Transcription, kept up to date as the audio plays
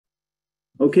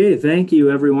Okay, thank you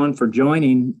everyone for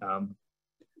joining.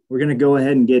 We're going to go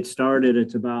ahead and get started.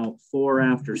 It's about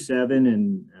 7:04,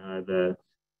 and the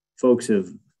folks have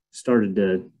started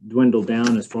to dwindle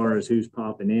down as far as who's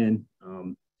popping in.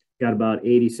 Got about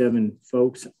 87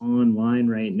 folks online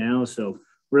right now, so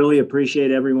really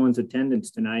appreciate everyone's attendance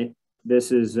tonight.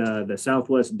 This is the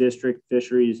Southwest District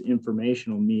Fisheries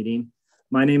Informational Meeting.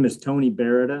 My name is Tony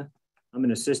Barretta. I'm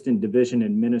an Assistant Division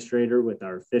Administrator with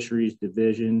our Fisheries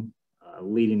Division,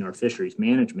 leading our fisheries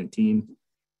management team.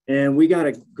 And we got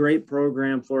a great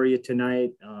program for you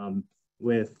tonight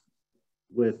with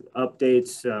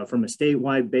updates from a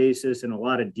statewide basis and a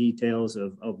lot of details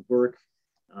of work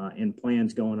and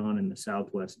plans going on in the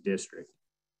Southwest District.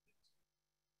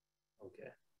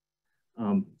 Okay.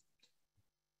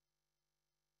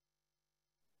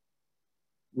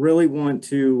 Really want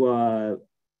to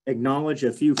acknowledge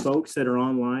a few folks that are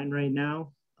online right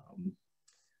now.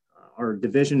 Our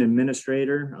division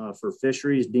administrator for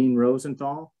fisheries, Dean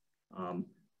Rosenthal.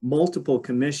 Multiple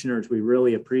commissioners, we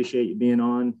really appreciate you being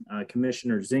on.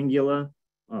 Commissioner Zingula,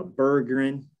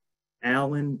 Berggren,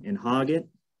 Allen, and Hoggett.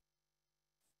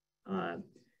 And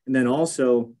then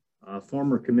also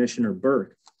former Commissioner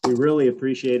Burke. We really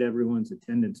appreciate everyone's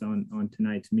attendance on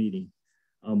tonight's meeting.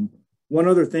 One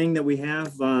other thing that we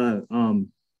have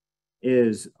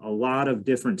is a lot of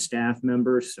different staff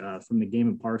members from the Game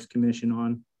and Parks Commission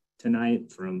on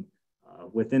tonight, from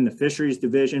within the Fisheries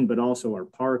Division, but also our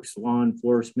Parks, Law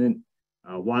Enforcement,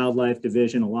 Wildlife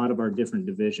Division, a lot of our different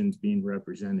divisions being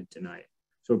represented tonight.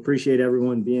 So appreciate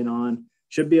everyone being on.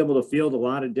 Should be able to field a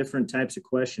lot of different types of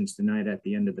questions tonight at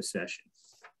the end of the session.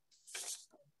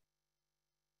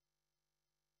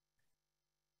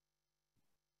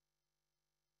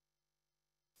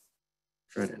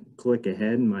 Try to click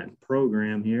ahead in my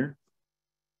program here.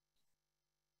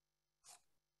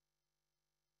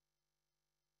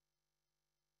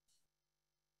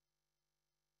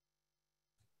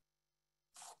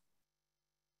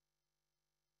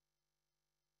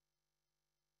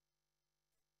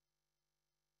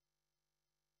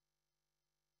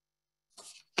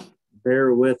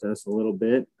 Bear with us a little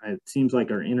bit. It seems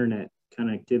like our internet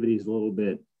connectivity is a little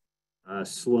bit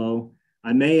slow.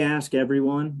 I may ask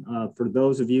everyone, for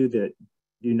those of you that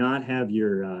do not have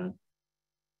your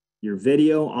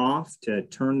video off, to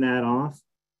turn that off.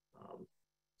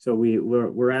 So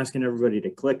we're asking everybody to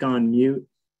click on mute.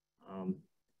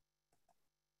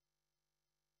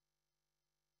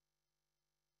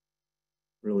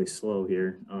 Really slow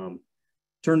here.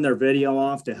 Turn their video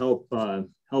off to help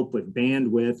with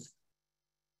bandwidth.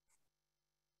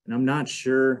 And I'm not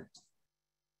sure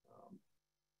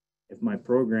if my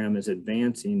program is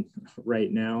advancing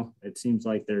right now. It seems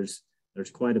like there's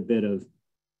quite a bit of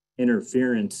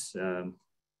interference.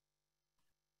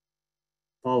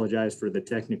 Apologize for the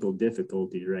technical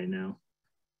difficulties right now.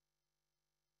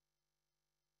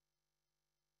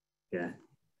 Yeah.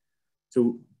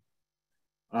 So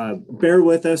bear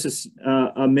with us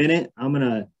a minute. I'm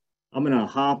gonna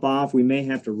hop off. We may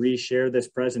have to reshare this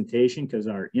presentation because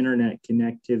our internet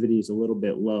connectivity is a little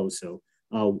bit low. So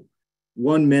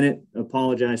 1 minute,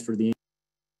 apologize for the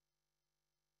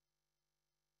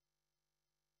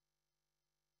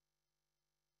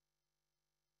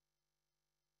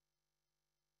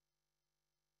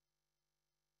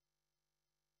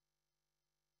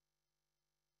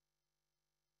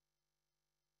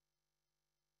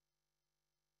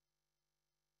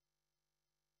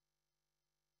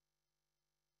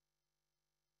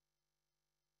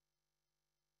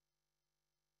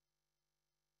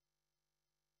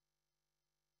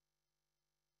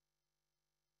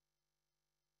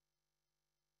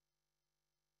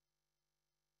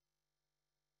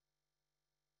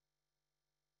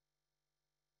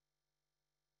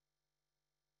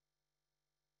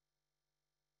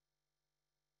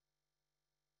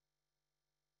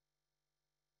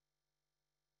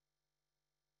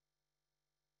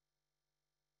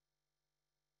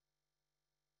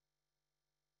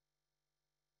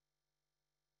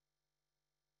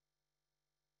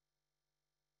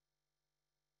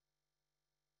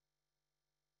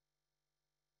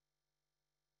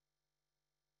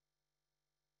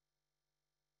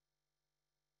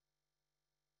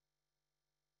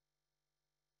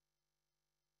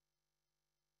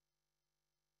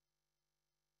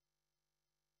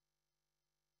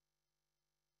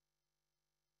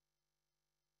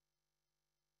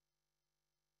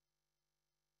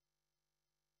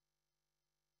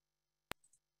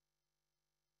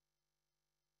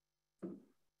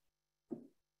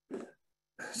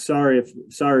sorry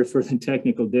for the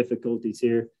technical difficulties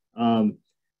here.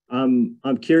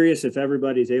 I'm curious if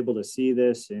everybody's able to see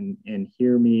this and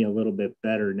hear me a little bit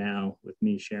better now with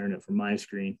me sharing it from my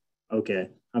screen. Okay,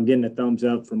 I'm getting a thumbs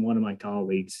up from one of my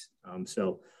colleagues.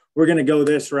 So we're going to go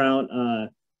this route.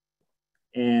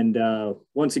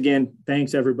 Once again,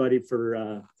 thanks everybody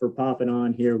for popping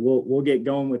on here. We'll get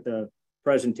going with the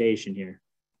presentation here.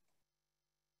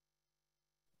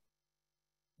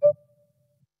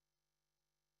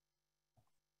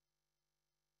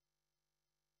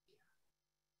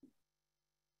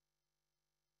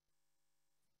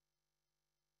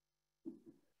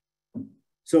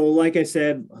 So like I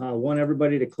said, want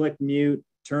everybody to click mute,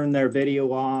 turn their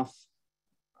video off.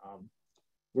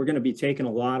 We're going to be taking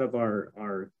a lot of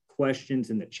our questions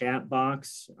in the chat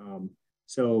box.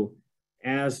 So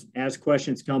as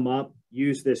questions come up,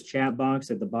 use this chat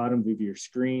box at the bottom of your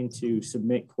screen to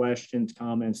submit questions,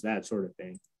 comments, that sort of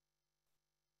thing.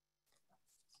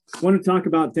 I want to talk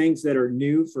about things that are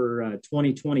new for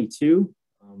 2022.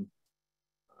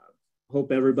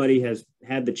 Hope everybody has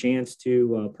had the chance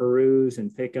to peruse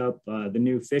and pick up the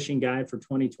new fishing guide for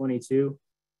 2022.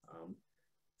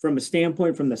 From a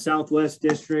standpoint from the Southwest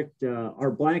District,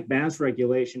 our black bass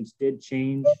regulations did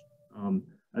change,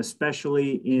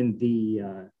 especially in the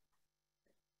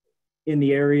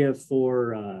area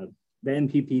for the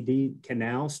NPPD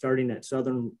canal, starting at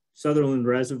Sutherland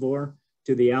Reservoir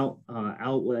to the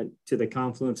outlet to the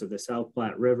confluence of the South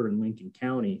Platte River in Lincoln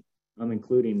County,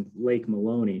 including Lake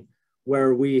Maloney,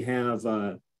 where we have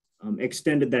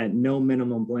extended that no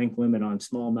minimum blank limit on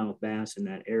smallmouth bass in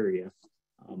that area.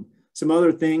 Some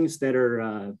other things that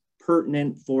are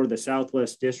pertinent for the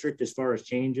Southwest District as far as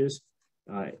changes,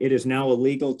 it is now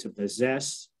illegal to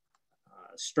possess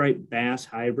striped bass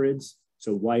hybrids,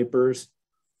 so wipers,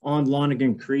 on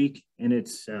Lonigan Creek, and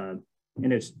it's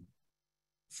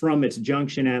from its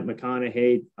junction at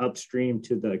McConaughey upstream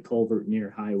to the culvert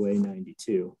near Highway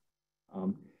 92.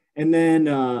 And then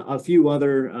a few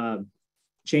other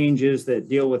changes that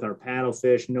deal with our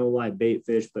paddlefish, no live bait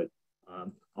fish, but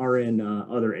are in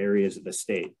other areas of the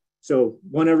state. So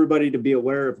want everybody to be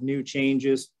aware of new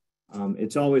changes.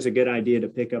 It's always a good idea to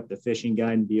pick up the fishing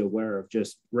guide and be aware of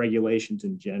just regulations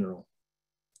in general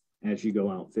as you go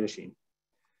out fishing.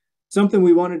 Something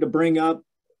we wanted to bring up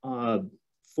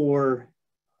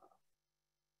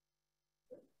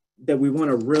that we want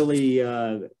to really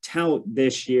tout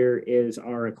this year is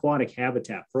our aquatic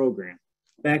habitat program.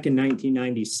 Back in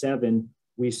 1997,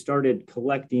 we started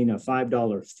collecting a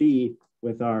 $5 fee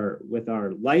with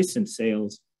our license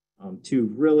sales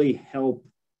to really help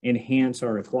enhance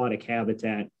our aquatic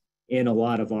habitat in a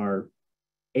lot of our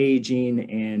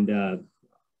aging and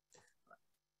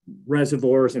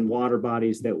reservoirs and water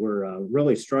bodies that were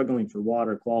really struggling for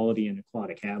water quality and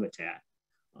aquatic habitat.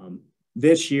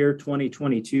 This year,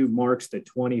 2022, marks the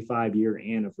 25-year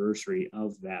anniversary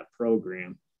of that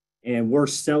program, and we're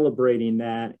celebrating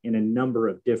that in a number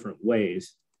of different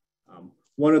ways.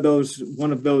 One of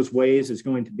those ways is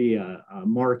going to be a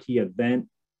marquee event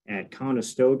at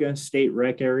Conestoga State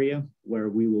Rec area, where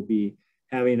we will be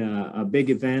having a big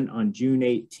event on June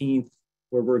 18th,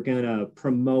 where we're going to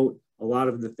promote a lot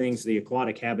of the things the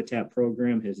Aquatic Habitat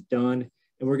Program has done,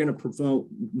 and we're going to promote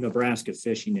Nebraska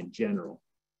fishing in general.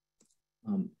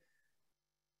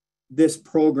 This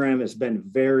program has been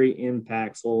very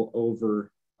impactful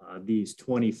over these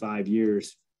 25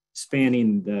 years,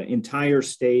 spanning the entire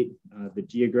state, the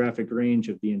geographic range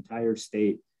of the entire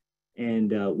state.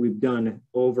 And we've done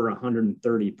over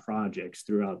 130 projects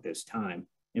throughout this time,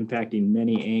 impacting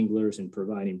many anglers and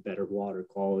providing better water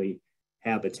quality,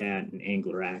 habitat, and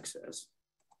angler access.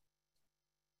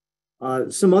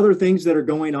 Some other things that are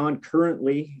going on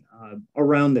currently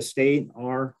around the state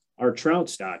are our trout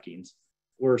stockings.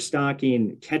 We're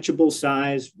stocking catchable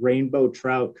size rainbow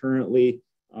trout currently.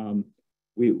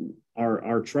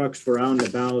 Our trucks were out and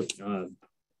about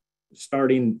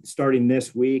starting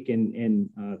this week and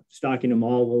stocking them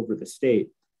all over the state.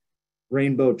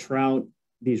 Rainbow trout,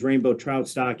 these rainbow trout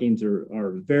stockings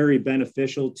are very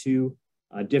beneficial to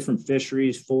different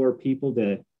fisheries for people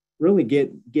to really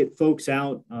get folks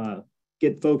out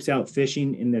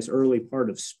fishing in this early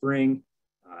part of spring.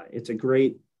 It's a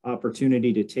great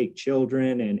opportunity to take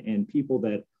children and people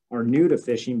that are new to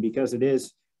fishing, because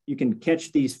you can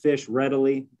catch these fish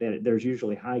readily. There's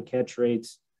usually high catch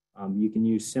rates. You can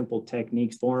use simple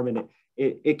techniques for them, and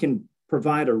it can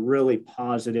provide a really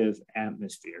positive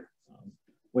atmosphere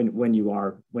when you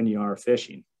are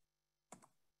fishing.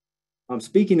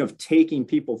 Speaking of taking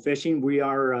people fishing, we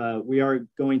are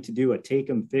going to do a Take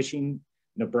 'em Fishing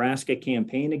Nebraska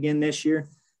campaign again this year.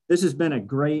 This has been a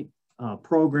great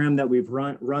program that we've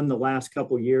run the last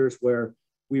couple of years, where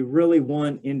we really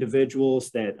want individuals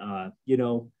that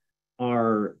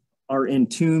are in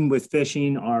tune with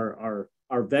fishing, are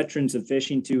veterans of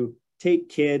fishing, to take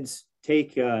kids,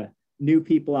 take new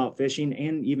people out fishing,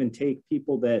 and even take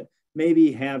people that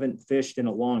maybe haven't fished in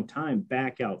a long time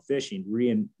back out fishing,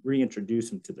 reintroduce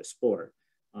them to the sport.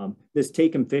 This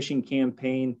Take 'em Fishing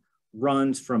campaign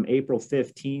runs from April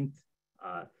 15th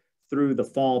through the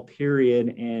fall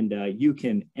period, and you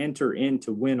can enter in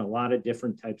to win a lot of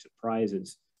different types of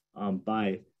prizes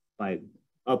by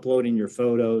uploading your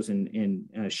photos and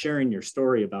sharing your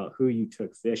story about who you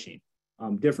took fishing.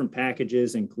 Different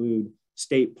packages include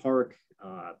state park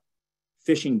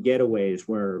fishing getaways,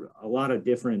 where a lot of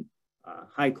different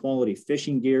high quality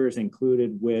fishing gear is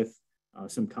included, with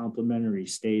some complimentary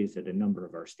stays at a number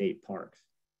of our state parks.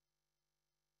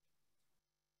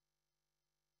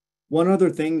 One other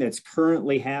thing that's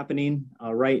currently happening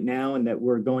right now, and that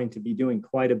we're going to be doing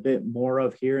quite a bit more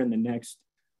of here in the next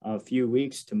few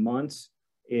weeks to months,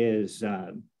 is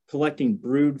collecting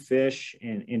brood fish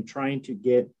and trying to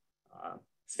get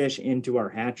fish into our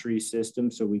hatchery system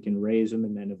so we can raise them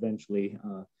and then eventually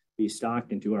be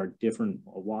stocked into our different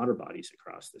water bodies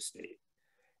across the state.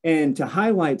 And to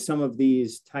highlight some of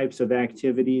these types of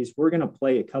activities, we're going to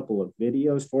play a couple of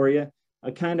videos for you,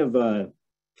 a kind of a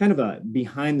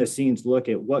behind the scenes look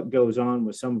at what goes on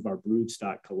with some of our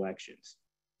broodstock collections.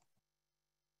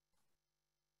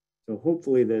 So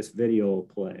hopefully this video will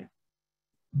play.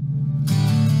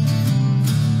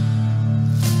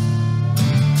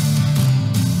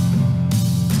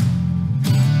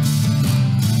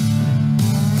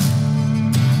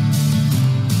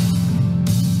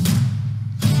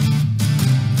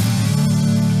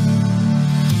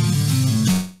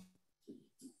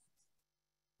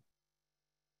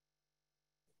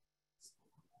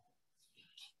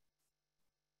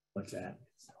 What's that?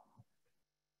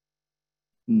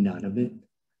 None of it?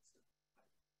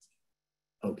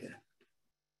 Okay.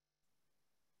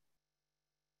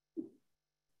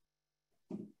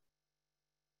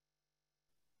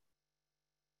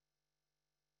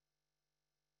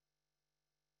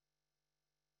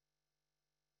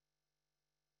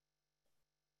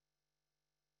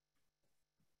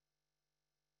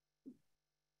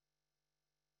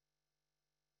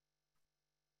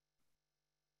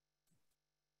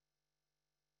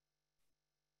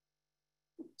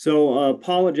 So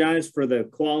apologize for the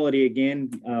quality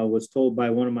again. Was told by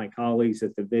one of my colleagues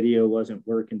that the video wasn't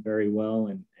working very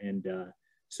well, and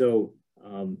so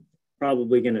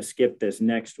probably going to skip this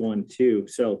next one too.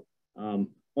 So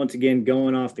once again,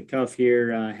 going off the cuff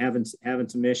here, having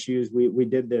some issues. We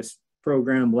did this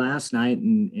program last night,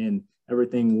 and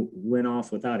everything went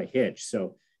off without a hitch.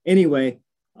 So anyway,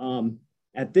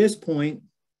 at this point,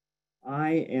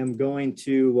 I am going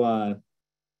to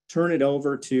turn it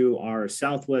over to our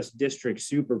Southwest District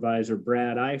Supervisor,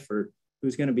 Brad Eifert,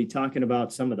 who's going to be talking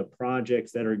about some of the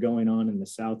projects that are going on in the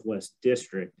Southwest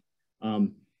District.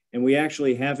 And we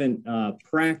actually haven't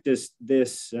practiced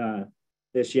this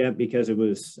yet, because it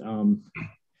was,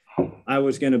 I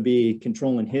was going to be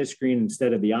controlling his screen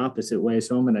instead of the opposite way.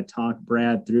 So I'm going to talk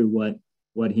Brad through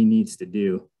what he needs to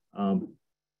do.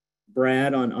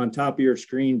 Brad, on top of your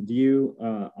screen view,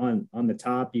 on the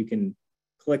top, you can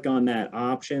click on that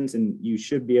options, and you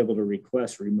should be able to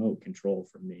request remote control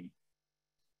from me.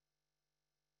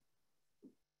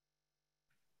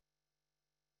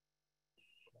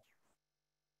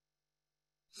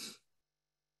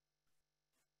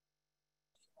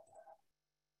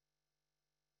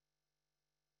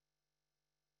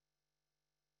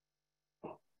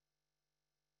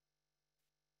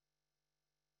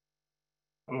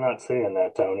 I'm not seeing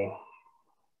that, Tony.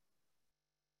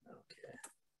 Okay.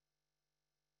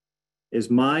 Is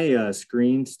my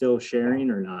screen still sharing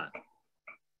or not?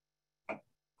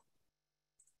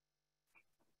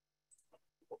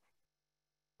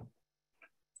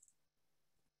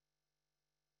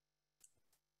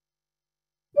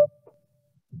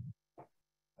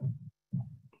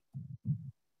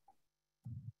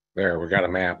 There, we got a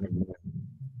map.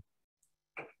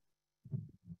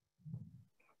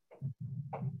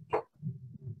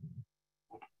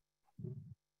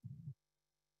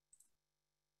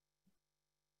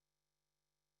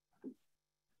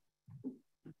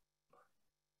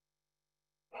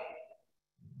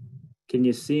 Can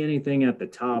you see anything at the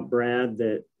top, Brad,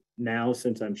 that now,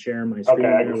 since I'm sharing my screen?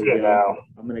 Okay, I can see it now.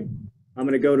 I'm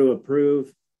gonna go to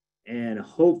approve, and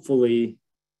hopefully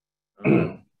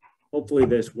hopefully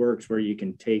this works where you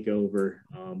can take over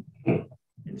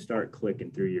and start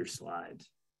clicking through your slides.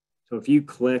 So if you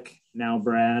click now,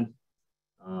 Brad,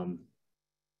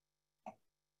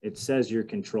 it says you're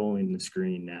controlling the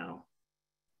screen now.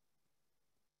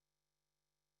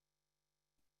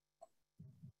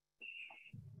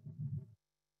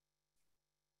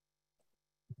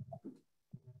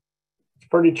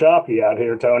 pretty choppy out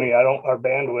here, Tony. Our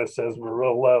bandwidth says we're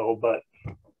real low, but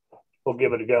we'll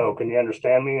give it a go. Can you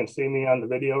understand me and see me on the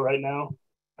video right now?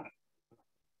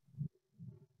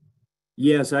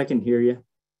 Yes, I can hear you.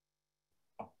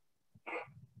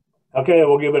 Okay,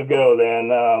 we'll give it a go then.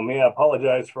 Yeah,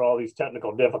 apologize for all these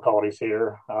technical difficulties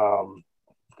here.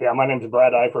 Yeah, my name is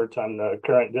Brad Eifert. I'm the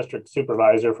current district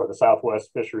supervisor for the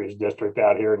Southwest Fisheries District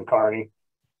out here in Kearney.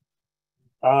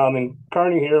 In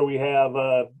Kearney here, we have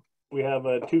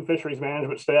two fisheries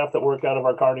management staff that work out of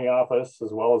our Kearney office,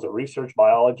 as well as a research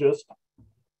biologist.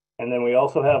 And then we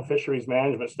also have fisheries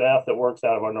management staff that works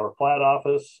out of our North Platte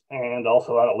office and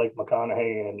also out at Lake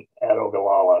McConaughey and at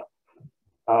Ogallala.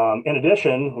 In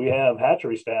addition, we have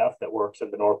hatchery staff that works at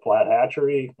the North Platte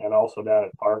hatchery and also down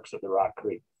at Parks at the Rock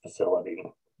Creek facility.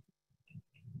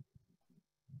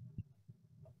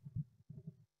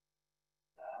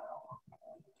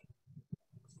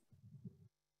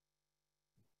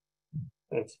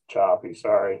 It's choppy,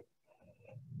 sorry.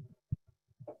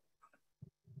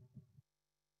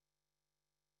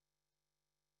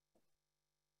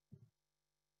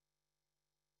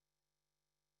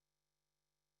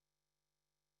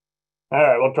 All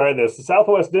right, we'll try this. The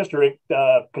Southwest District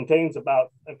contains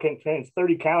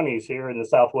 30 counties here in the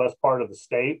southwest part of the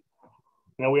state.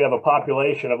 You know, we have a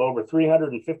population of over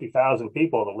 350,000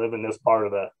 people that live in this part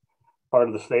of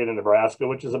the state of Nebraska,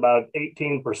 which is about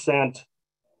 18%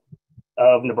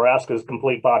 of Nebraska's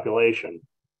complete population.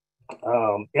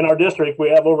 In our district,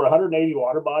 we have over 180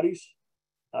 water bodies,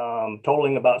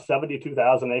 totaling about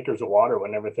 72,000 acres of water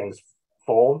when everything's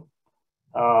full.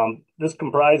 This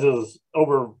comprises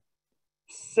over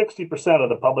 60% of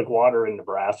the public water in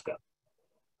Nebraska.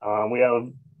 We have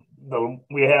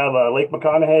Lake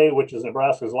McConaughey, which is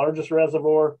Nebraska's largest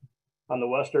reservoir on the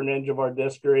western edge of our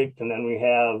district. And then we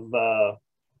have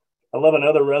 11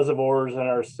 other reservoirs in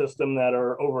our system that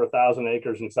are over 1,000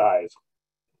 acres in size.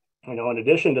 You know, in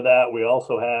addition to that, we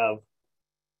also have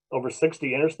over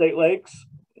 60 interstate lakes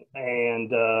and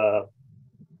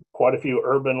quite a few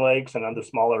urban lakes and other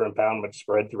smaller impoundments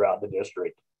spread throughout the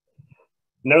district.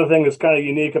 Another thing that's kind of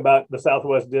unique about the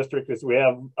Southwest District is we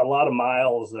have a lot of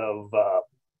miles of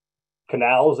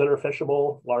canals that are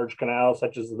fishable, large canals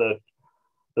such as the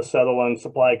Sutherland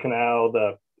Supply Canal,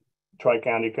 the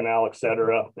Tri-County Canal,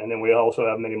 etc. And then we also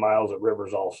have many miles of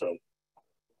rivers also.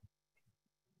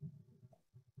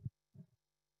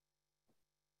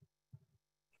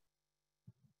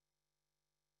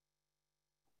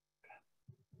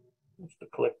 Just to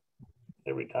click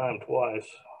every time twice.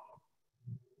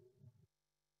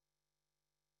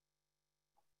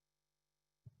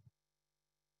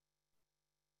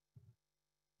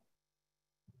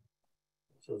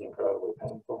 This is incredibly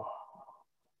painful.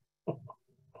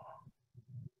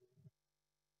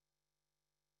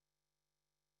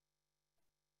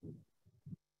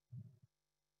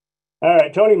 All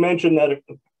right, Tony mentioned that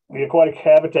the Aquatic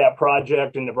Habitat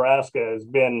Project in Nebraska has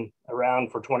been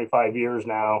around for 25 years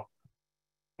now.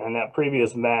 And that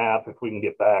previous map, if we can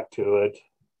get back to it.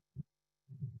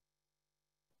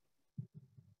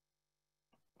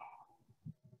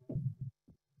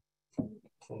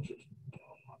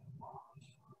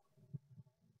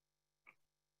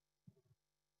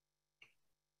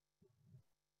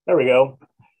 There we go.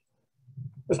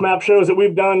 This map shows that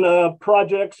we've done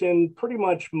projects in pretty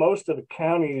much most of the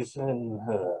counties in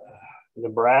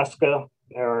Nebraska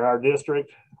or in our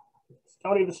district.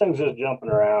 Tony, this thing's just jumping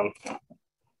around.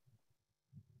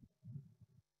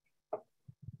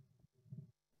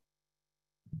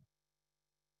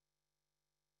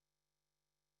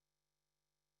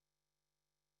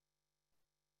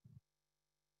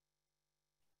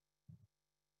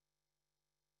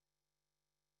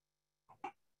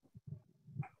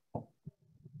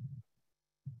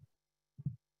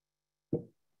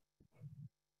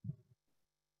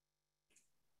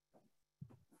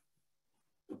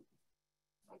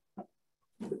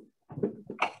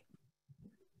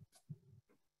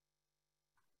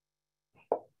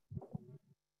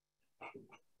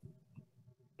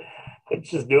 It's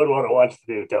just doing what it wants to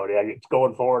do, Tony. It's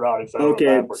going forward on its own.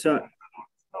 Okay,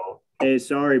 hey,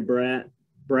 sorry, Brad.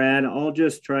 I'll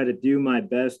just try to do my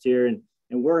best here. And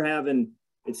we're having,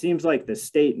 it seems like the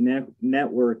state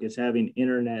network is having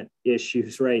internet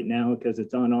issues right now because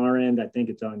it's on our end. I think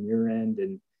it's on your end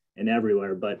and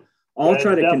everywhere. But I'll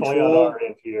try to control on our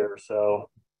end here. So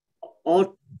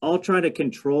I'll try to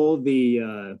control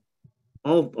the.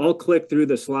 I'll click through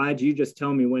the slides. You just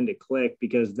tell me when to click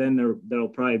because then there'll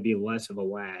probably be less of a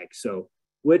lag. So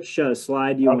which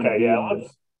slide do you want to be on?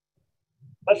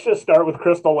 Let's just start with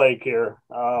Crystal Lake here.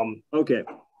 Okay.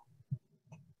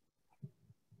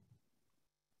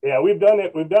 Yeah, we've done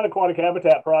it. We've done aquatic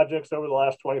habitat projects over the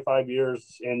last 25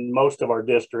 years in most of our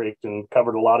district and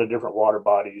covered a lot of different water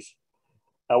bodies.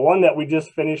 One that we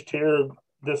just finished here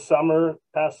this summer,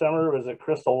 past summer, was at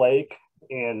Crystal Lake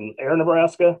in Air,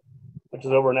 Nebraska, which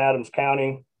is over in Adams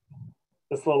County.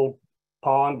 This little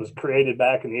pond was created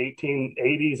back in the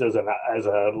 1880s as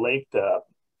a lake to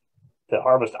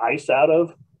harvest ice out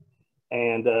of.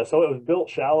 And so it was built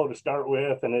shallow to start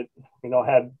with, and it,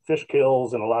 had fish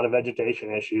kills and a lot of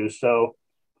vegetation issues. So,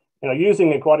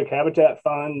 using aquatic habitat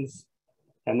funds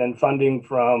and then funding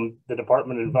from the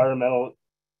Department of Environmental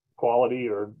Quality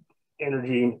or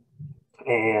Energy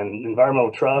and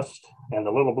Environmental Trust and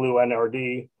the Little Blue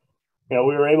NRD, we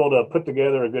were able to put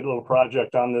together a good little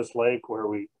project on this lake where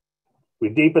we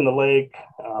deepened the lake,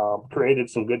 created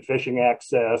some good fishing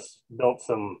access, built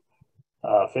some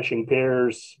fishing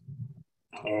piers,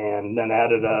 and then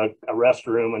added a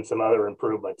restroom and some other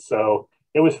improvements. So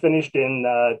it was finished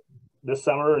in this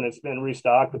summer, and it's been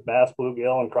restocked with bass,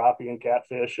 bluegill, and crappie and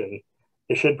catfish, and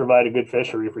it should provide a good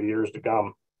fishery for years to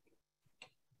come.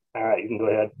 All right, you can go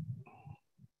ahead.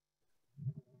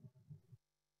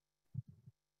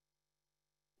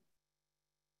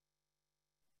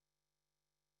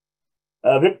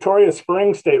 Victoria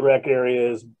Springs State Rec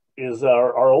area is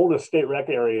our oldest state rec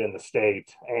area in the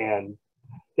state, and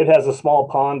it has a small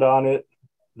pond on it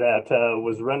that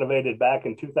was renovated back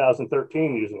in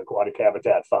 2013 using aquatic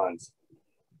habitat funds.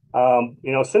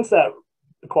 Since that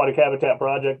aquatic habitat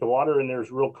project, the water in there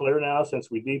is real clear now since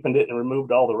we deepened it and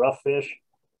removed all the rough fish.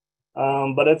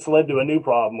 But it's led to a new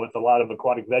problem with a lot of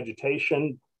aquatic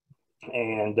vegetation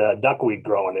and duckweed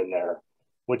growing in there,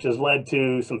 which has led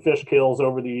to some fish kills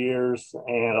over the years,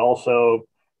 and also,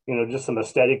 just some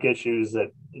aesthetic issues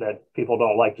that people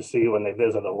don't like to see when they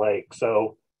visit a lake.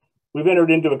 So we've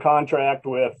entered into a contract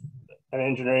with an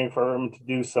engineering firm to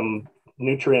do some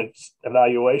nutrient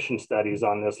evaluation studies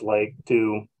on this lake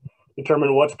to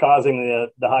determine what's causing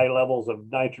the high levels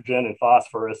of nitrogen and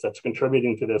phosphorus that's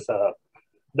contributing to this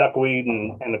duckweed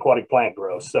and aquatic plant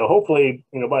growth. So hopefully,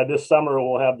 by this summer,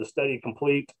 we'll have the study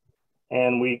complete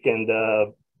and we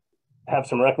can have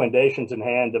some recommendations in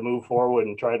hand to move forward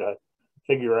and try to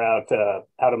figure out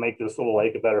how to make this little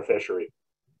lake a better fishery.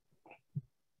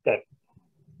 Okay.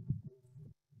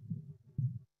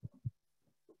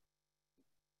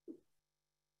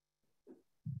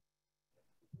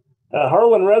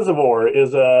 Harlan Reservoir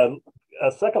is a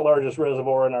second largest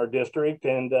reservoir in our district,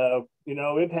 and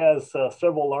it has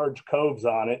several large coves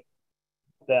on it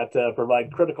that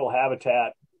provide critical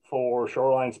habitat for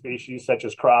shoreline species such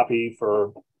as crappie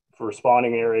for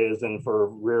spawning areas and for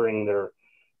rearing their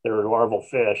larval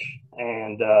fish.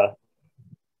 And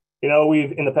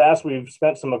in the past we've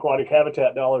spent some aquatic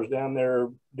habitat dollars down there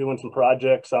doing some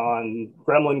projects on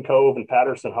Gremlin Cove and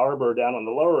Patterson Harbor down on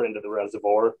the lower end of the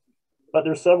reservoir. But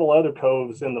there's several other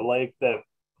coves in the lake that,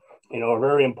 are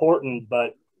very important,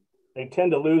 but they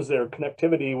tend to lose their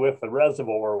connectivity with the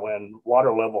reservoir when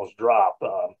water levels drop.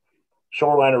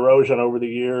 Shoreline erosion over the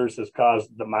years has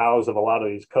caused the mouths of a lot of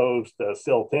these coves to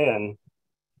silt in.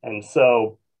 And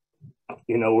so,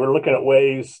 we're looking at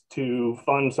ways to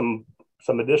fund some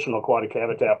additional aquatic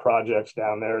habitat projects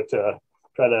down there to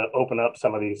try to open up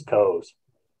some of these coves.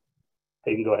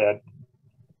 Hey, you can go ahead.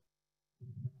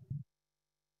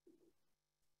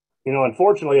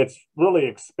 Unfortunately, it's really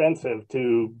expensive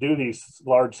to do these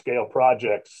large scale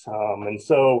projects. And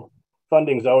so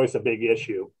funding is always a big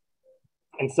issue.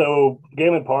 And so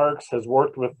Galen Parks has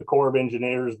worked with the Corps of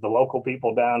Engineers, the local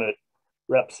people down at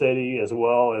Rep City, as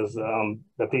well as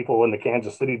the people in the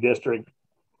Kansas City district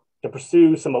to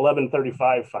pursue some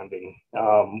 1135 funding,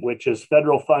 which is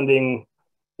federal funding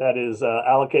that is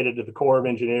allocated to the Corps of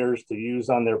Engineers to use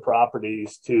on their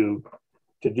properties to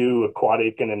do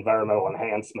aquatic and environmental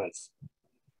enhancements.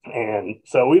 And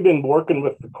so we've been working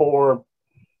with the Corps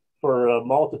for a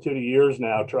multitude of years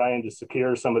now, trying to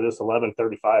secure some of this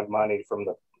 1135 money from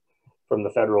the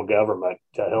federal government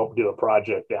to help do a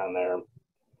project down there.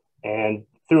 And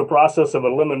through a process of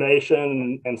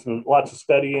elimination and lots of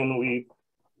studying,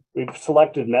 we've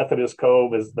selected Methodist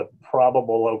Cove as the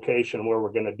probable location where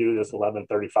we're going to do this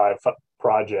 1135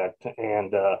 project.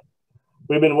 And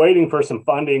we've been waiting for some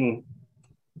funding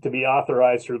to be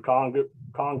authorized through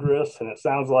Congress, and it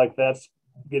sounds like that's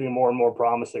getting more and more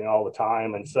promising all the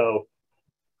time. And so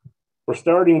we're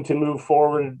starting to move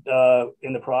forward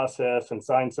in the process and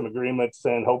sign some agreements,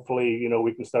 and hopefully,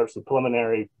 we can start some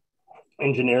preliminary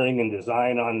engineering and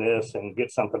design on this and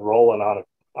get something rolling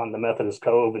on the Methodist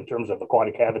Cove in terms of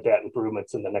aquatic habitat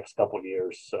improvements in the next couple of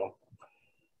years. So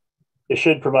it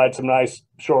should provide some nice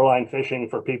shoreline fishing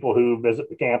for people who visit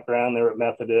the campground there at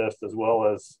Methodist, as well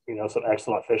as, some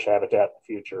excellent fish habitat in the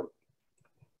future.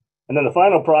 And then the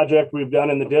final project we've done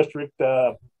in the district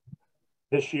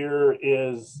this year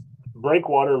is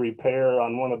breakwater repair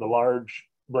on one of the large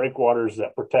breakwaters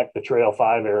that protect the Trail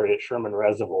 5 area at Sherman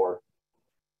Reservoir.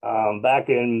 Back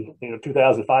in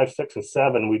 2005, 6, and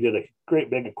 7, we did a great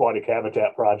big aquatic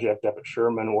habitat project up at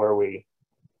Sherman where we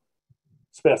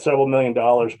spent several $1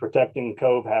 million protecting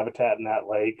cove habitat in that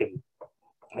lake, and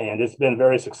it's been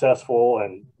very successful.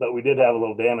 But we did have a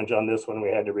little damage on this one we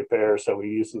had to repair, so we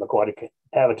used some aquatic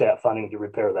habitat funding to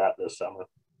repair that this summer.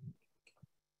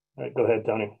 All right, go ahead,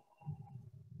 Tony.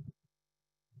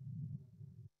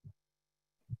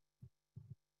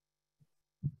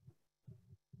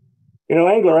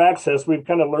 Angler access, we've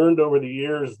kind of learned over the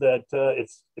years that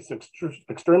it's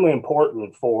extremely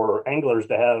important for anglers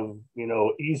to have,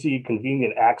 easy,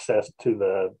 convenient access to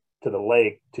the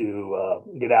lake to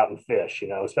get out and fish,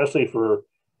 especially for,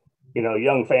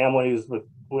 young families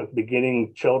with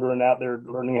beginning children out there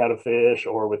learning how to fish,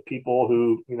 or with people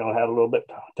who, have a little bit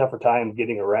tougher time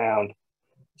getting around.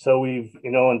 So we've,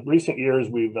 in recent years,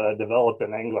 we've developed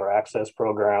an angler access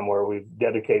program where we've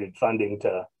dedicated funding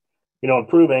to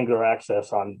improve angler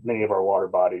access on many of our water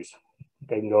bodies.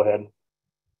 Okay, you can go ahead.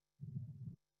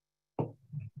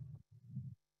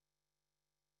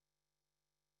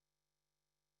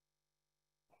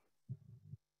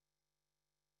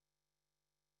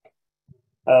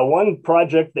 One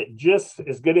project that just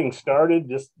is getting started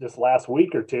this last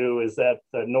week or two is that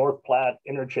the North Platte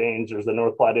interchange. There's the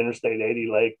North Platte Interstate 80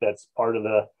 lake that's part of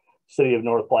the city of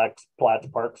North Platte's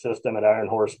park system at Iron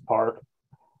Horse Park.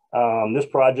 This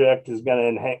project is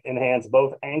going to enhance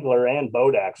both angler and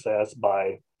boat access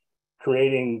by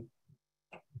creating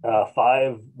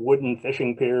 5 wooden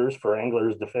fishing piers for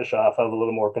anglers to fish off of a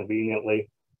little more conveniently.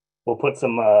 We'll put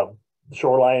some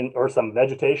shoreline or some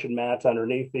vegetation mats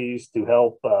underneath these to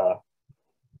help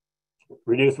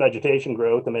reduce vegetation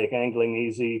growth and make angling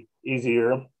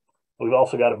easier. We've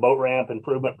also got a boat ramp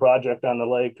improvement project on the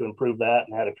lake to improve that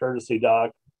and add a courtesy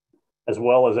dock, as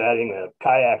well as adding a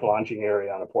kayak launching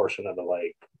area on a portion of the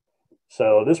lake.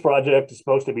 So this project is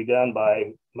supposed to be done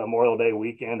by Memorial Day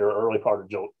weekend or early part of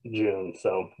June.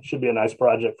 So it should be a nice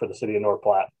project for the city of North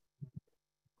Platte.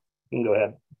 You can go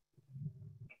ahead.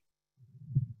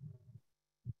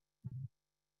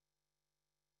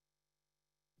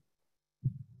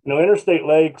 Interstate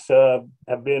lakes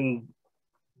have been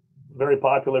very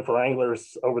popular for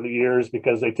anglers over the years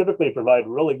because they typically provide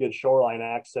really good shoreline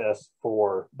access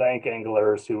for bank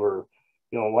anglers who are,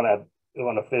 want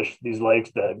to fish these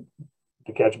lakes to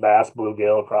catch bass,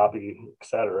 bluegill, crappie,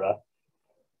 etc.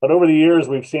 But over the years,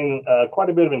 we've seen quite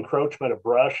a bit of encroachment of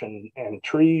brush and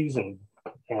trees and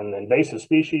invasive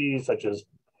species such as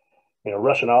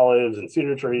Russian olives and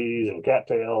cedar trees and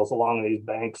cattails along these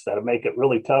banks that make it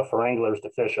really tough for anglers to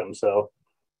fish them. So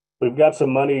we've got some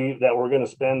money that we're going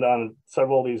to spend on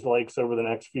several of these lakes over the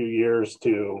next few years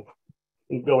to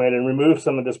go in and remove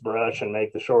some of this brush and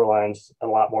make the shorelines a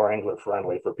lot more angler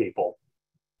friendly for people.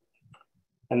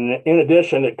 And in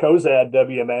addition, at Cozad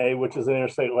WMA, which is an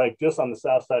interstate lake just on the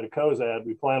south side of Cozad,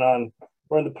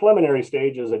 we're in the preliminary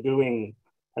stages of doing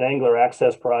an angler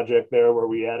access project there where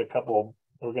we're going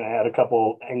to add a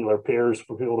couple angler piers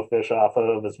for people to fish off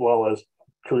of, as well as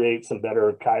create some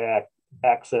better kayak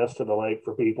access to the lake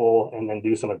for people, and then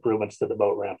do some improvements to the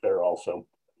boat ramp there also.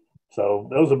 So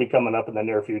those will be coming up in the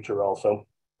near future also.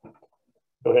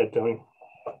 Go ahead, Tony.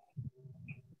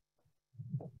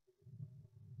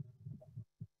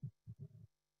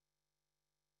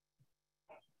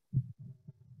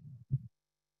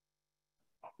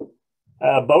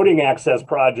 Boating access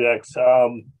projects.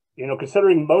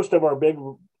 Considering most of our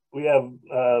we have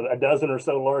a dozen or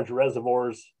so large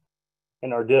reservoirs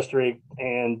in our district,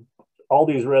 and all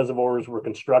these reservoirs were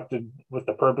constructed with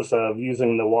the purpose of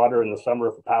using the water in the summer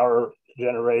for power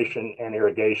generation and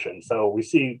irrigation. So we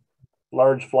see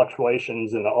large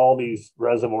fluctuations in all these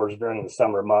reservoirs during the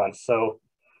summer months. So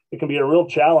it can be a real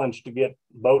challenge to get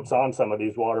boats on some of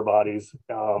these water bodies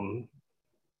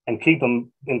and keep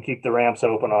the ramps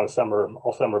open on a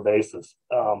all summer basis.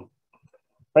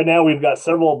 Right now, we've got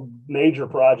several major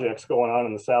projects going on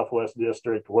in the Southwest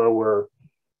District where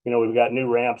we've got new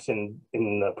ramps in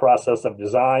the process of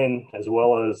design as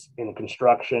well as in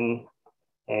construction.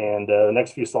 And the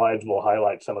next few slides will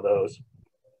highlight some of those.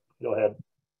 Go ahead.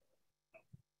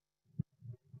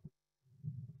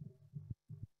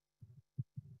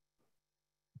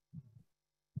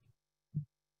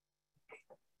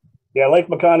 Yeah, Lake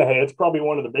McConaughey, it's probably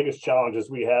one of the biggest challenges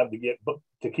we have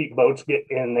to keep boats get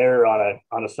in there on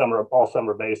a all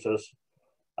summer basis.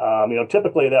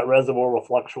 Typically that reservoir will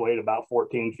fluctuate about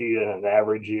 14 feet in an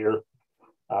average year.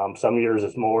 Some years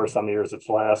it's more, some years it's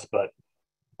less, but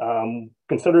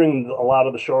considering a lot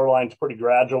of the shoreline's pretty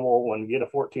gradual, when you get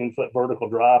a 14-foot vertical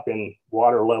drop in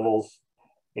water levels,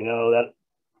 that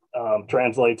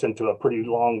translates into a pretty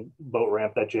long boat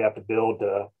ramp that you have to build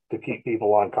to keep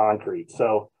people on concrete.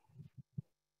 So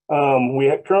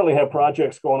we currently have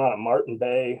projects going on at Martin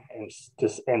Bay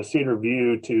and Cedar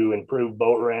View to improve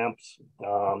boat ramps.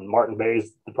 Martin Bay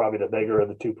is probably the bigger of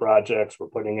the two projects. We're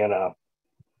putting in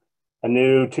a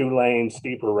new 2-lane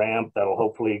steeper ramp that will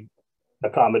hopefully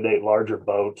accommodate larger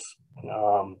boats.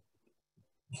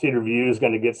 Cedar View is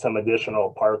going to get some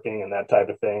additional parking and that type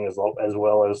of thing, as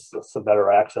well as some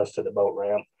better access to the boat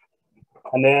ramp.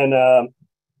 And then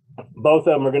both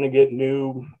of them are going to get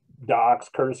new docks,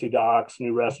 courtesy docks,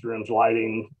 new restrooms,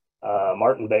 lighting.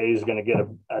 Martin Bay is going to get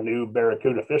a new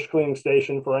Barracuda fish cleaning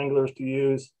station for anglers to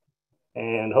use.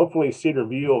 And hopefully Cedar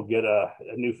View will get a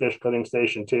new fish cleaning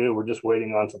station too. We're just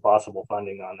waiting on some possible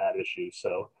funding on that issue.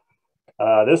 So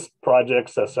this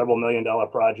project's a several $million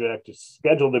project. It's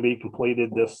scheduled to be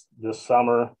completed this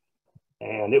summer.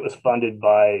 And it was funded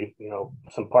by,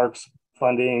 some parks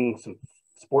funding, some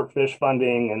sport fish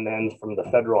funding, and then from the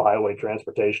Federal Highway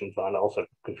Transportation Fund also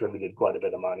contributed quite a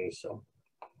bit of money. So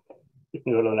you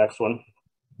can go to the next one.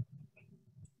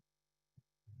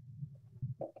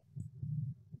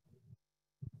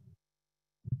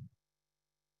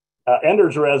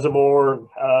 Enders Reservoir,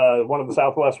 one of the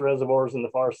southwest reservoirs in the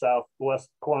far southwest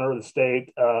corner of the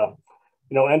state.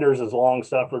 Enders has long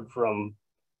suffered from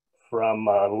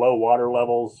low water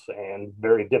levels and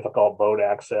very difficult boat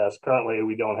access. Currently,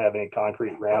 we don't have any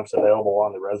concrete ramps available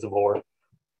on the reservoir.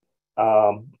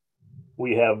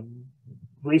 We have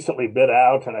recently bid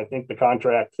out, and I think the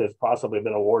contract has possibly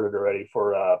been awarded already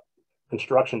for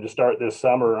construction to start this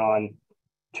summer on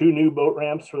 2 new boat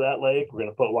ramps for that lake. We're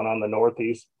going to put one on the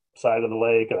northeast side of the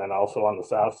lake and then also on the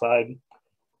south side.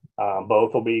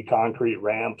 Both will be concrete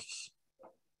ramps.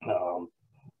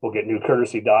 We'll get new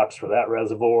courtesy docks for that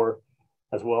reservoir,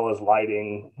 as well as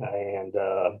lighting and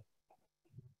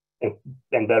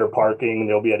better parking.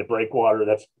 There'll be a breakwater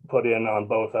that's put in on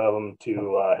both of them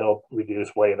to help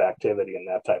reduce wave activity and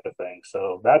that type of thing.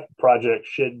 So that project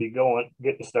should be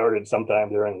getting started sometime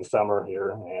during the summer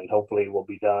here, and hopefully will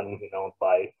be done,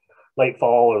 by late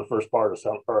fall or first part of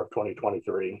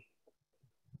 2023.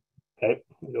 Okay,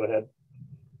 go ahead.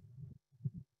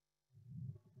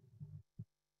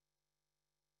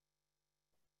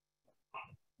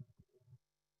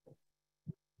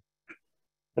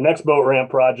 The next boat ramp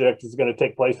project is going to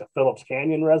take place at Phillips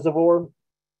Canyon Reservoir.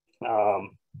 If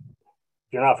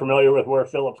you're not familiar with where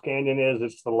Phillips Canyon is,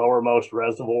 it's the lowermost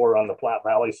reservoir on the Platte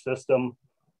Valley system.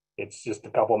 It's just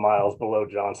a couple miles below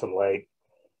Johnson Lake.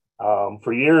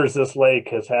 For years, this lake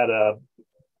has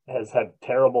had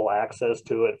terrible access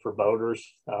to it for boaters.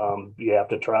 You have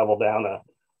to travel down a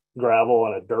gravel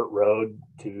and a dirt road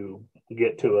to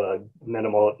get to a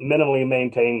minimally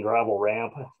maintained gravel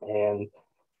ramp. And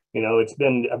it's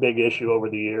been a big issue over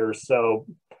the years. So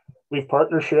we've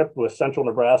partnership with Central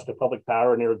Nebraska Public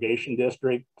Power and Irrigation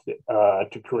District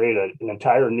to create an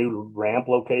entire new ramp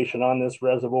location on this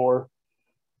reservoir.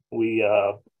 We,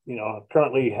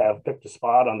 currently have picked a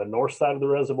spot on the north side of the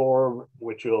reservoir,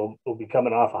 which will be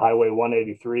coming off of Highway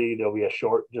 183. There'll be a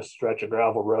short just stretch of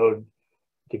gravel road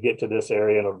to get to this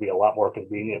area, and it'll be a lot more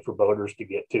convenient for boaters to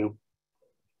get to.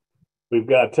 We've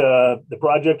got the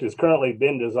project has currently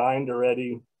been designed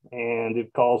already, and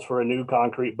it calls for a new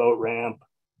concrete boat ramp,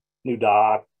 new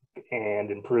dock,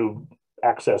 and improved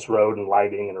access road and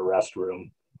lighting and a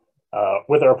restroom.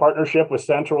 With our partnership with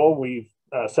Central,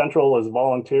 Central has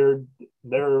volunteered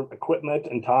their equipment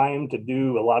and time to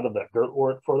do a lot of the dirt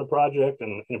work for the project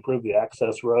and improve the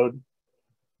access road.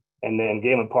 And then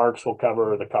Game and Parks will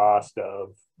cover the cost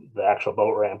of the actual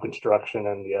boat ramp construction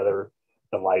and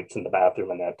the lights in the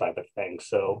bathroom and that type of thing.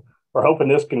 So we're hoping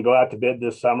this can go out to bid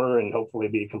this summer and hopefully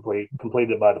be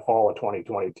completed by the fall of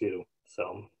 2022.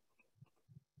 So,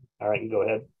 all right, you go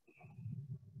ahead.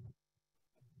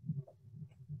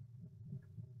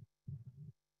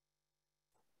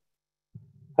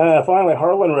 Finally,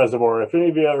 Harlan Reservoir. If any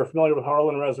of you are familiar with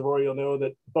Harlan Reservoir, you'll know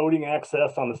that boating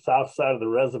access on the south side of the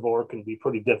reservoir can be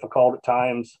pretty difficult at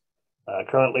times.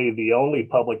 Currently, the only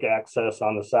public access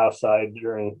on the south side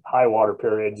during high water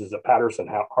periods is at Patterson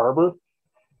Harbor.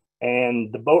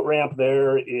 And the boat ramp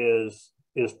there is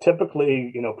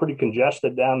typically, pretty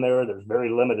congested down there. There's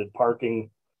very limited parking.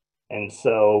 And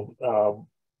so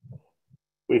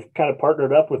we've kind of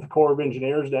partnered up with the Corps of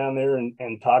Engineers down there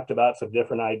and talked about some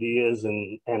different ideas,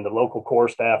 and the local Corps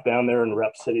staff down there in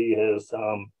Rep City has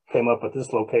came up with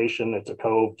this location. It's a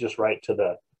cove just right to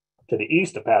the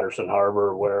east of Patterson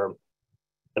Harbor, where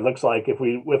it looks like if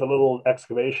we, with a little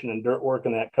excavation and dirt work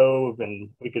in that cove, and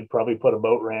we could probably put a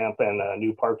boat ramp and a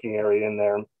new parking area in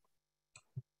there.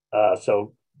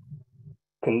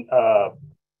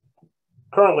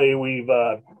 Currently, we've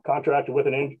contracted with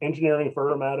an engineering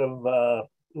firm out of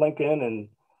Lincoln,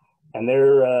 and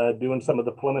they're doing some of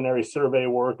the preliminary survey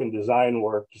work and design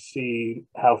work to see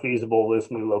how feasible this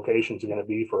new location is going to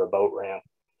be for a boat ramp.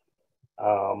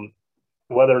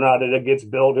 Whether or not it gets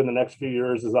built in the next few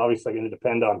years is obviously going to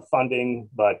depend on funding,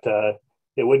 but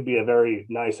it would be a very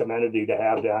nice amenity to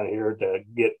have down here to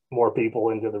get more people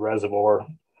into the reservoir.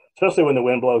 Especially when the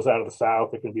wind blows out of the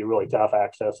south, it can be really tough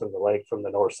accessing the lake from the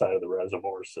north side of the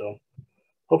reservoir. So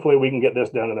hopefully we can get this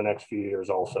done in the next few years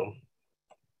also.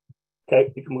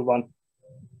 Okay, you can move on.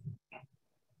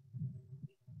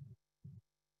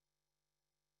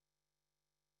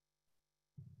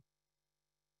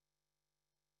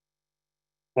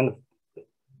 And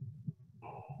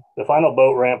the final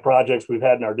boat ramp projects we've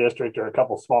had in our district are a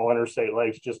couple small interstate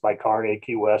lakes just by Kearney,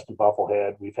 Key West, and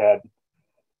Bufflehead. We had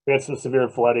some severe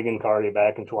flooding in Kearney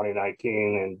back in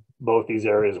 2019, and both these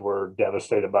areas were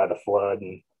devastated by the flood.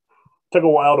 And it took a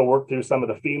while to work through some of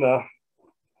the FEMA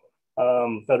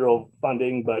federal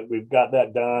funding, but we've got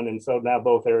that done. And so now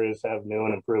both areas have new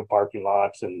and improved parking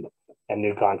lots and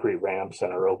new concrete ramps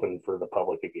and are open for the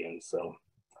public again. So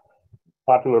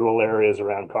popular little areas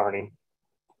around Kearney.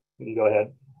 You can go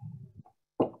ahead.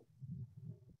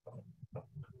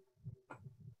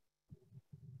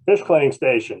 Fish cleaning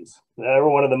stations. They're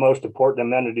one of the most important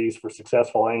amenities for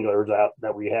successful anglers out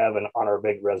that we have on our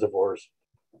big reservoirs.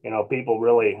 You know, people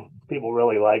really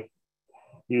like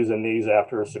using these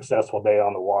after a successful day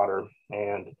on the water.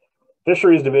 And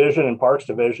Fisheries Division and Parks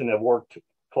Division have worked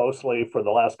closely for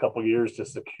the last couple of years to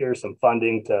secure some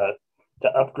funding to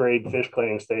upgrade fish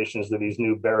cleaning stations to these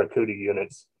new Barracuda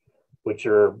units, which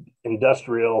are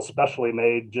industrial, specially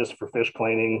made just for fish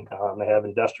cleaning. They have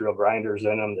industrial grinders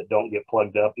in them that don't get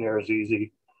plugged up near as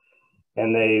easy.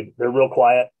 And they're real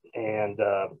quiet, and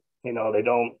you know,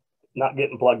 not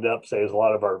getting plugged up saves a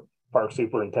lot of our park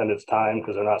superintendents time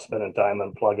because they're not spending time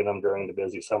unplugging them during the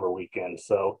busy summer weekends.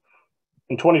 So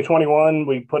in 2021,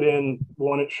 we put in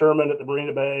one at Sherman at the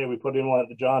Marina Bay, we put in one at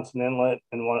the Johnson Inlet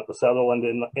and one at the Sutherland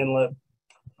Inlet.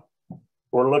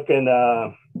 We're looking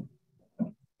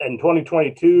in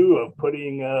 2022 of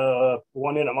putting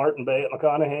one in at Martin Bay at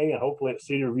McConaughey and hopefully at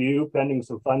Cedar View, pending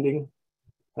some funding.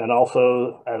 And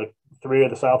also at 3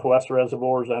 of the Southwest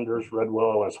reservoirs, Enders, Red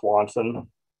Willow, and Swanson.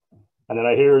 And then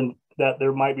I hear that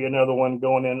there might be another one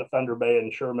going in at Thunder Bay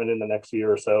and Sherman in the next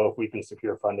year or so if we can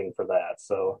secure funding for that.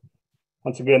 So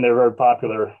once again, they're very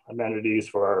popular amenities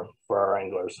for our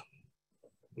anglers.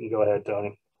 You can go ahead,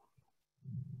 Tony.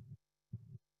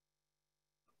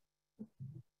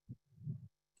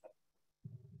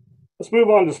 Let's move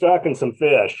on to stocking some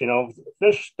fish. You know,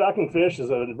 stocking fish is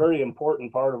a very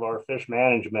important part of our fish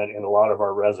management in a lot of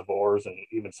our reservoirs and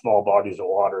even small bodies of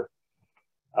water.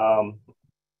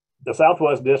 The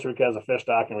Southwest District has a fish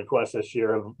stocking request this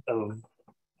year of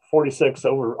 46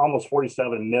 over almost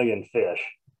 47 million fish,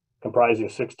 comprising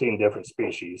 16 different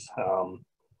species.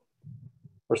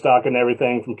 We're stocking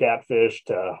everything from catfish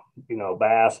to, you know,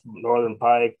 bass, northern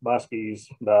pike, muskies,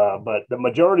 but the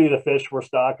majority of the fish we're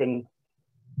stocking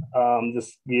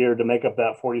this year to make up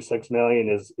that 46 million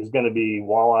is going to be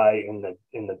walleye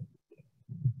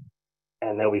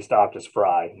and they'll be stocked as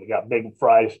fry. We got big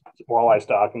fry walleye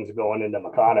stockings going into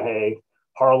McConaughey,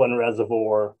 Harlan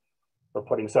Reservoir. We're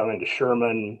putting some into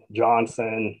Sherman,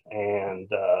 Johnson, and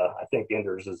I think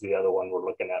Enders is the other one we're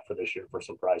looking at for this year for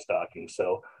some fry stockings.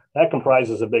 So that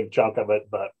comprises a big chunk of it,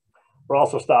 but we're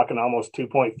also stocking almost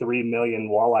 2.3 million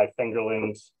walleye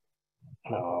fingerlings.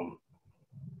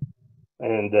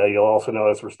 And you'll also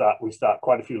notice we stock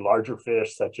quite a few larger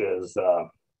fish, such as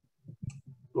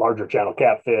larger channel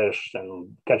catfish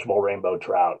and catchable rainbow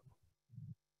trout.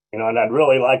 You know, and I'd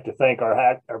really like to thank our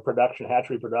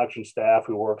hatchery production staff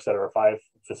who works at our 5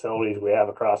 facilities we have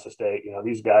across the state. You know,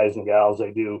 these guys and gals,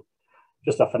 they do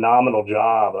just a phenomenal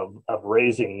job of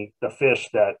raising the fish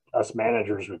that us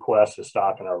managers request to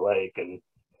stock in our lake. And,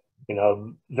 you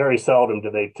know, very seldom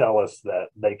do they tell us that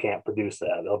they can't produce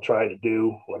that. They'll try to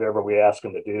do whatever we ask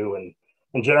them to do.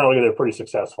 And generally they're pretty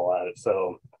successful at it.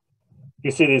 So if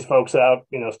you see these folks out,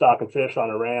 you know, stocking fish on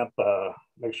a ramp,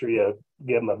 make sure you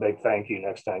give them a big thank you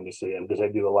next time you see them, because they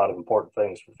do a lot of important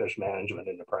things for fish management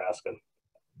in Nebraska.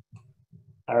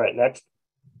 All right, next.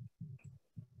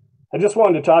 I just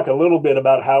wanted to talk a little bit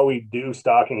about how we do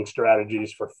stocking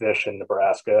strategies for fish in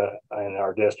Nebraska in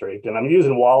our district. And I'm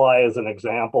using walleye as an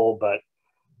example, but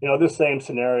this same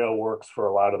scenario works for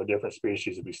a lot of the different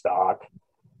species that we stock.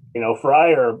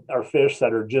 Fry are fish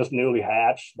that are just newly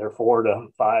hatched. They're 4 to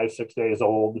 5, 6 days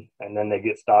old, and then they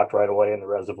get stocked right away in the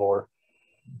reservoir.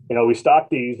 We stock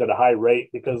these at a high rate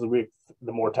because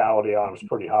the mortality on them is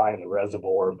pretty high in the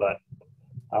reservoir, but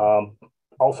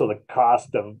also the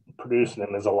cost of producing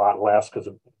them is a lot less because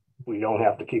we don't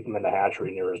have to keep them in the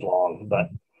hatchery near as long. But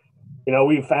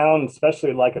we found,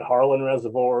 especially like at Harlan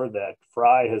Reservoir, that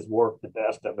fry has worked the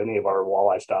best of any of our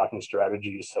walleye stocking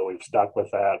strategies, so we've stuck with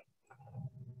that.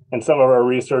 And some of our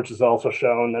research has also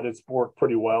shown that it's worked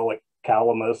pretty well at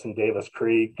Calamus and Davis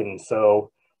Creek. And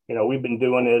so, we've been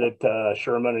doing it at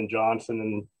Sherman and Johnson,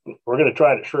 and we're going to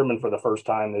try it at Sherman for the first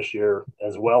time this year,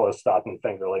 as well as stocking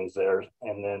fingerlings there.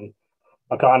 And then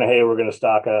McConaughey, we're going to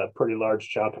stock a pretty large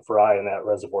chunk of fry in that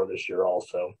reservoir this year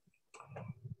also.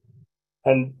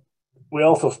 And we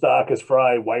also stock as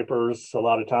fry wipers a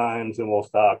lot of times, and we'll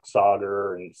stock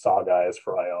sauger and sawguy as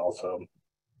fry also.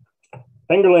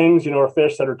 Fingerlings, are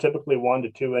fish that are typically 1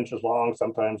 to 2 inches long.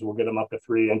 Sometimes we'll get them up to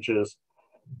 3 inches.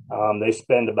 They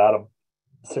spend about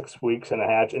 6 weeks in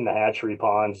the hatchery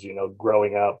ponds,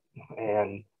 growing up.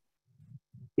 And,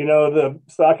 the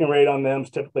stocking rate on them is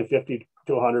typically 50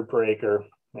 to 100 per acre.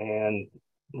 And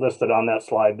listed on that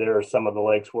slide there are some of the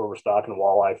lakes where we're stocking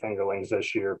walleye fingerlings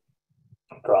this year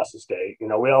across the state.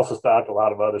 We also stock a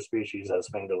lot of other species as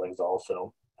fingerlings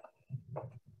also.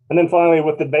 And then finally,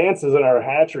 with advances in our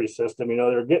hatchery system,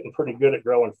 they're getting pretty good at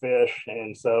growing fish.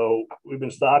 And so we've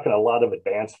been stocking a lot of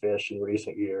advanced fish in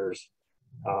recent years,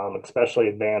 especially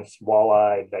advanced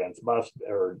walleye, advanced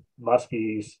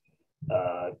muskies,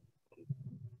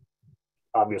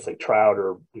 obviously trout,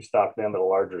 or we stock them at a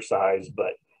larger size.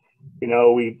 But,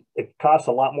 it costs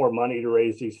a lot more money to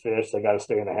raise these fish. They got to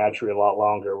stay in the hatchery a lot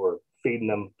longer. We're feeding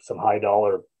them some high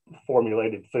dollar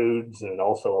formulated foods and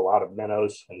also a lot of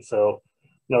minnows. And so,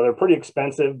 they're pretty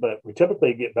expensive, but we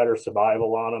typically get better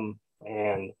survival on them.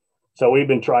 And so we've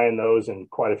been trying those in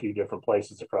quite a few different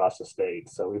places across the state.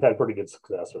 So we've had pretty good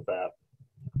success with that.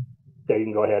 Okay, you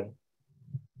can go ahead.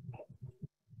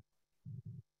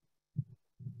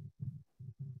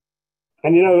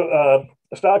 And,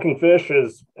 stocking fish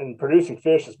and producing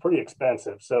fish is pretty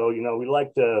expensive. So, we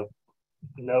like to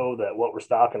know that what we're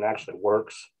stocking actually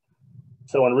works.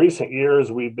 So in recent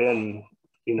years, we've been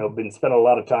spending a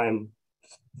lot of time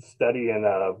studying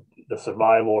the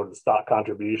survival or the stock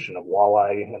contribution of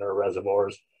walleye in our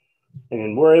reservoirs.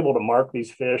 And we're able to mark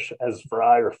these fish as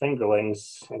fry or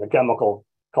fingerlings in a chemical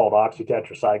called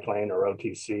oxytetracycline, or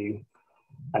OTC.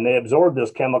 And they absorb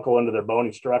this chemical into their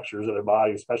bony structures of their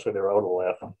body, especially their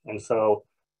otolith. And so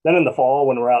then in the fall,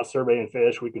 when we're out surveying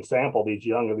fish, we can sample these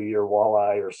young of the year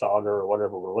walleye or sauger or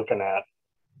whatever we're looking at.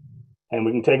 And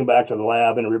we can take them back to the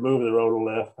lab and remove the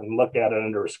otolith and look at it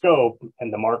under a scope,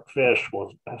 and the marked fish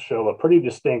will show a pretty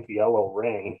distinct yellow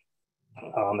ring,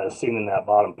 as seen in that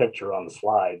bottom picture on the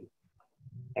slide.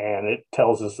 And it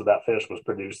tells us that fish was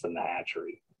produced in the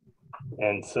hatchery.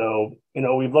 And so,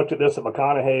 we've looked at this at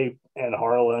McConaughey and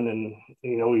Harlan, and,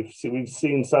 we've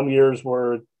seen some years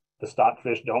where the stock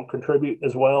fish don't contribute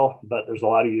as well, but there's a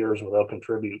lot of years where they'll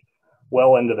contribute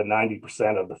well into the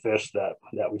 90% of the fish that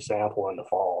we sample in the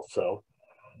fall. So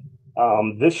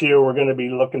this year we're going to be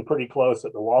looking pretty close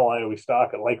at the walleye we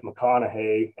stock at Lake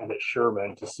McConaughey and at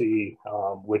Sherman to see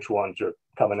which ones are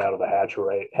coming out of the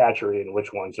hatchery and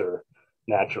which ones are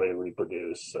naturally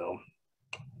reproduced. So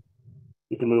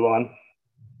you can move on.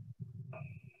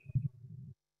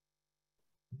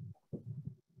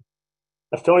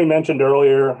 As Tony mentioned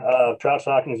earlier, trout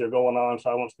stockings are going on, so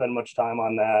I won't spend much time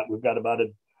on that. We've got about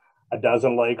a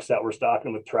dozen lakes that we're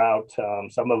stocking with trout.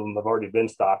 Some of them have already been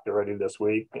stocked already this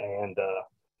week, and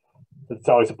it's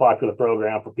always a popular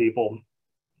program for people.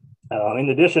 In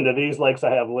addition to these lakes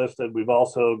I have listed, we've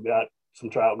also got some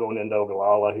trout going into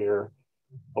Ogallala here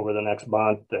over the next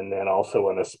month, and then also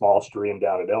in a small stream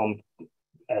down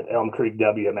at Elm Creek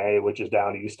WMA, which is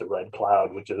down east of Red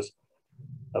Cloud, which is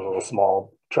a little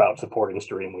small trout supporting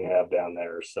stream we have down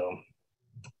there. So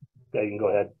yeah, you can go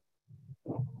ahead.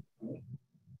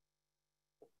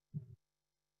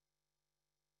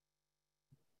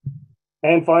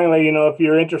 And finally, if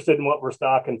you're interested in what we're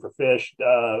stocking for fish,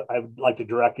 I'd like to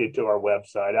direct you to our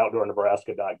website,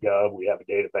 outdoornebraska.gov. We have a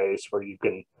database where you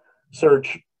can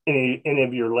search any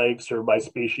of your lakes or by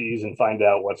species and find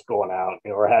out what's going out.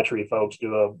 Our hatchery folks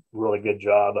do a really good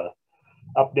job of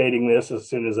updating this as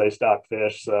soon as they stock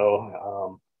fish.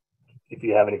 So if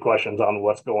you have any questions on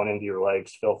what's going into your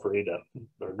lakes, feel free to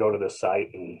go to this site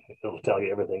and it'll tell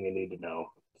you everything you need to know.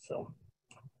 So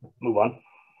move on.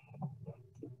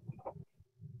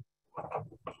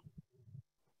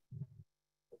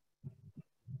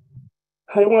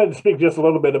 I wanted to speak just a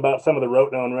little bit about some of the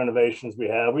road-known renovations we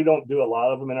have. We don't do a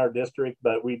lot of them in our district,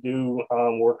 but we do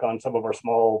work on some of our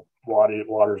small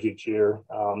waters each year.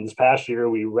 This past year,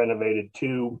 we renovated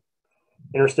 2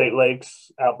 interstate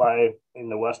lakes out by in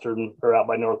the western or out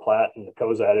by North Platte in the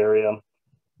Cozad area.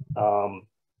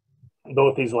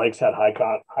 Both these lakes had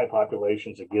high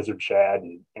populations of gizzard shad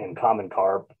and common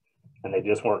carp, and they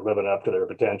just weren't living up to their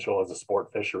potential as a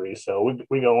sport fishery. So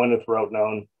we go in with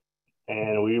road-known,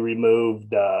 and we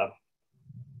removed all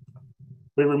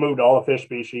the fish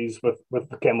species with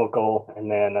the chemical, and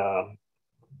then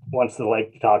once the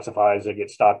lake detoxifies, it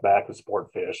gets stocked back with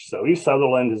sport fish. So East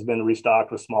Sutherland has been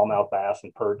restocked with smallmouth bass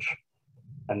and perch,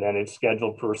 and then it's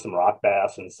scheduled for some rock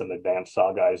bass and some advanced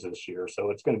sawguys this year.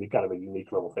 So it's going to be kind of a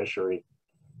unique little fishery.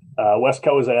 West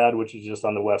Cozad, which is just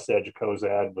on the west edge of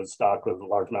Cozad, was stocked with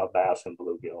largemouth bass and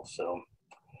bluegill. So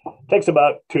it takes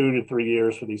about 2 to 3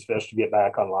 years for these fish to get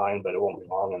back online, but it won't be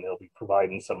long, and they'll be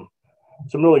providing some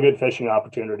really good fishing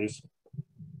opportunities.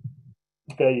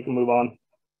 Okay, you can move on.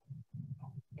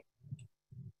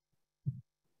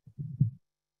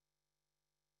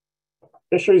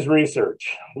 Fisheries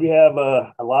research. We have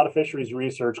a lot of fisheries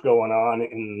research going on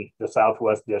in the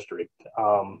Southwest District.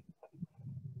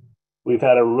 We've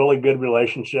had a really good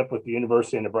relationship with the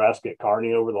University of Nebraska at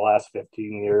Kearney over the last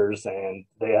 15 years, and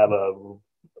they have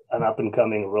an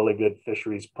up-and-coming, really good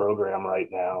fisheries program right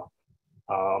now.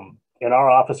 In our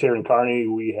office here in Kearney,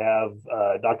 we have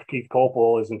Dr. Keith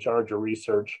Copel is in charge of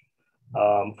research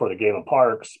for the Game and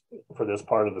Parks for this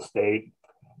part of the state,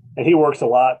 and he works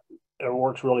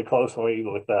really closely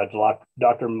with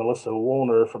Dr. Melissa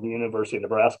Woolner from the University of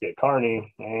Nebraska at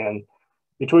Kearney. And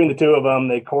between the two of them,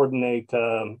 they coordinate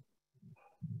 4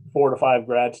 to 5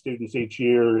 grad students each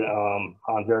year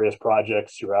on various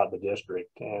projects throughout the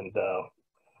district. And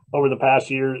over the past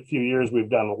few years, we've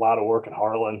done a lot of work in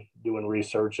Harlan, doing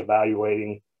research,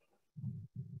 evaluating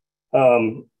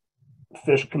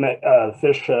fish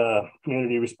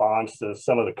community response to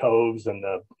some of the coves and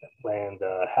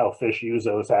how fish use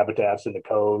those habitats in the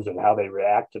coves and how they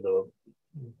react to the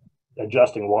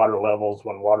adjusting water levels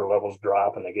when water levels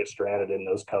drop and they get stranded in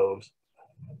those coves.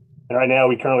 And right now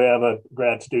we currently have a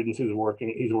grad student he's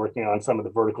working on some of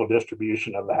the vertical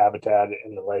distribution of the habitat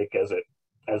in the lake as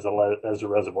the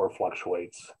reservoir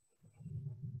fluctuates.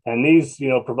 And these,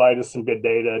 provide us some good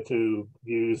data to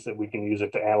use that we can use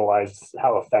it to analyze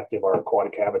how effective our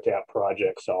aquatic habitat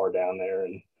projects are down there.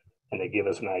 And they give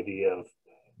us an idea of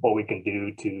what we can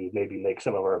do to maybe make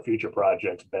some of our future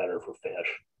projects better for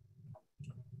fish.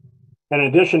 And in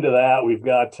addition to that, we've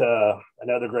got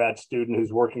another grad student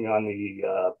who's working on the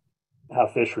how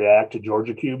fish react to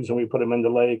Georgia cubes when we put them in the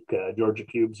lake. Georgia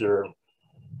cubes are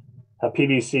a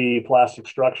PVC plastic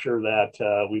structure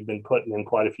that we've been putting in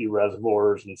quite a few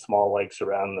reservoirs and small lakes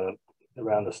around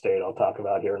the state. I'll talk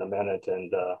about here in a minute.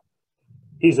 And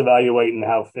he's evaluating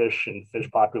how fish and fish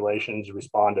populations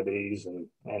respond to these and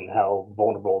how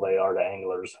vulnerable they are to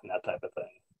anglers and that type of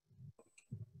thing.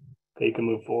 Okay, you can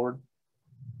move forward.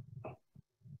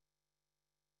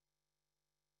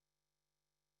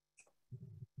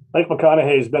 Lake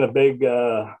McConaughey has been a big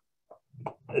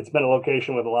it's been a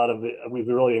location with we've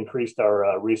really increased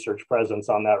our research presence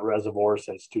on that reservoir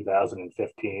since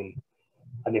 2015.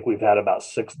 I think we've had about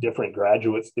 6 different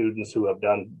graduate students who have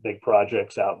done big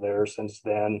projects out there since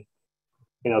then.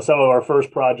 Some of our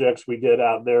first projects we did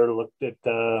out there looked at,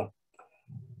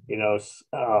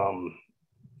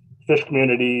 fish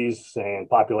communities and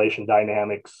population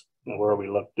dynamics, where we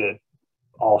looked at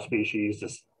all species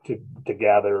to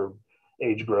gather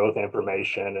age growth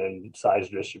information and size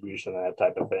distribution and that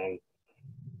type of thing.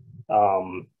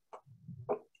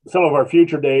 Some of our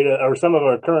future data or some of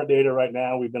our current data right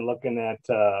now, we've been looking at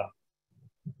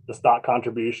the stock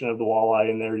contribution of the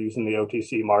walleye in there using the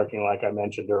OTC marking, like I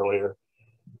mentioned earlier.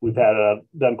 We've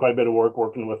done quite a bit of work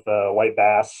working with white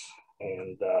bass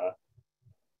and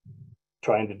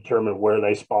trying to determine where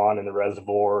they spawn in the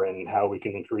reservoir and how we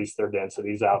can increase their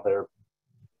densities out there.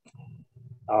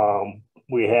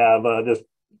 We have this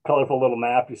colorful little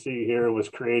map you see here was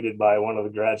created by one of the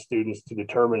grad students to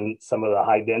determine some of the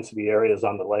high density areas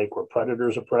on the lake where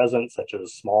predators are present, such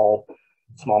as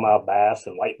smallmouth bass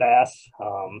and white bass.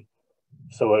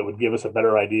 So it would give us a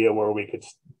better idea where we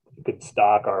could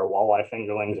stock our walleye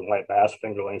fingerlings and white bass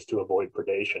fingerlings to avoid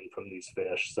predation from these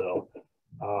fish. So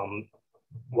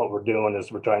what we're doing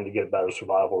is we're trying to get a better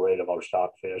survival rate of our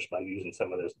stock fish by using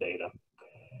some of this data.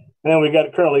 And then we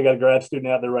currently got a grad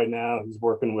student out there right now who's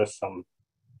working with some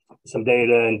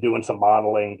data and doing some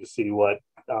modeling to see what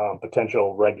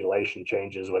potential regulation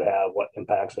changes would have, what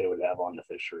impacts they would have on the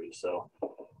fisheries. So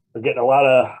we're getting a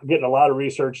lot of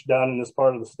research done in this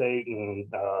part of the state, and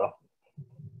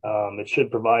it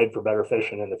should provide for better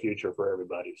fishing in the future for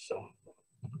everybody. So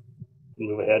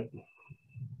move ahead.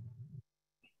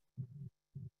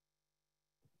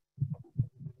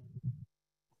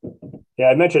 Yeah,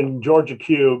 I mentioned Georgia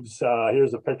cubes.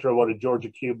 Here's a picture of what a Georgia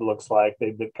cube looks like.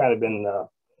 They've kind of been a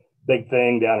big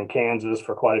thing down in Kansas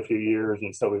for quite a few years.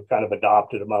 And so we've kind of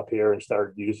adopted them up here and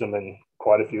started using them in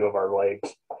quite a few of our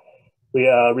lakes. We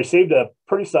received a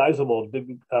pretty sizable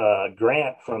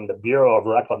grant from the Bureau of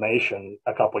Reclamation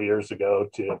a couple of years ago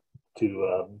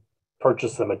to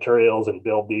purchase the materials and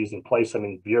build these and place them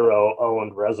in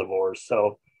Bureau-owned reservoirs.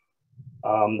 So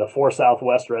the 4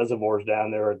 Southwest reservoirs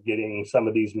down there are getting some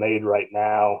of these made right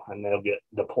now, and they'll get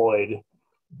deployed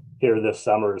here this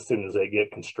summer as soon as they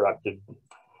get constructed.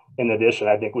 In addition,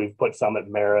 I think we've put some at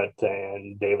Merritt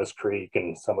and Davis Creek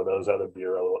and some of those other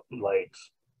Bureau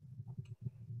lakes.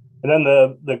 And then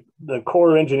the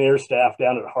Corps engineer staff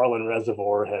down at Harlan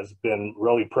Reservoir has been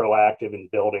really proactive in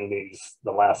building these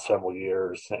the last several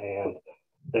years. And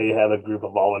they have a group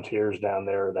of volunteers down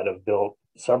there that have built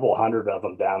several hundred of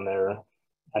them down there.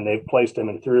 And they've placed them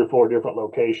in 3 or 4 different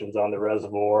locations on the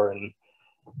reservoir. And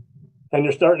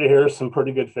you're starting to hear some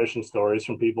pretty good fishing stories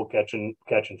from people catching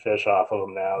fish off of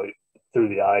them now through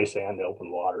the ice and the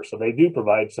open water. So they do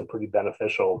provide some pretty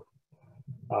beneficial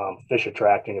fish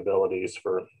attracting abilities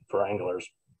for anglers.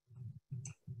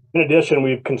 In addition,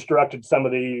 we've constructed some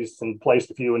of these and placed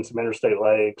a few in some interstate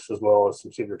lakes, as well as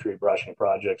some cedar tree brushing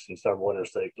projects in several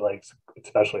interstate lakes,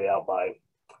 especially out by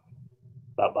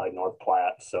North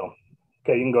Platte. So,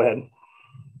 okay, you can go ahead.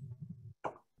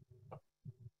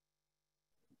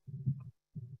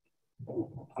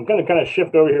 I'm going to kind of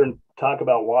shift over here and talk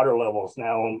about water levels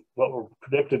now and what we're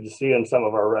predicted to see in some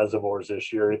of our reservoirs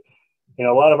this year. You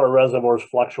know, a lot of our reservoirs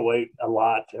fluctuate a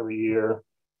lot every year.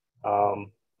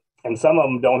 And some of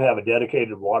them don't have a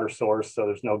dedicated water source, so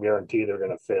there's no guarantee they're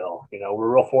going to fill. You know,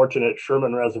 we're real fortunate.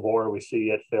 Sherman Reservoir, we see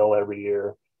it fill every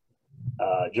year.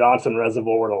 Johnson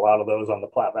Reservoir and a lot of those on the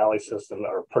Platte Valley system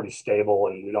are pretty stable,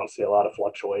 and we don't see a lot of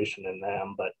fluctuation in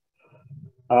them. But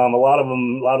a lot of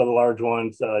the large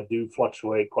ones do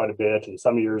fluctuate quite a bit, and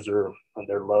some years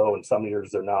they're low, and some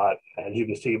years they're not. As you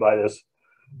can see by this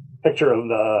picture of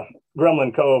the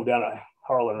Gremlin Cove down at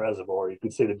Harlan Reservoir, you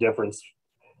can see the difference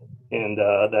in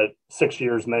that 6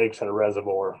 years makes in a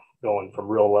reservoir, going from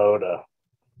real low to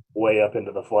way up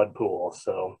into the flood pool.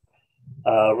 So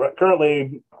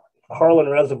currently, Harlan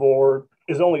Reservoir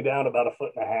is only down about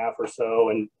 1.5 feet or so,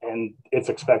 and it's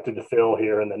expected to fill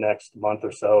here in the next month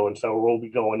or so. And so we'll be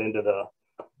going into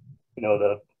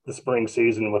the spring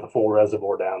season with a full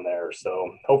reservoir down there.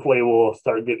 So hopefully we'll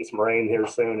start getting some rain here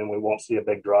soon, and we won't see a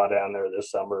big draw down there this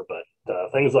summer.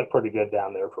 But things look pretty good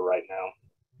down there for right now.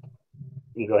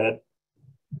 You can go ahead.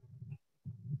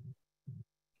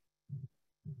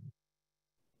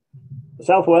 The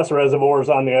Southwest reservoirs,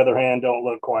 on the other hand, don't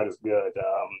look quite as good.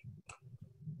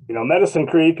 You know, Medicine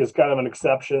Creek is kind of an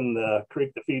exception. The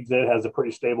creek that feeds it has a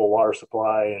pretty stable water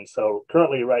supply. And so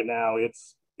currently right now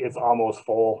it's almost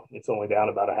full. It's only down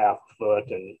about 1/2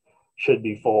 foot and should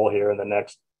be full here in the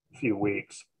next few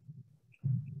weeks.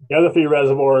 The other 3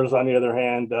 reservoirs, on the other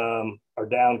hand, are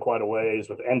down quite a ways,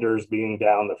 with Enders being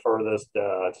down the furthest.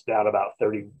 It's down about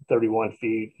 31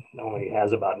 feet, only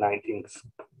has about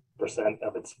 19%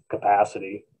 of its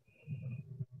capacity.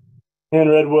 And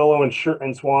Red Willow and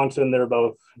Swanson, they're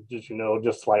both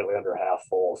just slightly under half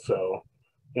full. So,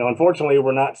 you know, unfortunately,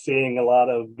 we're not seeing a lot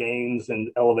of gains and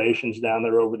elevations down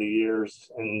there over the years.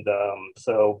 And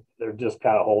so they're just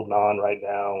kind of holding on right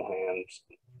now. And,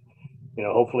 you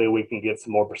know, hopefully we can get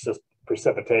some more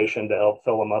precipitation to help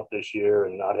fill them up this year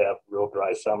and not have real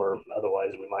dry summer.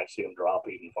 Otherwise, we might see them drop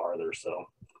even farther. So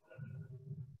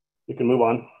you can move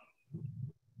on.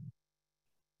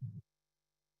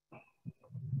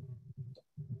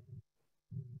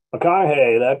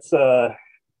 McConaughey,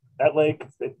 that lake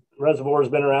reservoir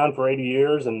has been around for 80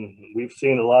 years, and we've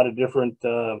seen a lot of different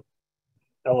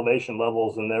elevation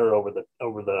levels in there over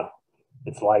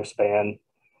its lifespan.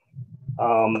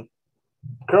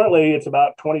 Currently, it's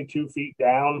about 22 feet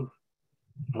down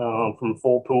from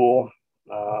full pool.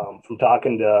 From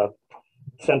talking to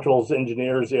Central's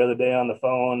engineers the other day on the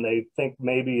phone, they think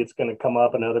maybe it's going to come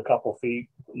up another couple feet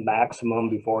maximum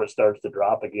before it starts to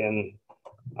drop again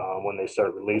when they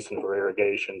start releasing for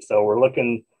irrigation. So we're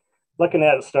looking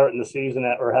at starting the season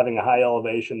or having a high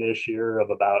elevation this year of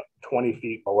about 20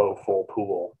 feet below full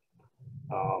pool.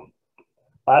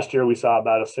 Last year we saw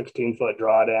about a 16-foot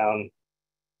drawdown.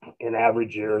 In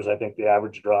average years, I think the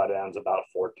average drawdown is about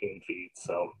 14 feet.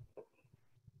 So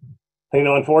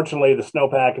Unfortunately, the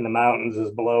snowpack in the mountains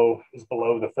is below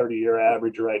the 30-year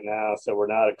average right now, so we're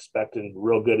not expecting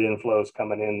real good inflows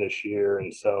coming in this year.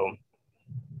 And so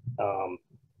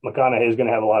McConaughey is going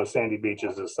to have a lot of sandy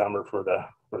beaches this summer for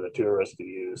the tourists to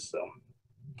use. So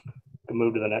we can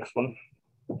move to the next one.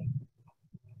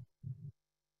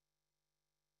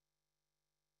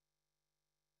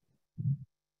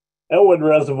 Elwood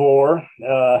Reservoir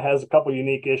has a couple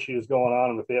unique issues going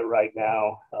on with it right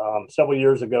now. Several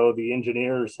years ago, the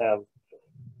engineers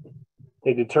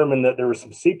they determined that there were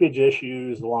some seepage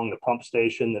issues along the pump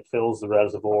station that fills the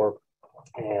reservoir,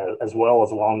 as well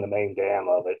as along the main dam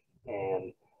of it.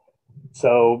 And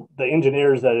so the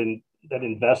engineers that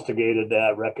investigated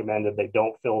that recommended they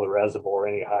don't fill the reservoir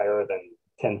any higher than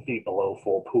 10 feet below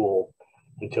full pool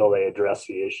until they address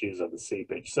the issues of the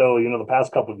seepage. So, the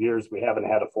past couple of years, we haven't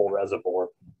had a full reservoir.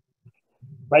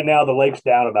 Right now, the lake's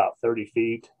down about 30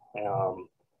 feet.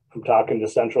 From talking to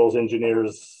Central's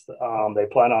engineers, they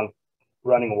plan on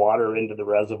running water into the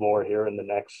reservoir here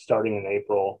starting in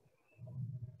April.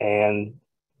 And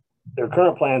their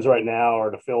current plans right now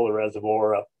are to fill the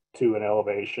reservoir up to an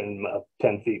elevation of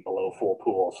 10 feet below full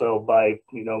pool. So by,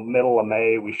 middle of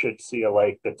May, we should see a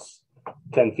lake that's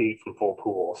 10 feet from full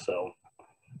pool. So,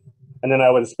 and then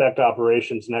I would expect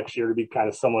operations next year to be kind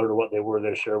of similar to what they were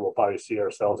this year. We'll probably see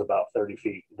ourselves about 30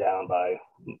 feet down by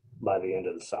the end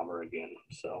of the summer again.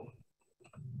 So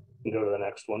we can go to the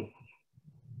next one.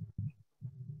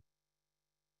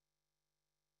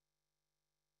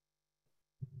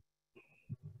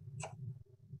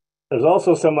 There's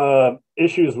also some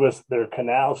issues with their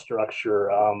canal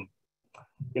structure.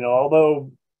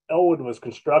 Although Elwood was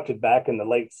constructed back in the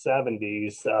late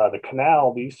 70s, the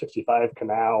canal, the E65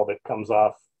 canal that comes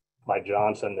off by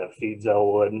Johnson that feeds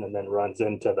Elwood and then runs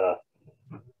into the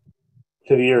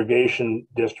irrigation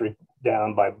district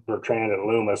down by Bertrand and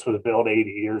Loomis was built 80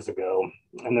 years ago.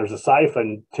 And there's a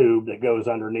siphon tube that goes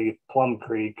underneath Plum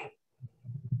Creek,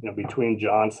 between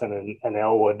Johnson and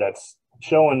Elwood that's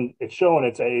showing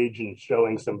its age and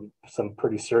showing some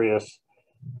pretty serious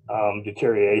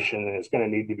deterioration, and it's going to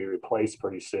need to be replaced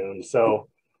pretty soon. So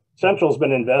Central's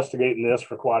been investigating this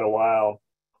for quite a while,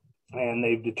 and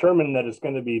they've determined that it's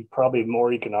going to be probably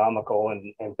more economical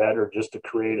and better just to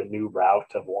create a new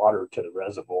route of water to the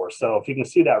reservoir. So if you can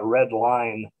see that red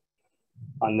line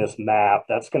on this map,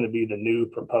 that's going to be the new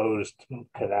proposed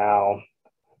canal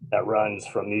that runs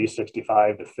from the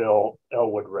E65 to fill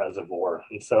Elwood Reservoir.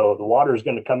 And so the water is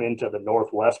going to come into the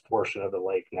northwest portion of the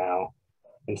lake now,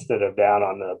 instead of down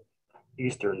on the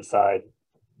eastern side.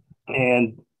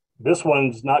 And this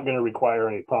one's not going to require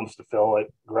any pumps to fill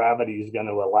it. Gravity is going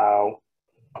to allow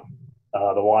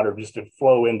the water just to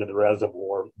flow into the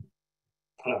reservoir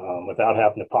without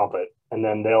having to pump it. And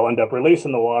then they'll end up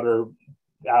releasing the water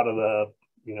out of the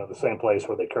same place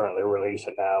where they currently release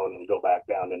it now, and then go back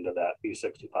down into that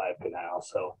E65 canal.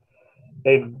 So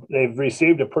they've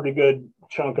received a pretty good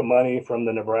chunk of money from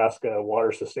the Nebraska Water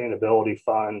Sustainability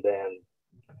Fund,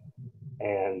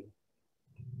 and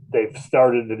they've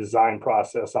started the design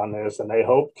process on this, and they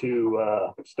hope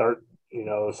to start,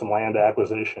 some land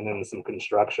acquisition and some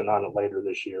construction on it later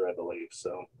this year, I believe.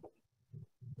 So,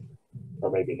 or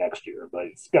maybe next year, but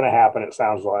it's going to happen, it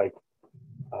sounds like,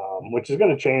 which is going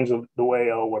to change the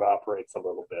way Elwood operates a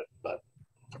little bit. But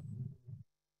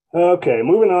okay,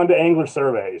 moving on to angler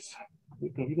surveys.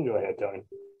 You can go ahead, Tony.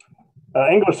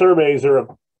 Angler surveys are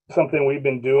something we've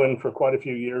been doing for quite a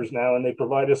few years now, and they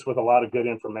provide us with a lot of good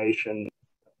information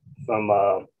from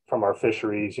our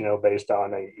fisheries, based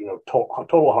on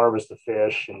total harvest of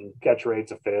fish and catch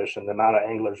rates of fish and the amount of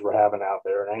anglers we're having out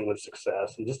there and angler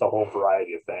success and just a whole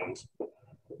variety of things.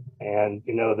 And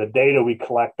the data we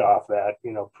collect off that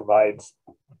provides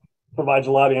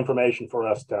a lot of information for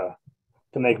us to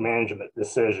make management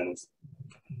decisions.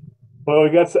 Well, we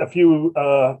got a few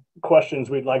questions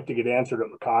we'd like to get answered at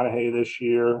McConaughey this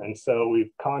year, and so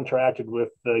we've contracted with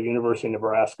the University of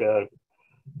Nebraska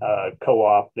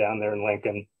co-op down there in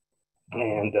Lincoln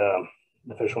and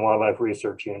the Fish and Wildlife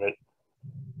Research Unit.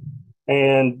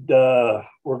 And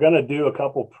we're going to do a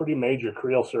couple pretty major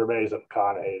creel surveys at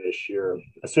McConaughey this year,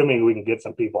 assuming we can get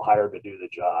some people hired to do the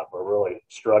job. We're really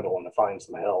struggling to find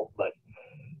some help, but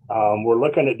we're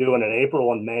looking at doing an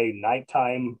April and May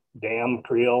nighttime dam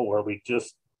creel, where we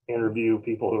just interview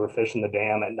people who are fishing the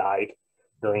dam at night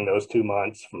during those 2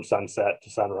 months from sunset to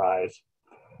sunrise.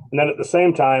 And then at the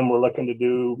same time, we're looking to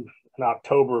do an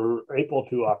April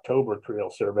to October creel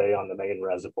survey on the main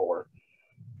reservoir.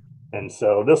 And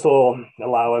so this will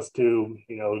allow us to,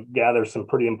 gather some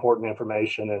pretty important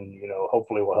information, and,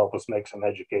 hopefully will help us make some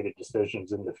educated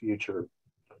decisions in the future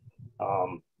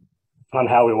on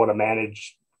how we want to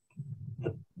manage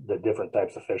the different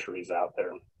types of fisheries out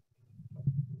there.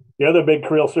 The other big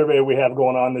creel survey we have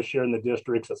going on this year in the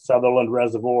district's at Sutherland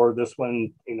Reservoir. This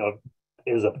one,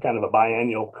 is a kind of a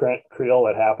biennial creel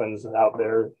that happens out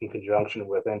there in conjunction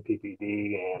with NPPD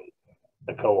and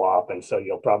the co-op. And so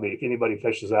you'll probably, if anybody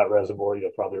fishes that reservoir,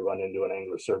 you'll probably run into an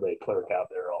angler survey clerk out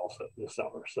there also this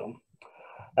summer. So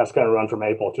that's going to run from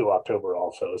April to October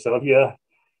also. So if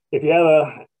you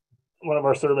have one of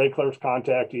our survey clerks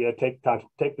contact you, take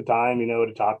the time,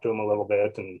 to talk to them a little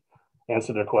bit and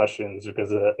answer their questions, because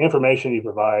the information you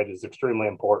provide is extremely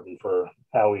important for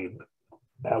how we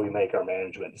make our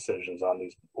management decisions on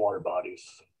these water bodies.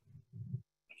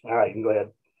 All right, you can go ahead.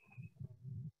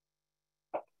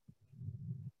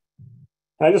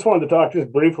 I just wanted to talk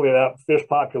just briefly about fish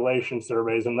population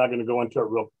surveys. I'm not going to go into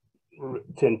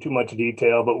it in too much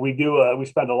detail, but we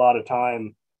spend a lot of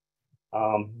time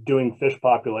doing fish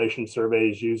population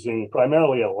surveys using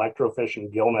primarily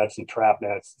electrofishing gill nets and trap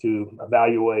nets to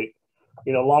evaluate,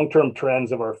 long-term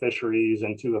trends of our fisheries,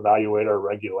 and to evaluate our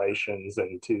regulations,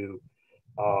 and to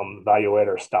evaluate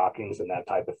our stockings and that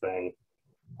type of thing.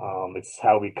 It's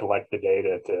how we collect the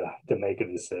data to make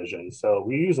a decision. So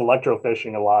we use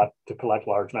electrofishing a lot to collect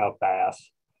largemouth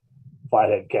bass,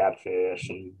 flathead catfish,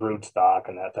 and broodstock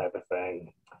and that type of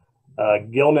thing.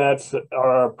 Gill nets are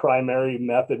our primary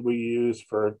method we use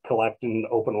for collecting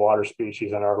open water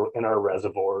species in our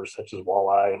reservoirs, such as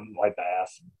walleye and white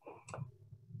bass,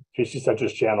 species such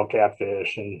as channel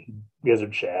catfish and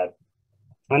gizzard shad.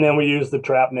 And then we use the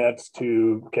trap nets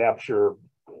to capture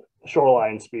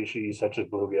shoreline species such as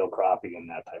bluegill, crappie, and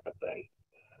that type of thing.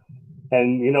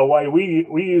 And why we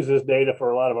use this data for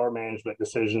a lot of our management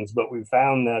decisions, but we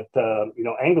found that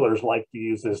anglers like to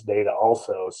use this data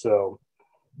also. So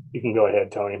you can go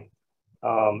ahead, Tony.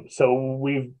 So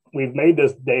we've made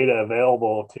this data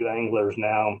available to anglers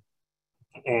now,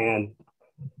 and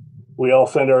we all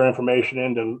send our information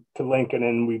into Lincoln,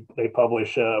 and we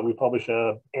publish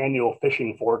a annual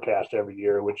fishing forecast every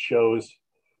year, which shows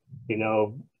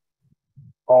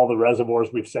all the reservoirs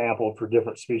we've sampled for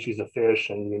different species of fish,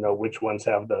 and which ones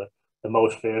have the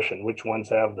most fish and which ones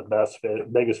have the best fish,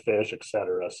 biggest fish,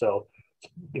 etc. So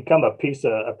it's become a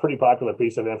pretty popular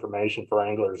piece of information for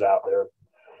anglers out there.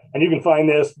 And you can find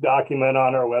this document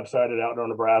on our website at Outdoor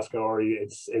Nebraska, or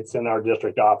it's in our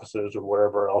district offices or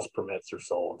wherever else permits are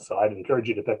sold. So I'd encourage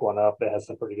you to pick one up. It has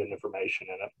some pretty good information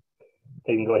in it.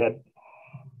 You can go ahead.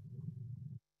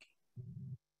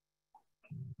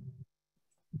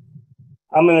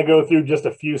 I'm going to go through just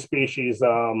a few species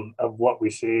of what we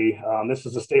see. This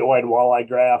is a statewide walleye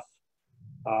graph.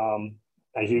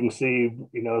 As you can see,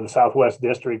 the Southwest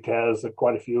District has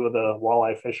quite a few of the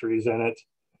walleye fisheries in it.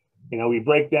 We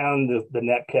break down the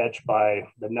net catch by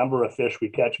the number of fish we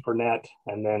catch per net,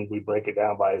 and then we break it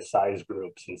down by size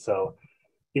groups. And so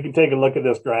you can take a look at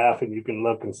this graph, and you can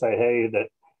look and say, hey, that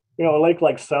a lake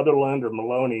like Sutherland or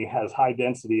Maloney has high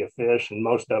density of fish, and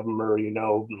most of them are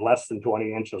less than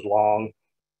 20 inches long.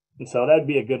 And so that'd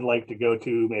be a good lake to go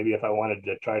to, maybe if I wanted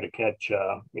to try to catch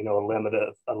a limit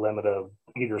of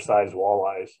eater size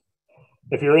walleyes.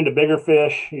 If you're into bigger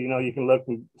fish, you can look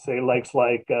and say lakes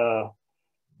like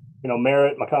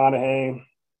Merritt, McConaughey,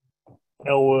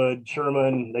 Elwood,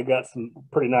 Sherman. They got some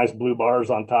pretty nice blue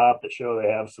bars on top that show they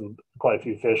have quite a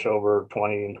few fish over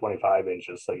 20 and 25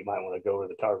 inches. So you might want to go over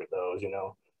to target those,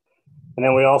 And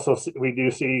then we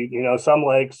do see, some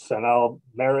lakes, and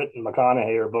Merritt and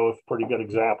McConaughey are both pretty good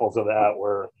examples of that,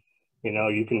 where,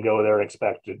 you can go there and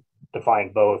expect to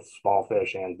find both small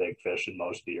fish and big fish in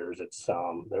most years.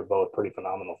 They're both pretty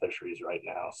phenomenal fisheries right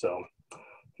now. So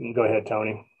you can go ahead,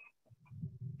 Tony.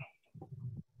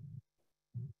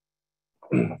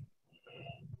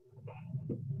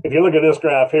 If you look at this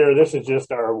graph here, this is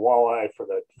just our walleye for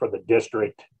the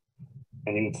district,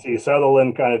 and you can see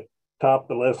Sutherland kind of topped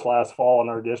the list last fall in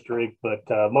our district, but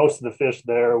most of the fish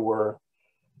there were,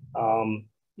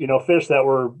 fish that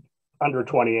were under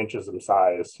 20 inches in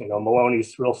size.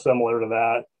 Maloney's real similar to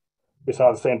that. We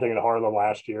saw the same thing in Harlan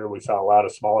last year. We saw a lot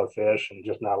of smaller fish and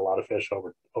just not a lot of fish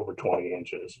over 20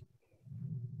 inches.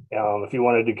 If you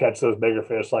wanted to catch those bigger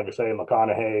fish, like I say,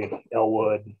 McConaughey,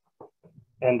 Elwood,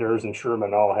 Enders, and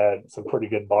Sherman all had some pretty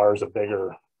good bars of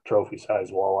bigger trophy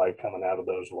size walleye coming out of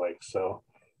those lakes. So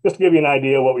just to give you an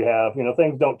idea of what we have,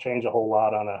 things don't change a whole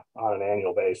lot on an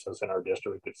annual basis in our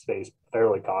district. It stays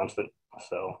fairly constant.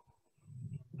 So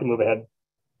you can move ahead.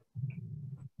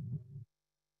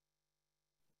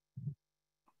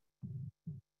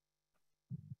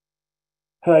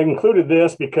 I included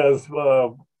this because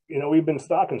we've been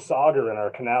stocking sauger in our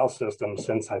canal system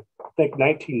since I think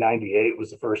 1998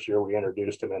 was the first year we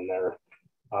introduced them in there.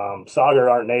 Sauger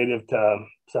aren't native to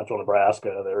central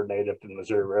Nebraska. They're native to the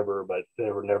Missouri River, but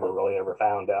they were never really ever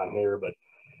found down here. But,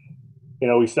 you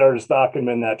know, we started stocking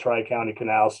them in that Tri-County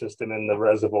Canal system in the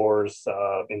reservoirs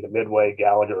in the Midway,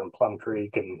 Gallagher, and Plum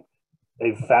Creek. And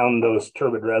they've found those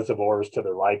turbid reservoirs to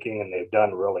their liking, and they've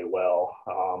done really well.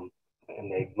 And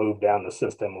they've moved down the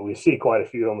system. We see quite a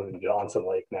few of them in Johnson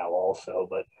Lake now also,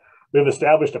 but we've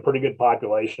established a pretty good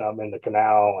population of them in the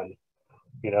canal. And,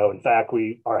 you know, in fact,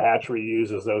 our hatchery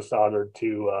uses those sauger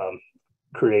to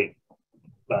create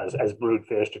as brood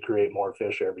fish to create more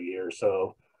fish every year.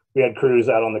 So we had crews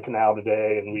out on the canal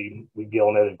today, and we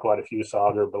gill netted quite a few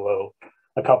sauger below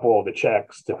a couple of the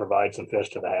checks to provide some fish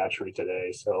to the hatchery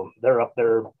today. So they're up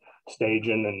there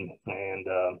staging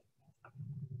and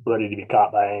ready to be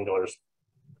caught by anglers.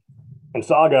 And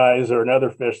saugeyes are another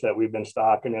fish that we've been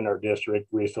stocking in our district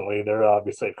recently. They're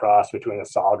obviously a cross between a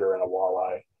sauger and a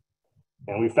walleye.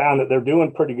 And we found that they're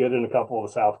doing pretty good in a couple of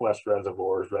the southwest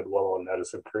reservoirs, Red Willow and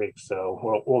Medicine Creek.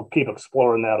 So we'll keep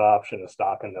exploring that option of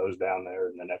stocking those down there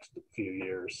in the next few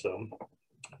years. So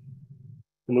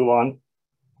move on.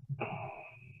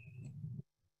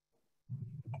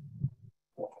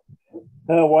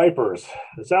 Wipers.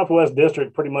 The Southwest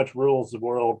District pretty much rules the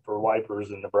world for wipers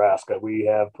in Nebraska. We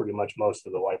have pretty much most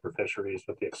of the wiper fisheries,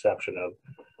 with the exception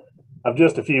of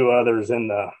just a few others in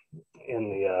the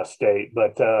state.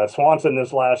 But Swanson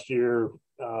this last year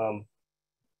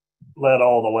led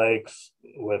all the lakes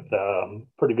with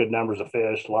pretty good numbers of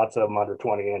fish, lots of them under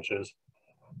 20 inches.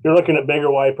 If you're looking at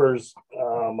bigger wipers,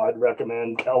 I'd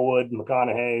recommend Elwood,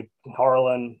 McConaughey,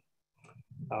 Harlan,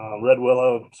 Red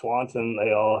Willow, Swanson.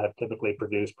 They all have typically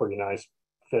produced pretty nice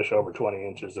fish over 20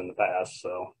 inches in the past.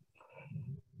 So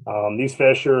these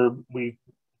fish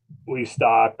we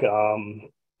stock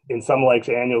in some lakes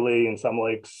annually, in some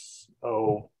lakes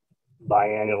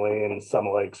biannually, and in some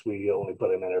lakes we only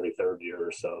put them in every third year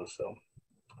or so. So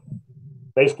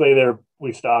basically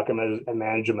we stock them and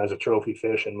manage them as a trophy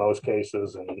fish in most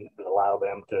cases, and allow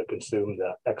them to consume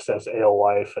the excess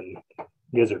alewife and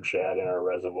gizzard shad in our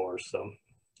reservoirs. So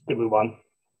we move on.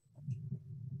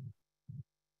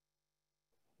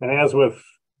 And as with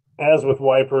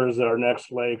wipers, our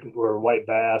next lake, or white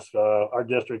bass, our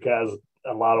district has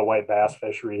a lot of white bass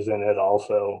fisheries in it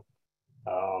also.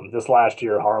 This last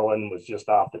year, Harlan was just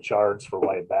off the charts for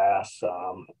white bass,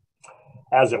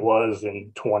 as it was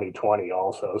in 2020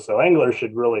 also. So anglers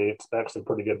should really expect some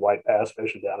pretty good white bass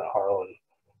fishing down at Harlan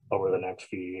over the next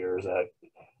few years.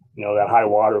 That high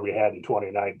water we had in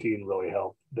 2019 really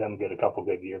helped them get a couple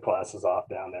good year classes off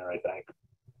down there, I think.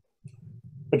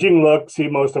 But you can see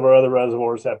most of our other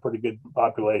reservoirs have pretty good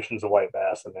populations of white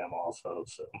bass in them also.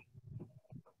 So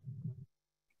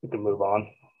we can move on.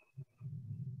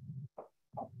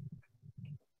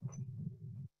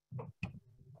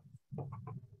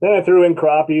 Then I threw in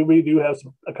crappie. We do have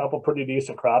a couple pretty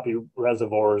decent crappie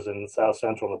reservoirs in south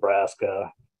central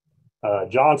Nebraska.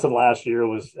 Johnson last year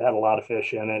had a lot of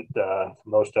fish in it.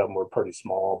 Most of them were pretty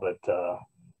small, but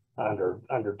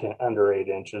under 8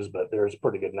 inches. But there's a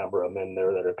pretty good number of them in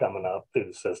there that are coming up through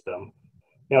the system.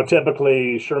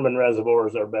 Typically Sherman Reservoir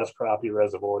is our best crappie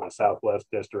reservoir in the Southwest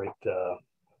District.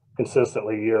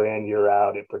 Consistently year in, year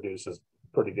out, it produces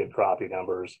pretty good crappie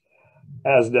numbers,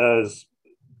 as does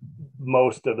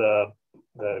most of the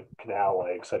canal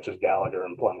lakes, such as Gallagher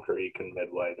and Plum Creek and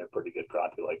Midway. They're pretty good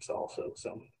crappie lakes also.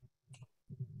 So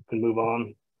can move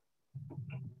on.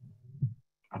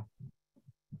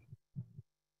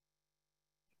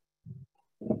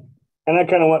 And I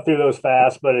kind of went through those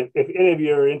fast, but if any of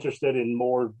you are interested in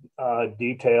more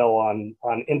detail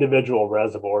on individual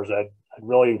reservoirs, I'd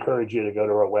really encourage you to go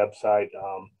to our website.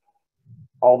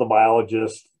 All the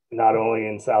biologists, not only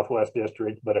in Southwest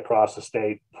District, but across the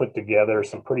state, put together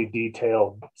some pretty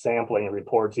detailed sampling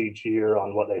reports each year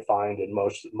on what they find in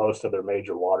most of their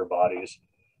major water bodies.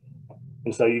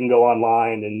 And so you can go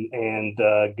online and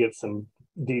get some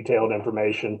detailed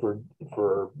information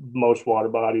for most water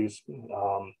bodies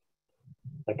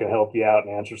that can help you out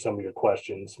and answer some of your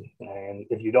questions. And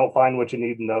if you don't find what you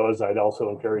need in those, I'd also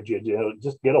encourage you to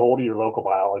just get a hold of your local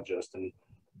biologist and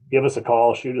give us a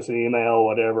call, shoot us an email,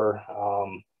 whatever,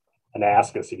 and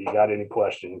ask us if you got any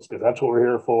questions, because that's what we're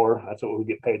here for. That's what we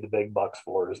get paid the big bucks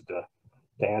for, is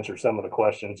to answer some of the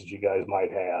questions that you guys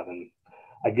might have. And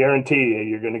I guarantee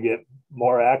you're going to get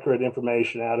more accurate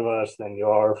information out of us than you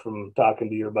are from talking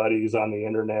to your buddies on the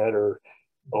internet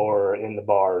or in the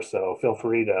bar. So feel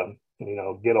free to,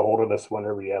 get a hold of us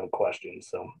whenever you have a question.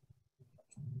 So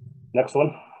next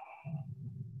one.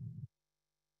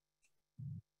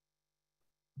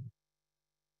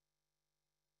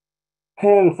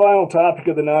 And the final topic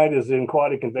of the night is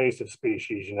aquatic invasive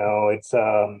species. You know, it's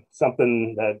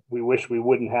something that we wish we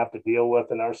wouldn't have to deal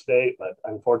with in our state, but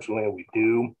unfortunately we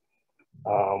do.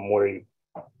 Um,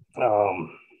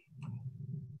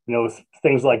 you know,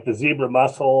 things like the zebra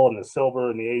mussel and the silver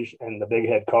and the Asian and the big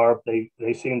head carp, they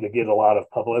seem to get a lot of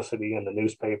publicity in the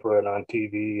newspaper and on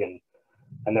TV, and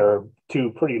there are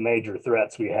two pretty major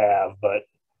threats we have. But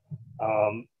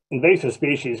invasive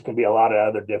species can be a lot of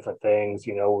other different things.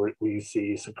 You know, we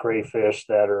see some crayfish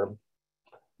that are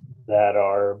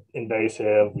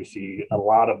invasive. We see a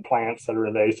lot of plants that are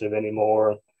invasive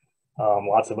anymore.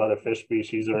 Lots of other fish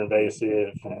species are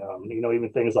invasive. You know,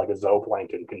 even things like a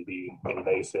zooplankton can be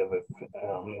invasive if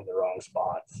in the wrong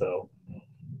spot. So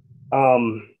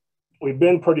we've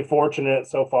been pretty fortunate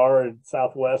so far in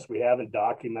Southwest. We haven't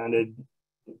documented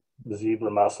the zebra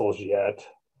mussels yet.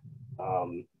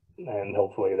 And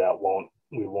hopefully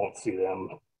we won't see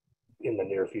them in the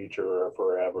near future or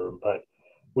forever. But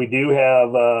we do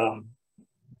have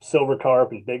silver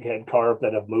carp and big head carp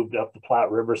that have moved up the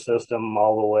Platte River system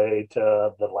all the way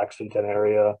to the Lexington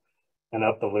area and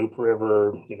up the Loop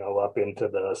River, you know, up into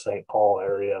the St. Paul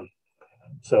area.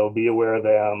 So be aware of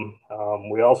them.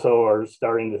 We also are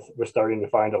starting to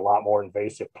find a lot more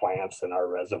invasive plants in our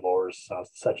reservoirs,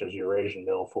 such as Eurasian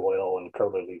milfoil and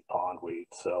curly leaf pondweed.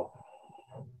 So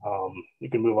you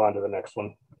can move on to the next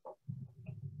one.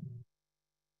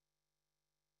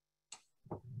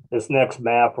 This next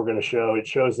map we're going to show, it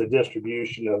shows the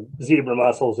distribution of zebra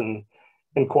mussels and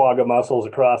quagga mussels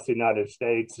across the United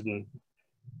States. And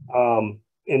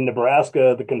in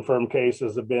Nebraska, the confirmed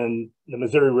cases have been the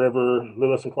Missouri River,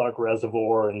 Lewis and Clark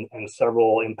Reservoir, and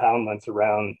several small impoundments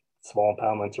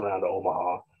around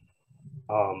Omaha.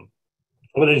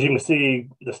 But as you can see,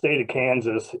 the state of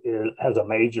Kansas has a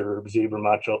major zebra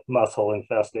mussel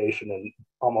infestation in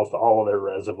almost all of their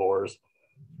reservoirs.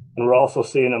 And we're also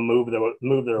seeing them move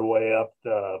their way up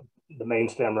the main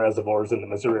stem reservoirs in the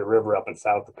Missouri River up in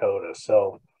South Dakota.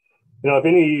 So, you know, if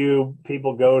any of you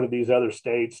people go to these other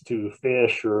states to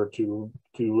fish or to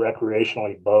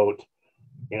recreationally boat,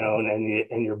 you know,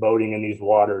 and you're boating in these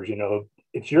waters, you know,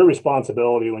 it's your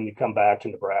responsibility when you come back to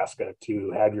Nebraska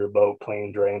to have your boat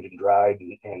cleaned, drained, and dried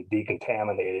and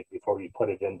decontaminated before you put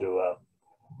it into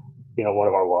one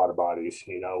of our water bodies.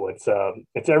 You know, it's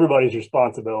everybody's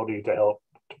responsibility to help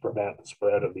to prevent the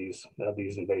spread of these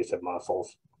invasive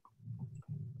mussels.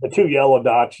 The two yellow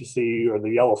dots you see, or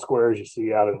the yellow squares you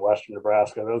see out in western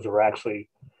Nebraska, those are actually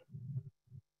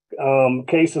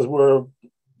cases where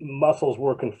mussels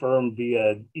were confirmed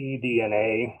via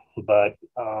eDNA, but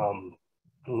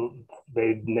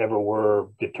they never were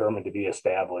determined to be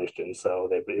established, and so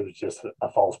it was just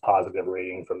a false positive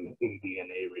reading from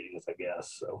eDNA readings, I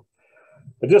guess. So.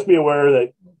 But just be aware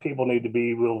that people need to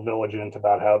be real vigilant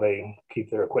about how they keep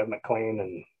their equipment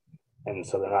clean and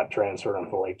so they're not transferring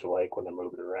from lake to lake when they're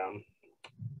moving around.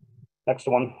 Next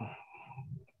one.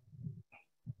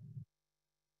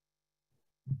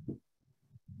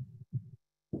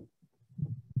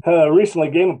 Recently,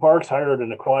 Game and Parks hired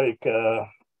an aquatic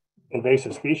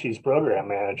invasive species program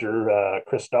manager,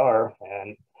 Chris Starr,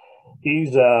 and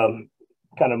he's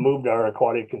kind of moved our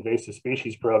aquatic invasive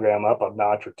species program up a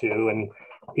notch or two, and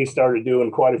he started doing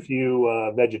quite a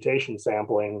few vegetation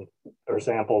samples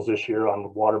this year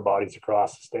on water bodies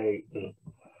across the state. And,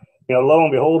 you know, lo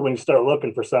and behold, when you start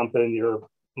looking for something, you're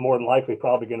more than likely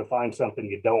probably going to find something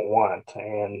you don't want.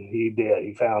 And he did.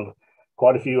 He found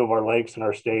quite a few of our lakes in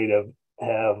our state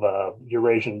have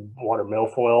Eurasian water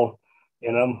milfoil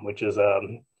in them, which is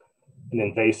an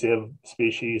invasive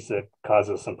species that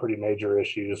causes some pretty major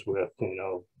issues with, you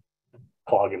know,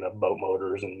 clogging up boat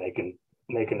motors and making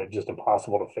it just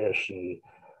impossible to fish, and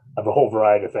of a whole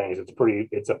variety of things.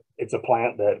 It's a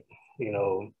plant that, you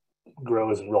know,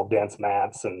 grows in real dense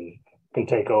mats and can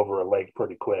take over a lake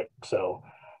pretty quick. So,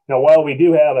 you know, while we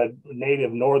do have a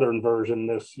native northern version,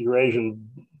 this Eurasian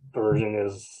version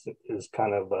is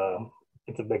kind of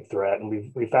it's a big threat,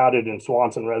 and we found it in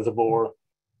Swanson Reservoir,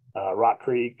 Rock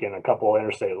Creek, and a couple of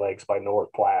interstate lakes by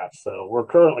North Platte. So we're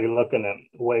currently looking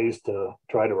at ways to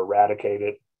try to eradicate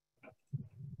it.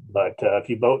 But if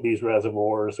you boat these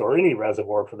reservoirs, or any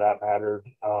reservoir for that matter,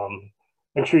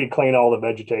 make sure you clean all the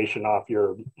vegetation off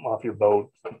your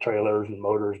boat trailers and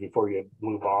motors before you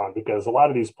move on, because a lot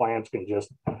of these plants can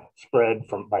just spread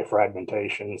by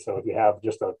fragmentation. So if you have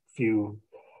just a few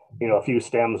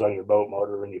stems on your boat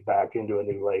motor and you back into a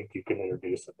new lake, you can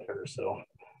introduce it there. So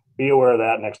be aware of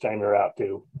that next time you're out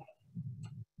too.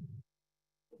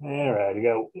 All right, you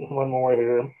got one more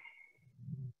here.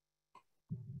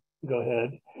 Go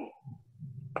ahead.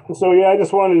 So yeah, I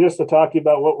just wanted to talk to you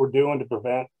about what we're doing to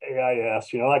prevent AIS.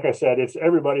 Like I said, it's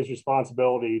everybody's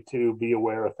responsibility to be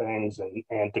aware of things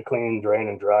and to clean, drain,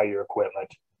 and dry your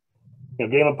equipment.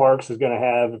 Game and Parks is going to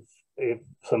have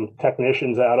some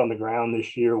technicians out on the ground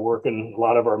this year working a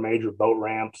lot of our major boat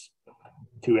ramps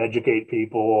to educate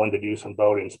people and to do some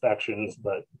boat inspections,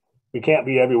 but we can't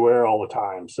be everywhere all the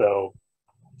time. So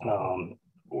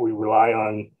we rely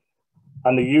on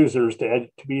the users to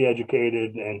be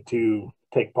educated and to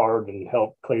take part and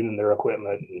help cleaning their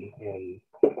equipment and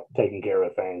taking care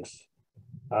of things.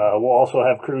 We'll also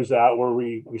have crews out where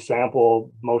we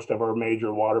sample most of our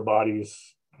major water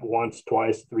bodies once,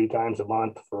 twice, 3 times a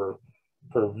month for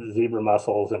zebra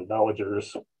mussels and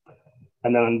veligers.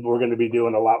 And then we're going to be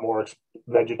doing a lot more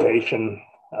vegetation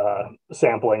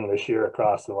sampling this year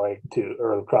across the lake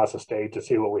or across the state to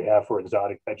see what we have for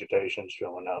exotic vegetation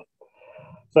showing up.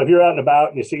 So if you're out and about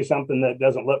and you see something that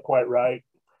doesn't look quite right,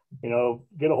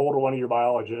 get a hold of one of your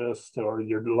biologists or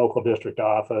your local district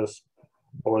office,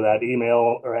 or that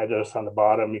email or address on the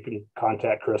bottom. You can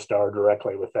contact Chris Starr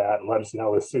directly with that and let us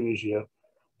know as soon as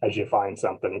you find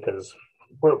something, because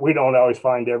we don't always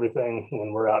find everything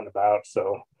when we're out and about.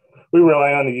 So we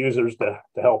rely on the users to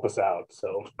help us out.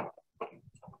 So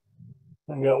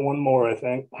I got one more, I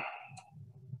think.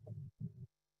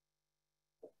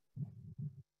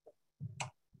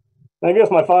 I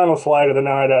guess my final slide of the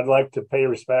night, I'd like to pay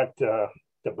respect to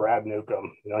Brad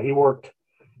Newcomb. He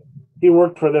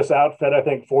worked for this outfit, I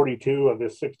think 42 of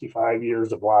his 65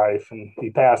 years of life, and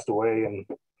he passed away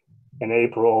in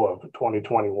April of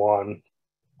 2021.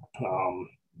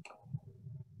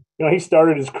 He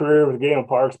started his career with Game and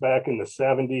Parks back in the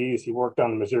 70s. He worked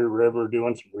on the Missouri River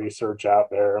doing some research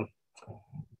out there.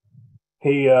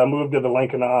 He moved to the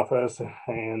Lincoln office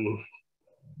and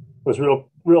was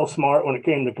real smart when it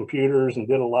came to computers and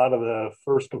did a lot of the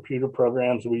first computer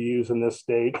programs we use in this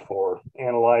state for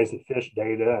analyzing fish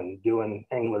data and doing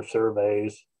angler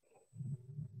surveys.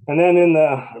 And then in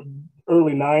the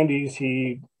early 90s,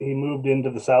 he moved into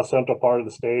the south central part of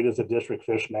the state as a district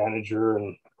fish manager.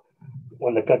 And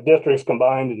when the districts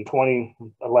combined in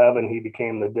 2011, he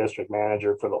became the district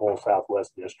manager for the whole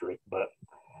Southwest district. But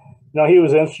he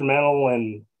was instrumental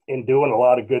in doing a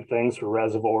lot of good things for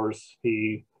reservoirs.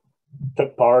 He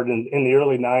took part in the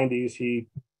early 90s. He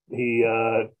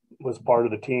was part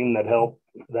of the team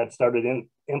that started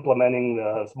implementing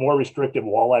more restrictive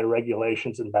walleye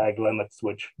regulations and bag limits,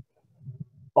 which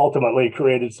ultimately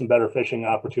created some better fishing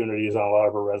opportunities on a lot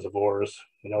of our reservoirs.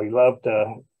 He loved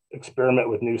to experiment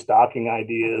with new stocking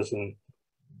ideas, and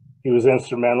he was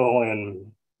instrumental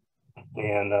in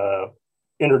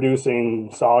introducing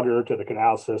sauger to the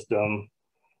canal system.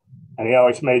 And he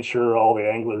always made sure all the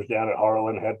anglers down at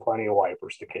Harlan had plenty of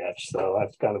wipers to catch. So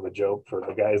that's kind of a joke for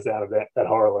the guys down at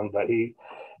Harlan. But he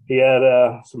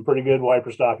had some pretty good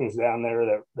wiper stockings down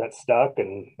there that stuck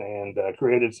and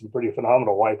created some pretty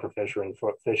phenomenal wiper fishing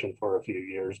for a few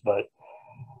years. But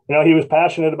he was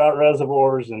passionate about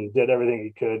reservoirs and did everything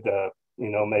he could to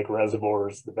make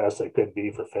reservoirs the best they could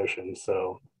be for fishing.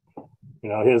 So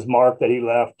his mark that he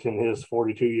left in his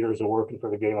 42 years of working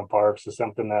for the Game and Parks is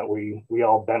something that we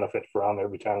all benefit from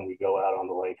every time we go out on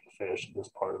the lake and fish in this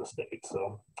part of the state.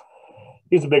 So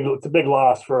it's a big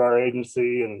loss for our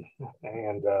agency, and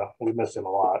we miss him a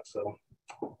lot. So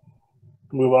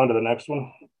move on to the next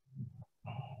one.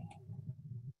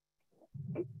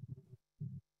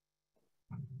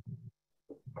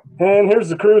 And here's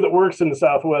the crew that works in the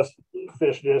Southwest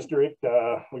Fish District.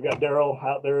 We got Daryl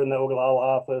out there in the Ogallala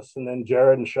office, and then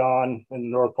Jared and Sean in the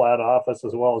North Platte office,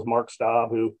 as well as Mark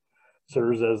Staub, who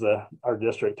serves as our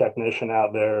district technician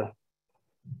out there.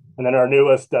 And then our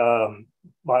newest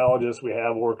biologist we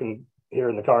have working here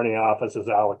in the Kearney office is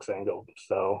Alex Engel.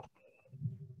 So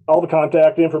all the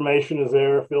contact information is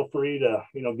there. Feel free to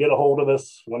get a hold of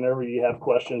us whenever you have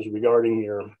questions regarding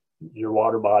your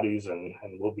water bodies, and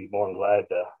we'll be more than glad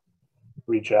to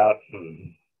reach out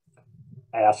and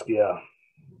ask you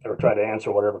or try to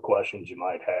answer whatever questions you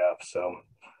might have. So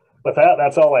with that,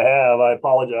 that's all I have. I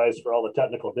apologize for all the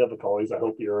technical difficulties. I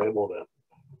hope you're able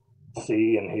to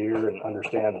see and hear and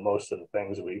understand most of the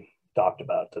things we talked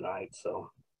about tonight. So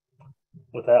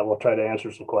with that, we'll try to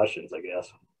answer some questions, I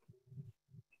guess.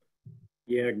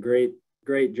 Yeah,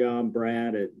 great job,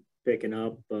 Brad, at picking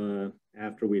up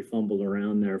after we fumbled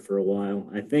around there for a while.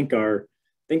 I think our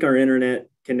internet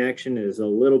connection is a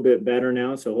little bit better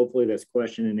now, so hopefully this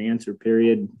question and answer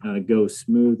period goes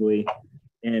smoothly.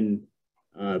 And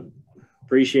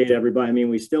appreciate everybody. I mean,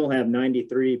 we still have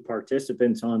 93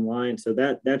 participants online, so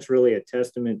that's really a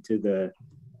testament to the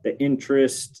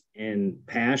interest and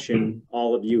passion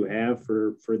all of you have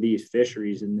for these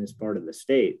fisheries in this part of the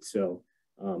state. So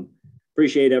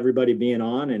Appreciate everybody being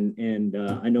on, and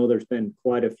I know there's been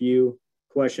quite a few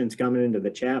questions coming into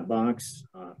the chat box.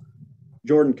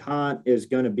 Jordan Cott is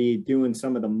going to be doing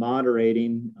some of the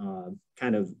moderating,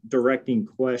 kind of directing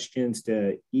questions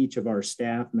to each of our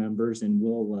staff members, and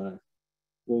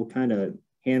we'll kind of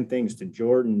hand things to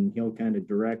Jordan. He'll kind of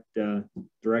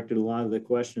directed a lot of the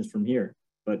questions from here.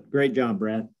 But great job,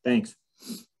 Brad. Thanks.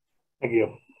 Thank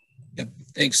you. Yep.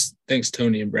 Thanks,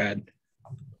 Tony and Brad.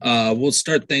 We'll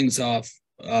start things off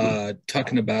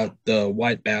talking about the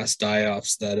white bass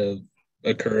die-offs that have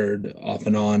occurred off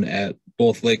and on at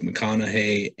both Lake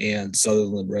McConaughey and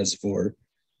Sutherland Reservoir.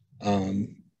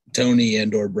 Tony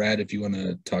and or Brad, if you want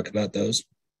to talk about those.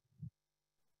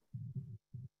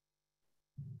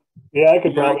 Yeah, I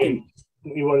could probably.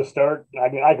 You want to start? I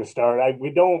mean, I can start.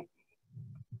 We don't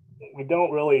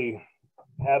really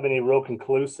have any real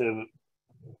conclusive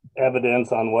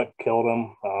evidence on what killed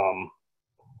them.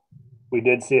 We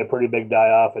did see a pretty big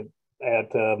die-off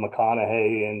at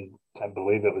McConaughey, and I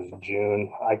believe it was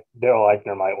June. Daryl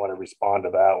Eichner might want to respond to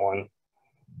that one,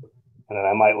 and then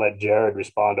I might let Jared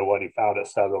respond to what he found at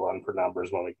Sutherland for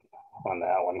numbers on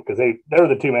that one, because they're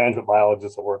the two management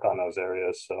biologists that work on those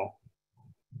areas. So,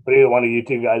 but either one of you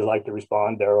two guys like to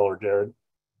respond, Daryl or Jared?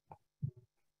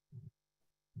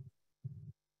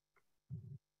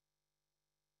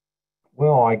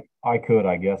 Well, I could,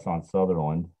 I guess, on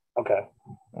Sutherland. Okay.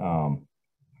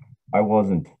 I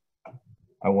wasn't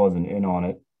in on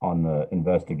it on the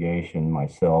investigation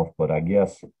myself, but I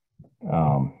guess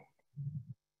 95%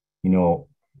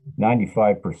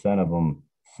 of them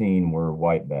seen were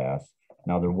white bass.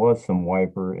 Now there was some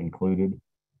wiper included,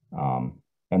 and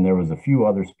there was a few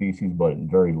other species, but in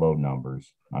very low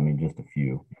numbers. I mean, just a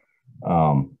few.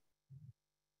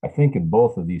 I think in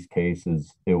both of these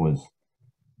cases, it was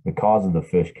the cause of the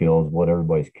fish kills, what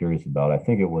everybody's curious about.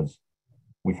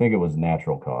 We think it was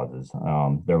natural causes.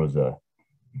 There was a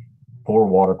poor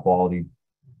water quality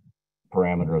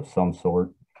parameter of some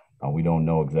sort. We don't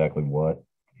know exactly what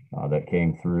that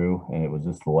came through, and it was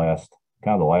just the last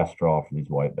straw for these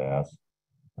white bass.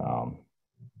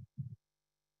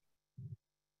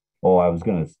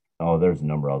 There's the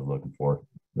number I was looking for.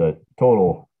 The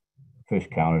total fish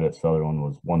counted at Sutherland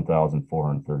was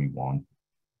 1,431.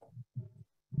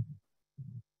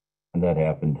 And that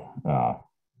happened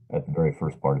at the very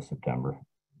first part of September.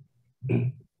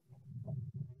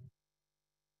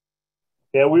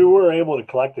 Yeah, we were able to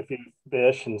collect a few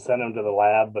fish and send them to the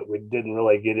lab, but we didn't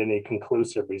really get any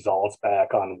conclusive results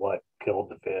back on what killed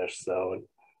the fish. So it's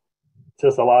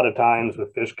just a lot of times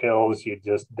with fish kills, you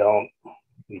just don't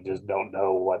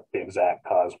know what the exact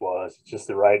cause was. It's just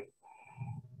the right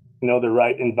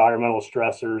environmental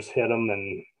stressors hit them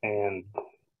and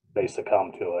they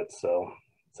succumb to it. So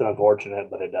it's unfortunate,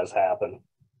 but it does happen.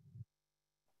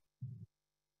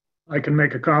 I can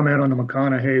make a comment on the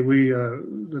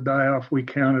McConaughey. The die-off, we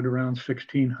counted around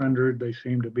 1,600. They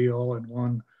seem to be all in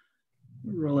one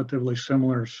relatively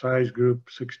similar size group,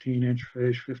 16-inch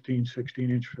fish, 15,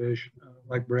 16-inch fish.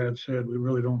 Like Brad said, we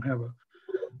really don't have a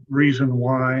reason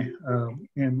why.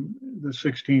 In the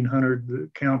 1,600,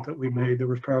 the count that we made, there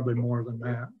was probably more than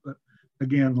that. But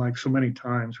again, like so many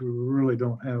times, we really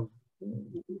don't have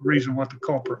reason what the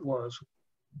culprit was.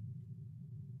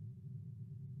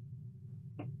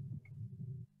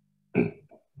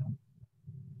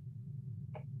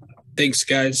 Thanks,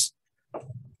 guys.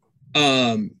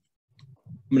 I'm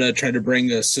going to try to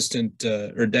bring Assistant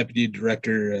or Deputy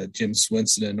Director Jim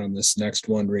Swinson in on this next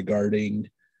one regarding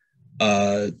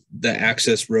the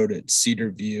access road at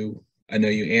Cedar View. I know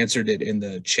you answered it in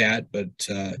the chat, but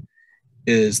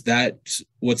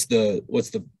what's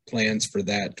the plans for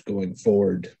that going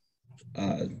forward?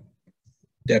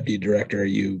 Deputy Director, are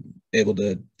you able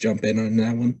to jump in on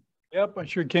that one? Yep, I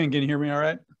sure can. Can you hear me all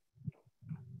right?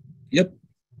 Yep.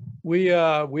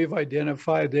 We've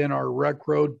identified in our rec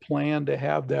road plan to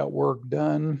have that work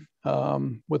done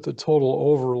with the total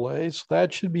overlay. So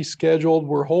that should be scheduled.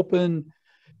 We're hoping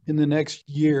in the next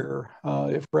year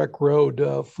if rec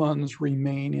road funds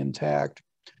remain intact.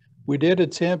 We did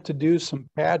attempt to do some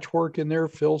patchwork in there,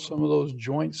 fill some of those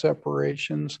joint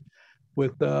separations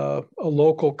with a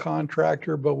local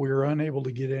contractor, but we were unable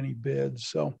to get any bids.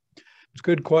 So it's a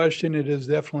good question. It is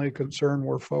definitely a concern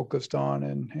we're focused on,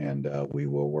 and we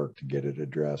will work to get it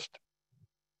addressed.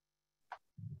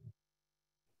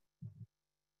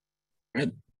 All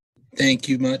right. Thank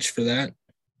you much for that.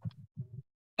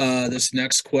 This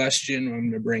next question, I'm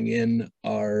going to bring in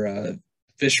our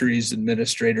Fisheries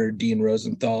Administrator, Dean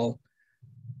Rosenthal.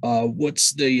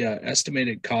 What's the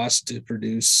estimated cost to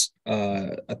produce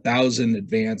 1,000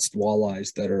 advanced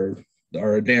walleyes that are,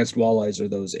 our advanced walleyes are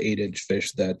those 8-inch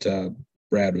fish that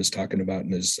Brad was talking about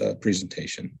in his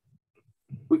presentation.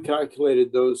 We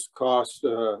calculated those costs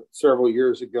several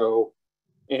years ago,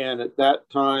 and at that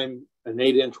time, an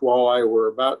 8-inch walleye were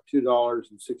about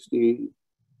 $2.60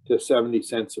 to 70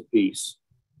 cents a piece.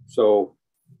 So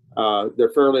they're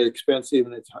fairly expensive,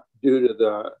 and it's due to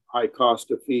the high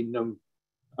cost of feeding them,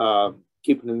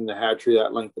 keeping them in the hatchery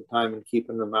that length of time, and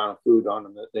keeping the amount of food on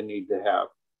them that they need to have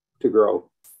to grow.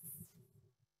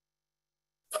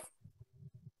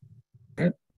 All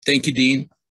right. Thank you, Dean.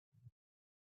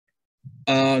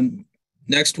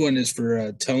 Next one is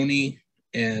for Tony,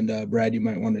 and Brad, you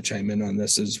might want to chime in on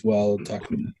this as well,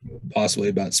 talking possibly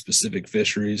about specific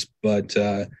fisheries, but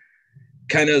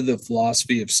kind of the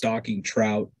philosophy of stocking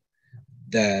trout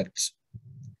that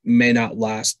may not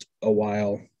last a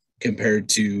while compared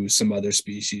to some other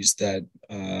species that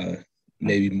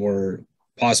may be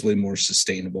possibly more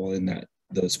sustainable in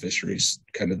those fisheries,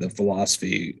 kind of the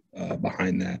philosophy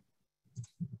behind that.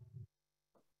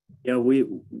 Yeah,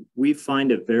 we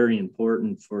find it very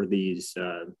important for these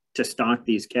to stock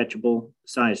these catchable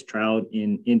size trout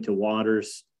into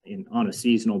waters on a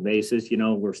seasonal basis. You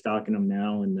know, we're stocking them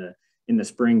now in the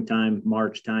springtime,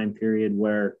 March time period,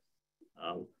 where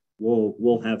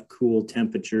we'll have cool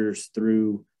temperatures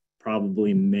through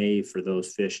probably May for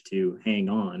those fish to hang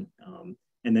on,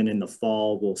 and then in the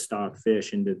fall we'll stock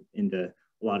fish into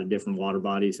a lot of different water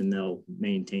bodies, and they'll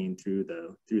maintain through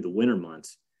the winter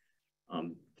months.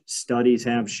 Studies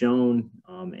have shown,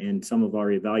 and some of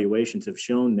our evaluations have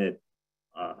shown that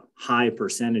a high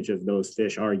percentage of those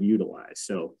fish are utilized.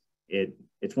 So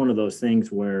it's one of those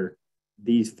things where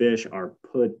these fish are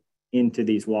put into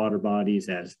these water bodies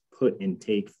as put and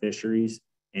take fisheries,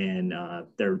 and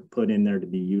they're put in there to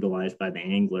be utilized by the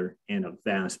angler, and a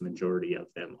vast majority of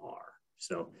them are.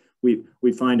 So we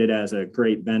find it as a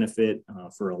great benefit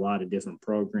for a lot of different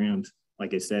programs.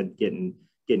 Like I said, getting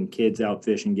kids out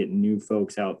fishing, getting new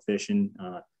folks out fishing,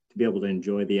 to be able to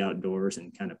enjoy the outdoors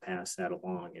and kind of pass that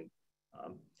along. And,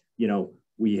 you know,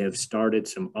 we have started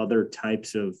some other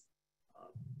types of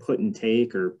put and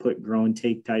take or put, grow and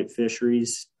take type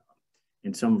fisheries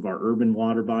in some of our urban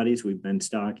water bodies. We've been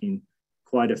stocking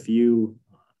quite a few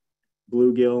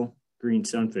bluegill, green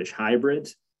sunfish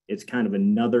hybrids. It's kind of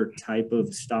another type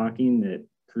of stocking that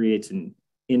creates an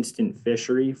instant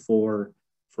fishery for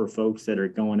folks that are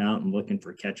going out and looking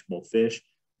for catchable fish.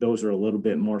 Those are a little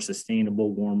bit more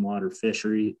sustainable warm water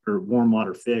fishery or warm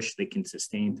water fish that can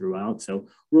sustain throughout. So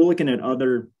we're looking at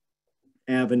other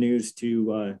avenues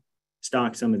to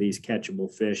stock some of these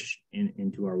catchable fish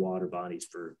into our water bodies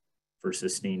for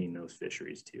sustaining those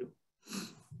fisheries too.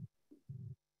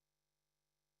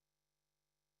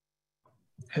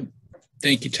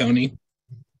 Thank you, Tony.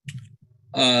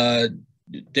 Daryl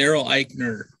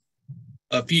Eichner.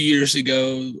 A few years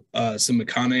ago, some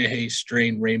McConaughey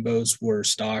strain rainbows were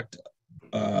stocked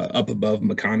up above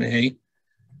McConaughey.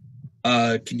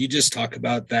 Can you just talk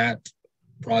about that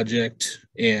project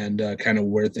and kind of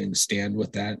where things stand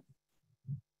with that?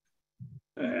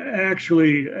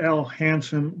 Actually, Al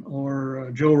Hansen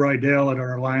or Joe Rydell at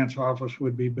our Alliance office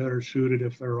would be better suited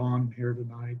if they're on here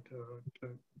tonight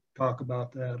to talk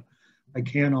about that. I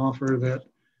can offer that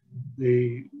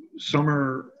the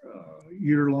summer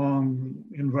year-long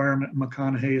environment in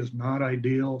McConaughey is not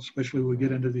ideal, especially when we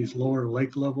get into these lower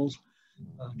lake levels.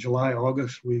 July,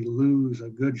 August, we lose a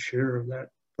good share of that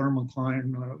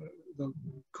thermocline, the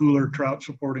cooler trout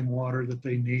supporting water that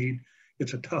they need.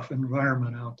 It's a tough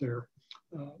environment out there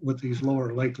with these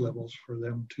lower lake levels for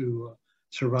them to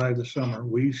survive the summer.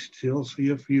 We still see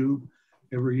a few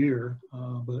every year,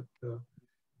 but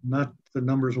not the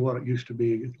numbers of what it used to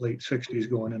be, late 60s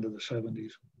going into the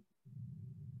 70s.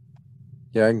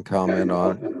 Yeah, I can comment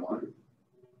on it.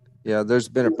 Yeah, there's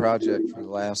been a project for the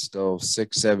last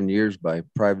 6-7 years by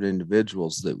private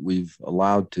individuals that we've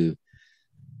allowed to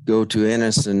go to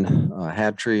Ennis and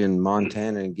hatchery in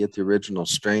Montana and get the original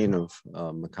strain of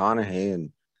McConaughey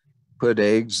and put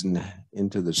eggs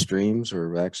into the streams,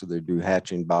 or actually they do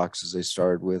hatching boxes they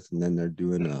started with, and then they're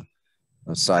doing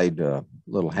a side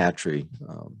little hatchery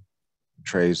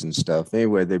trays and stuff.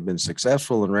 Anyway, they've been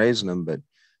successful in raising them, but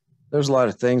there's a lot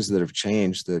of things that have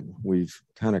changed that we've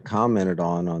kind of commented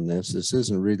on this. This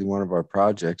isn't really one of our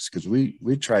projects because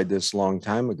we tried this a long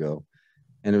time ago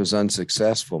and it was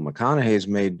unsuccessful. McConaughey's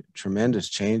made tremendous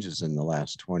changes in the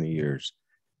last 20 years,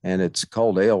 and it's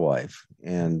called alewife.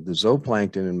 And the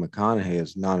zooplankton in McConaughey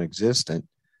is non-existent.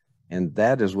 And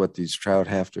that is what these trout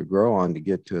have to grow on to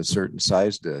get to a certain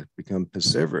size to become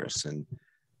piscivorous. And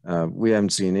we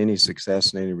haven't seen any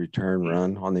success in any return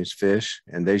run on these fish,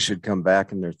 and they should come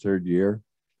back in their third year.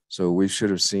 So we should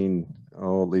have seen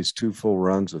at least 2 full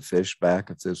runs of fish back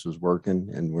if this was working,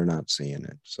 and we're not seeing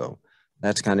it. So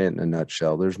that's kind of it in a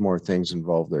nutshell. There's more things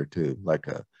involved there too, like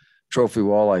a trophy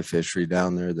walleye fishery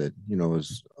down there that, you know,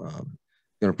 is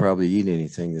going to probably eat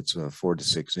anything that's 4 to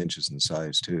 6 inches in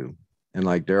size too. And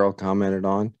like Daryl commented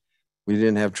on, we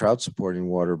didn't have trout supporting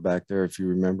water back there, if you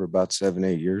remember, about 7,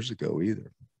 8 years ago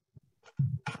either.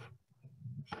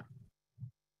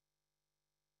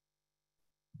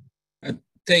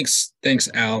 Thanks,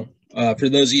 Al. For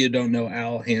those of you who don't know,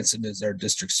 Al Hansen is our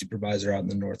district supervisor out in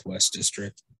the Northwest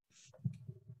District.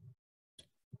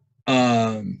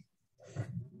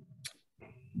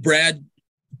 Brad,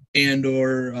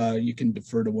 and/or you can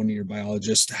defer to one of your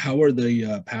biologists. How are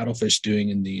the paddlefish doing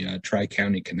in the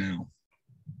Tri-County Canal?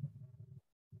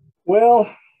 Well,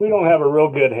 we don't have a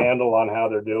real good handle on how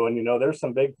they're doing. You know, there's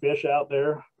some big fish out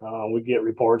there. We get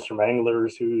reports from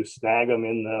anglers who snag them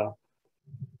in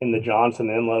the Johnson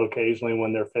Inlet occasionally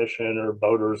when they're fishing, or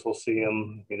boaters will see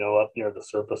them, you know, up near the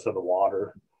surface of the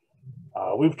water.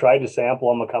 We've tried to sample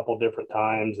them a couple different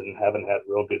times and haven't had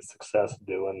real good success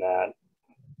doing that.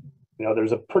 You know,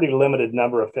 there's a pretty limited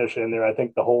number of fish in there. I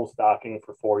think the whole stocking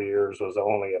for 4 years was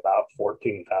only about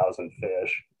 14,000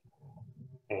 fish.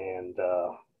 And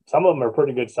some of them are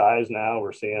pretty good size now.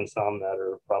 We're seeing some that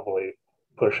are probably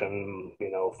pushing, you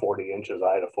know, 40 inches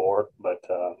eye to fork, but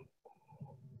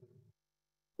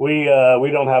we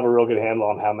don't have a real good handle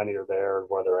on how many are there or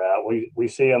where they're at. We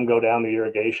see them go down the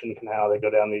irrigation canal. They go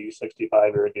down the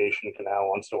E65 irrigation canal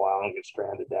once in a while and get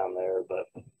stranded down there. But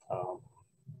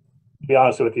to be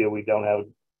honest with you, we don't have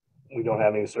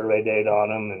any survey data on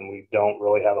them, and we don't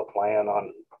really have a plan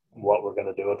on what we're going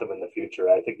to do with them in the future.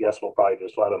 I think, yes, we'll probably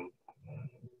just let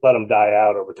them die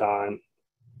out over time.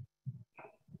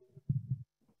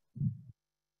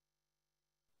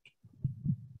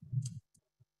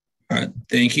 All right,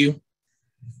 thank you.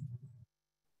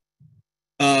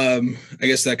 I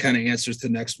guess that kind of answers the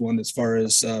next one as far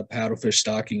as paddlefish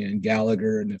stocking in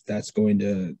Gallagher and if that's going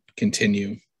to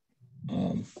continue.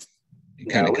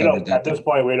 At this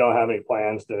point, we don't have any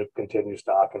plans to continue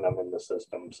stocking them in the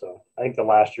system. So I think the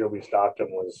last year we stocked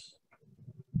them was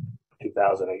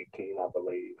 2018, I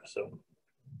believe. So.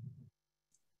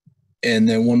 And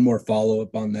then one more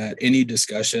follow-up on that. Any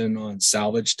discussion on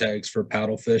salvage tags for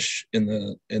paddlefish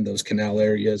in those canal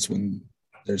areas when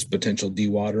there's potential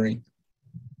dewatering?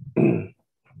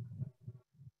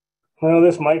 Well,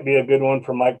 this might be a good one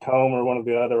for Mike Tome or one of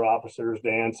the other officers to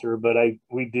answer, but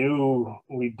we do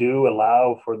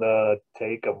allow for the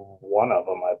take of one of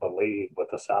them, I believe,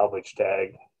 with a salvage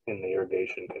tag in the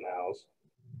irrigation canals.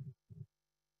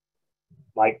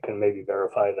 Mike can maybe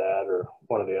verify that, or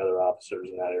one of the other officers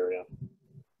in that area.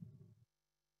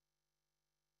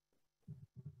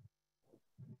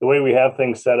 The way we have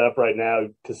things set up right now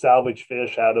to salvage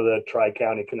fish out of the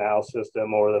Tri-County Canal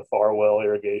system or the Farwell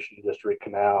Irrigation District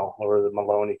Canal or the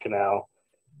Maloney Canal,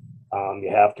 you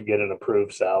have to get an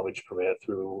approved salvage permit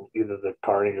through either the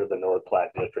Kearney or the North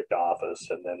Platte District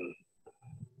office. And then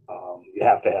you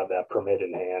have to have that permit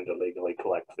in hand to legally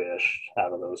collect fish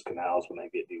out of those canals when they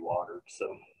get dewatered.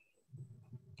 So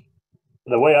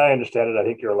the way I understand it, I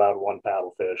think you're allowed one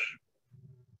paddlefish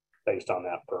based on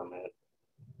that permit.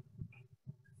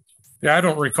 Yeah, I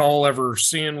don't recall ever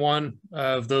seeing one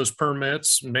of those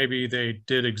permits. Maybe they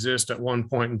did exist at one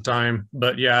point in time,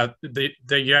 but yeah,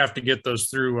 you have to get those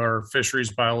through our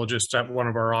fisheries biologist at one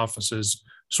of our offices,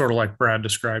 sort of like Brad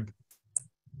described.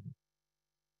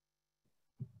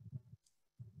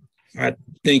 All right,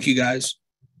 thank you guys.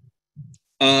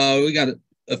 We got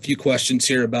a few questions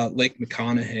here about Lake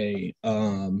McConaughey.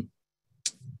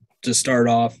 To start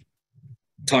off,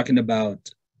 talking about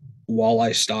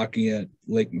walleye stocking at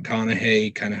Lake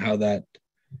McConaughey, kind of how that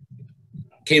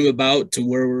came about to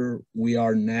where we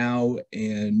are now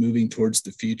and moving towards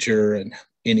the future and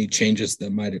any changes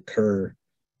that might occur.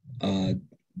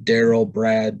 Daryl,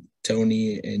 Brad,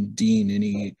 Tony, and Dean,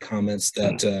 any comments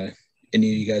that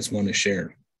any of you guys want to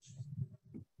share?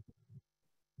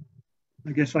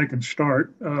 I guess I can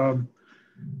start.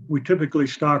 We typically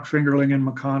stock fingerling in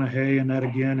McConaughey, and that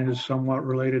again is somewhat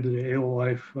related to the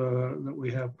alewife that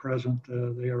we have present.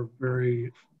 They are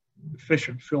very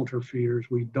efficient filter feeders.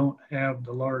 We don't have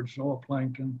the large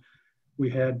zooplankton we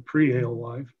had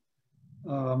pre-alewife.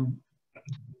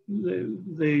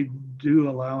 They do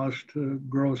allow us to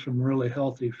grow some really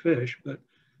healthy fish, but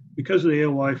because of the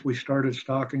alewife, we started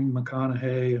stocking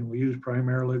McConaughey, and we use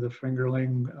primarily the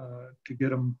fingerling to get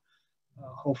them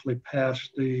hopefully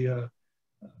past the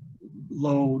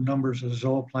low numbers of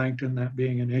zooplankton, that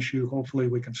being an issue. Hopefully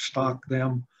we can stock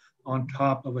them on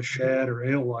top of a shad or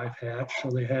alewife hatch so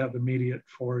they have immediate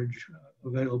forage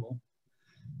available.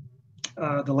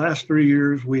 The last 3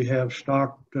 years, we have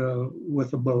stocked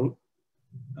with a boat.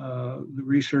 The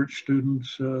research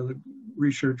students, the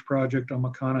research project on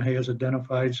McConaughey has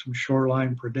identified some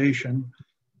shoreline predation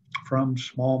from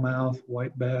smallmouth,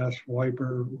 white bass,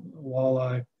 wiper,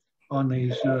 walleye on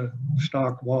these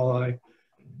stocked walleye.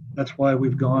 That's why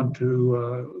we've gone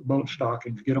to boat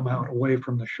stockings, get them out away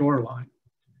from the shoreline.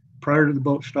 Prior to the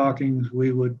boat stockings,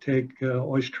 we would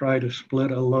always try to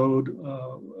split a load,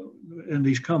 and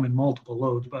these come in multiple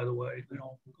loads, by the way. They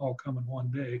don't all come in one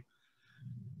day.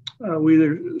 We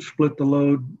either split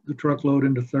the truckload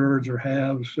into thirds or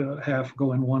halves, half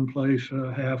go in one place,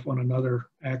 half on another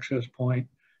access point.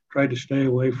 Tried to stay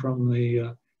away from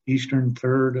the eastern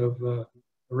third of the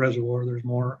reservoir. There's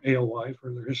more alewife,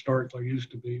 or there historically used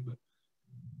to be. But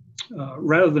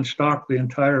rather than stock the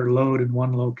entire load in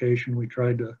one location, we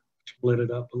tried to split it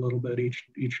up a little bit,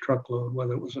 each truckload,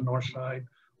 whether it was the north side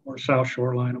or south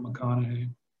shoreline of McConaughey.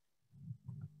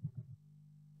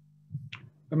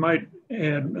 I might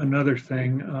add another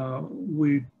thing.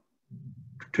 We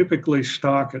typically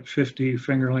stock at 50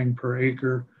 fingerling per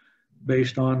acre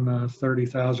based on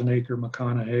 30,000 acre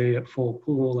McConaughey at full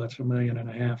pool. That's 1.5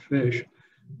 million fish.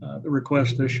 The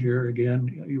request this year,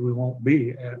 again, we won't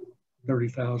be at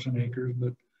 30,000 acres,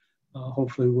 but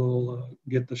hopefully we'll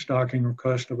get the stocking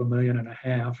request of 1.5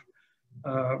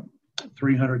 million.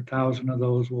 300,000 of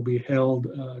those will be held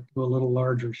to a little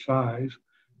larger size,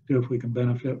 see if we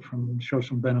can show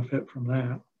some benefit from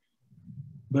that.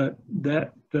 But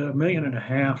that 1.5 million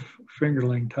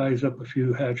fingerling ties up a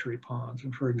few hatchery ponds.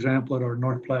 And for example, at our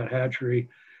North Platte hatchery,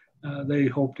 they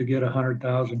hope to get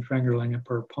 100,000 fingerling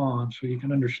per pond. So you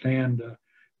can understand that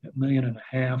 1.5 million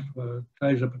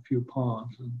ties up a few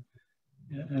ponds. And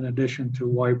in addition to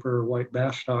wiper, white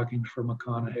bass stockings for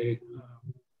McConaughey,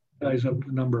 ties up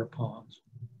a number of ponds.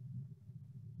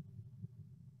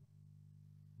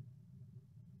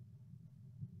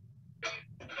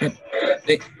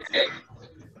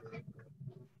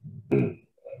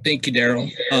 Thank you,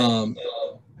 Daryl.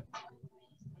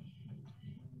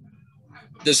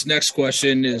 This next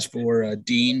question is for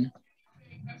Dean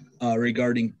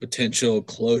regarding potential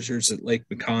closures at Lake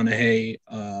McConaughey,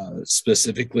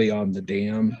 specifically on the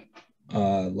dam,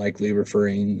 likely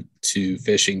referring to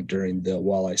fishing during the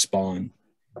walleye spawn.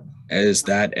 Is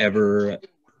that ever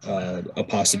a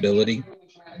possibility?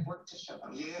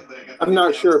 I'm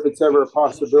not sure if it's ever a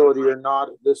possibility or not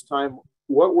at this time.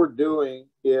 What we're doing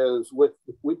is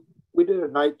we did a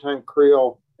nighttime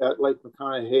creel at Lake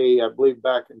McConaughey, I believe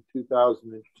back in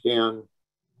 2010.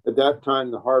 At that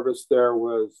time, the harvest there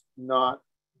was not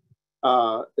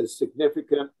as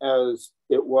significant as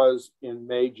it was in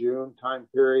May, June time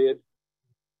period.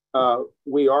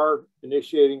 We are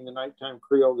initiating the nighttime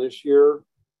creel this year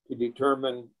to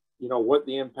determine, what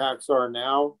the impacts are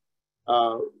now.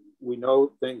 We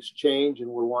know things change, and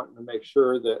we're wanting to make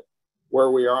sure that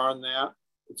where we are on that,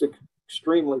 it's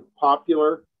extremely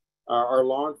popular. Our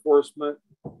law enforcement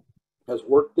has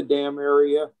worked the dam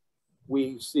area.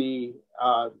 We see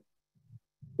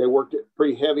they worked it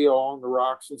pretty heavy along the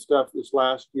rocks and stuff this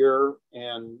last year,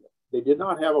 and they did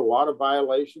not have a lot of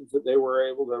violations that they were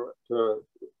able to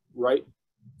write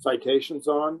citations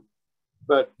on.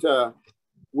 But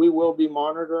we will be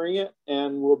monitoring it,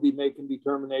 and we'll be making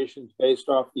determinations based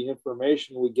off the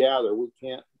information we gather. We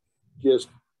can't just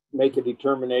make a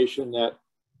determination that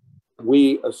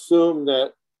we assume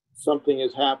that something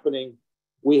is happening.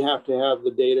 We have to have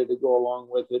the data to go along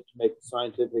with it to make a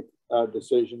scientific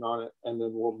decision on it, and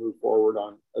then we'll move forward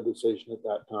on a decision at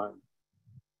that time.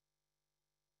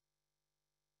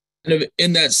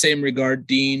 In that same regard,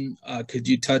 Dean, could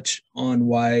you touch on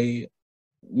why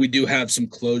we do have some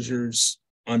closures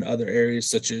on other areas,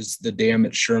 such as the dam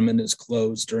at Sherman is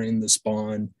closed during the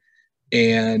spawn,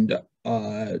 and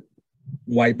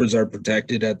wipers are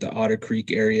protected at the Otter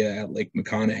Creek area at Lake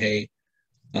McConaughey?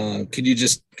 Could you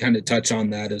just kind of touch on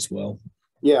that as well?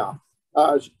 Yeah.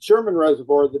 Sherman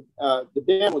Reservoir, the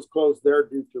dam was closed there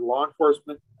due to law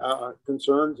enforcement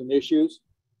concerns and issues.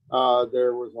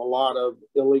 There was a lot of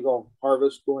illegal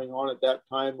harvest going on at that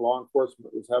time. Law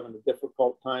enforcement was having a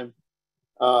difficult time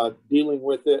dealing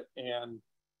with it, and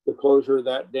the closure of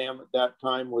that dam at that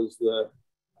time was the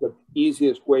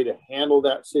easiest way to handle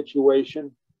that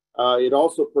situation. It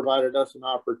also provided us an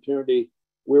opportunity.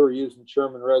 We were using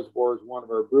Sherman Reservoir as one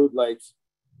of our brood lakes,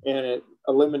 and it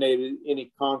eliminated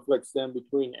any conflicts then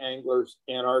between anglers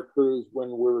and our crews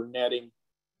when we were netting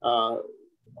our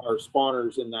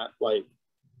spawners in that lake.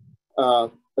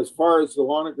 As far as the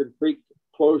Lonergan Creek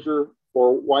closure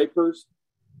for wipers,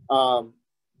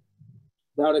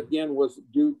 that again was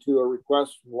due to a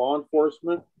request from law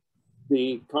enforcement.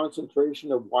 the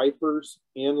concentration of wipers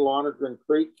in Lonergan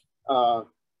Creek at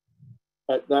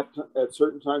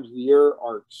certain times of the year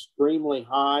are extremely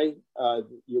high.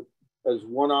 As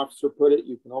one officer put it,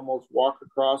 you can almost walk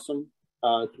across them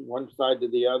to one side to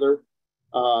the other.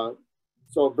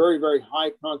 So very, very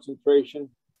high concentration.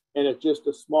 And it's just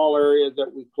a small area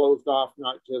that we closed off,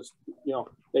 not just,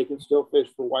 they can still fish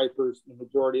for wipers in the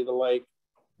majority of the lake.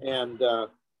 And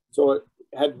so it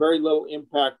had very little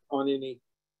impact on any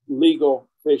legal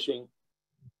fishing.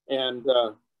 And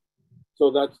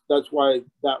so that's why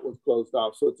that was closed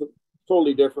off. So it's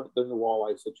totally different than the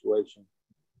walleye situation.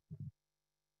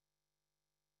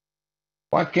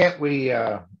 Why can't we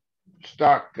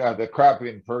stock the crappie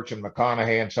and perch and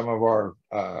McConaughey and some of our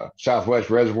Southwest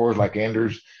reservoirs like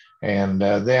Enders and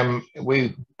them?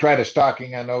 We tried a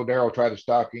stocking. I know Daryl tried a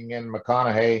stocking in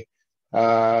McConaughey.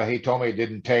 He told me it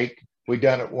didn't take. We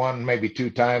done it one, maybe two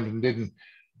times and didn't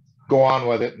go on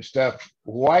with it and stuff.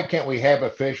 Why can't we have a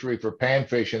fishery for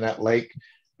panfish in that lake?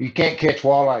 You can't catch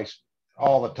walleyes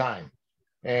all the time.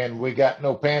 And we got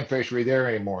no pan fishery there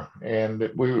anymore.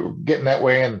 And we were getting that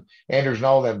way, and Anders and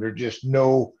all them, there's just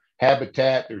no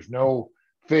habitat, there's no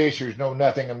fish, there's no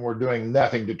nothing, and we're doing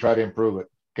nothing to try to improve it.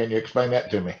 Can you explain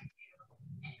that to me?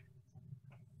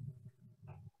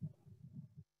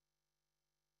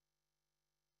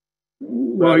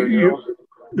 Well,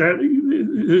 that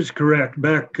is correct.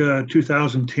 Back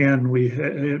 2010, we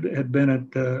had been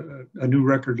at a new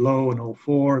record low in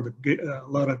 2004. A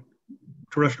lot of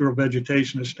terrestrial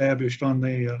vegetation established on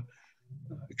the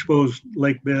exposed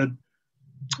lake bed,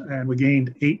 and we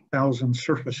gained 8,000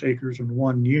 surface acres in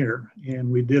 1 year. And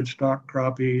we did stock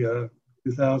crappie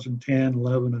 2010,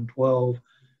 11, and 12.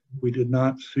 We did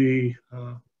not see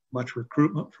much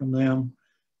recruitment from them.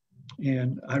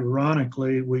 And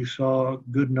ironically, we saw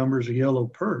good numbers of yellow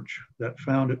perch that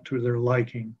found it to their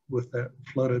liking with that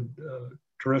flooded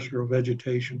terrestrial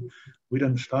vegetation. We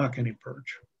didn't stock any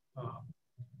perch.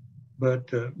 But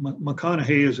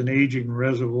McConaughey is an aging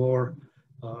reservoir.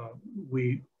 A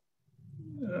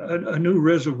new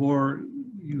reservoir,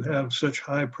 you have such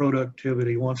high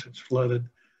productivity once it's flooded.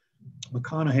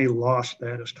 McConaughey lost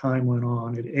that as time went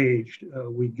on. It aged.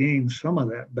 We gained some of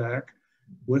that back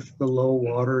with the low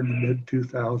water in the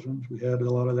mid-2000s. We had a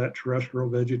lot of that terrestrial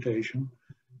vegetation.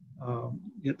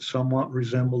 It somewhat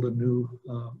resembled a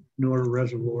newer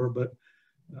reservoir, but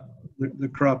the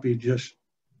crappie just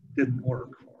didn't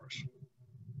work for us.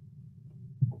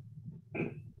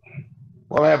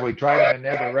 Well, have we tried in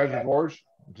other reservoirs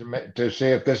to see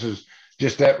if this is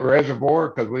just that reservoir?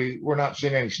 Because we're not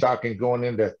seeing any stocking going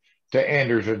into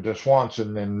Anders and to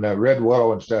Swanson and Red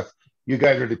Willow and stuff. You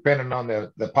guys are dependent on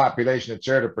the population that's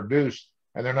there to produce,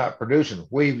 and they're not producing.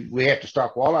 We have to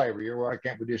stock walleye every year. Why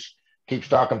can't we just keep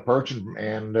stocking perch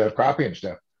and crappie and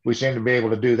stuff? We seem to be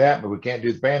able to do that, but we can't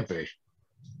do the panfish.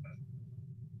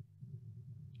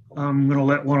 I'm going to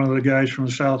let one of the guys from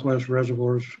the Southwest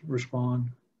reservoirs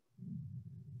respond.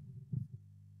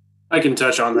 I can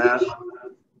touch on that.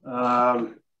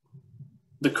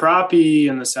 The crappie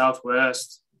in the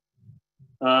Southwest,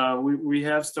 we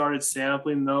have started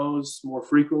sampling those more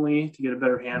frequently to get a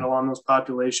better handle on those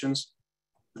populations.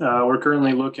 We're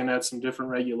currently looking at some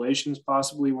different regulations,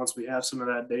 possibly once we have some of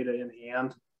that data in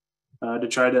hand, to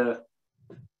try to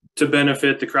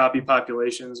benefit the crappie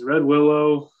populations. Red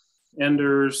Willow,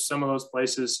 Enders, some of those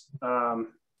places,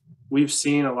 we've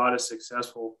seen a lot of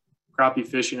successful crappie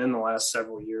fishing in the last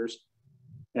several years.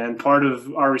 And part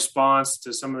of our response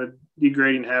to some of the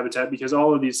degrading habitat, because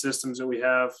all of these systems that we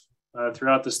have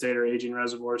throughout the state are aging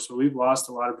reservoirs. So we've lost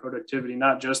a lot of productivity,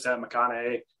 not just at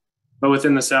McConaughey, but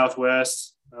within the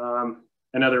Southwest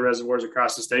and other reservoirs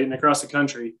across the state and across the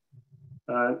country,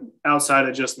 outside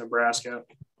of just Nebraska.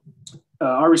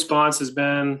 Our response has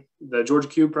been the Georgia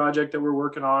Cube project that we're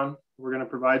working on. We're going to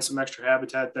provide some extra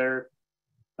habitat there.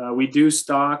 We do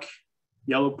stock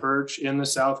yellow perch in the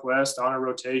Southwest on a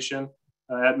rotation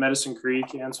at Medicine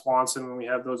Creek and Swanson when we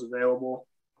have those available.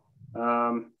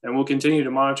 And we'll continue to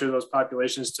monitor those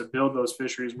populations to build those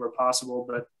fisheries where possible.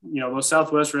 But, those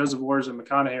Southwest reservoirs and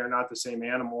McConaughey are not the same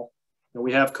animal. And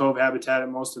we have cove habitat at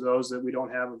most of those that we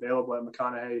don't have available at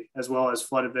McConaughey, as well as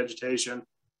flooded vegetation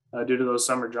due to those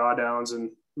summer drawdowns and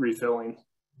refilling.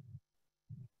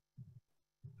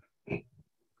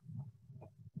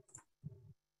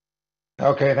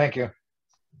 Okay, thank you.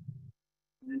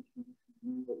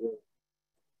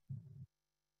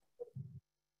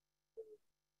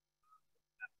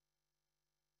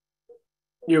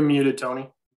 You're muted, Tony.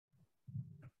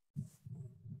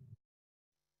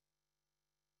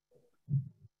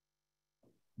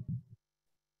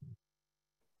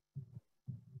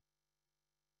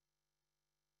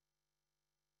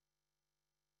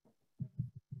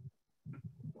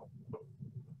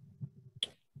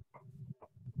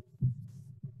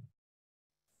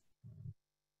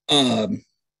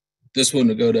 This one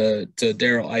will go to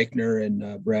Daryl Eichner,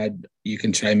 and Brad, you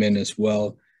can chime in as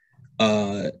well.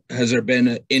 Has there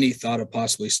been any thought of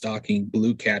possibly stocking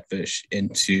blue catfish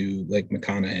into Lake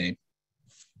McConaughey?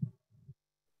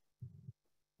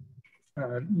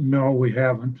 No, we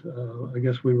haven't. I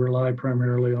guess we rely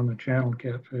primarily on the channel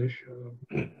catfish.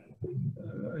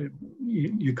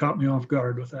 You caught me off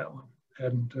guard with that one.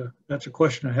 And that's a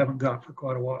question I haven't got for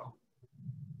quite a while.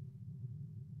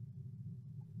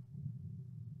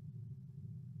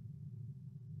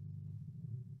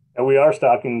 And we are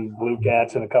stocking blue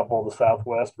cats in a couple of the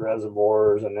southwest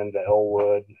reservoirs and into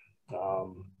Elwood.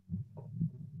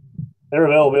 Their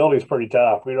availability is pretty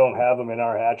tough. We don't have them in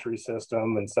our hatchery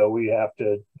system, and so we have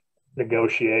to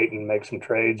negotiate and make some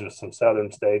trades with some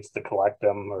southern states to collect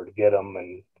them or to get them,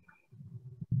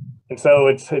 and so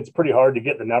it's pretty hard to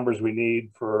get the numbers we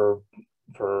need for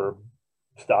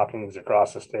stockings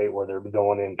across the state where they're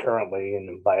going in currently.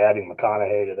 And by adding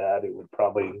McConaughey to that, it would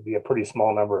probably be a pretty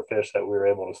small number of fish that we were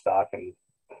able to stock in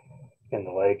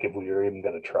the lake if we were even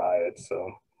going to try it.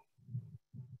 So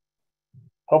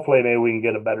hopefully maybe we can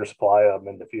get a better supply of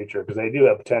them in the future, because they do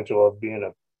have potential of being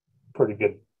a pretty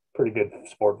good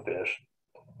sport fish.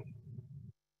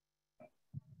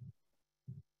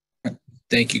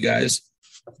 Thank you, guys.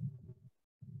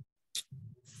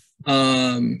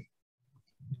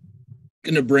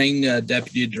 Going to bring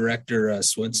Deputy Director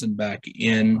Swenson back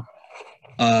in.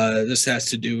 This has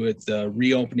to do with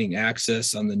reopening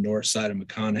access on the north side of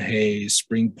McConaughey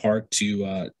Spring Park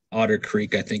to Otter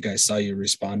Creek. I think I saw you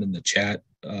respond in the chat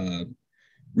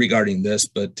regarding this,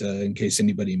 but in case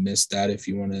anybody missed that, if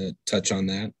you want to touch on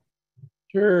that.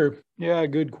 Sure. Yeah,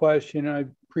 good question. I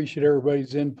appreciate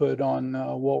everybody's input on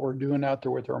what we're doing out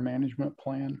there with our management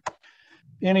plan.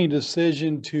 Any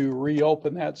decision to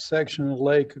reopen that section of the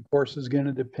lake, of course, is going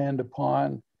to depend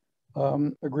upon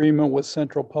agreement with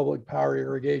Central Public Power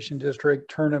Irrigation District,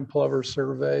 turn and plover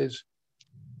surveys.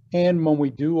 And when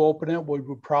we do open it, we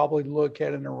would probably look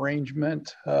at an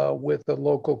arrangement with the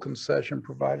local concession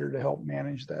provider to help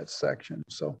manage that section.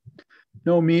 So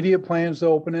no immediate plans to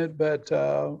open it, but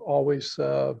always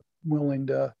willing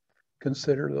to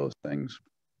consider those things.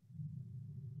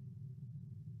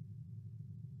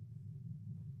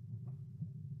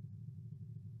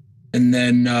 And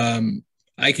then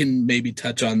I can maybe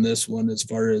touch on this one as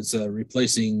far as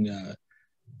replacing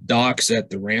docks at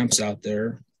the ramps out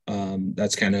there.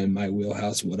 That's kind of in my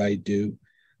wheelhouse, what I do.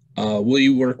 Will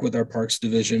you work with our Parks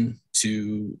Division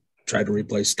to try to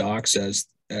replace docks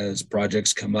as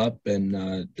projects come up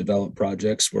and develop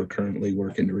projects? We're currently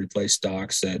working to replace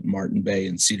docks at Martin Bay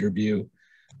and Cedar View.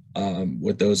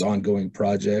 With those ongoing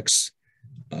projects,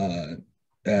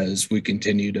 as we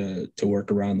continue to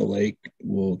work around the lake,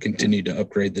 we'll continue to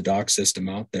upgrade the dock system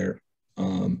out there.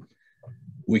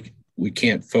 We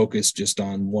can't focus just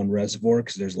on one reservoir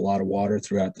because there's a lot of water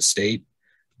throughout the state,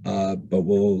 but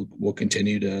we'll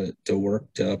continue to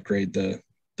work to upgrade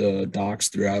the docks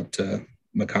throughout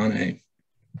McConaughey.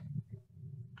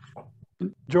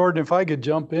 Jordan, if I could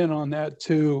jump in on that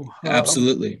too.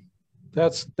 Absolutely.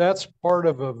 That's part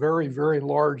of a very, very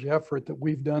large effort that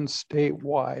we've done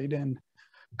statewide, and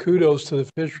kudos to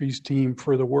the fisheries team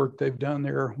for the work they've done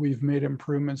there. We've made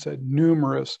improvements at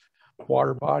numerous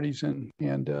water bodies, and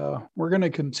we're going to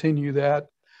continue that.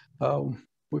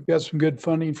 We've got some good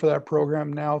funding for that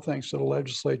program now, thanks to the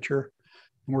legislature,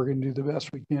 and we're going to do the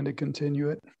best we can to continue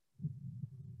it.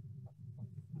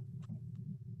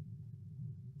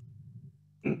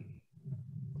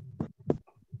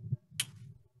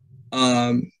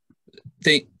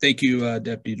 Thank you,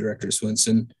 Deputy Director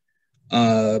Swenson.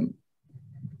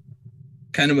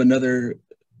 Kind of another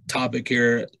topic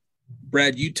here.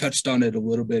 Brad, you touched on it a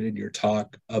little bit in your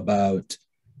talk about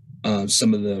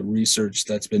some of the research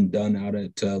that's been done out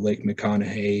at Lake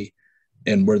McConaughey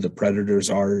and where the predators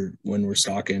are when we're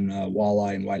stocking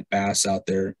walleye and white bass out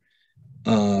there.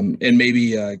 And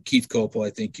maybe Keith Copel,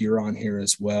 I think you're on here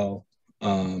as well.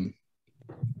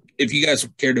 If you guys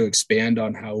care to expand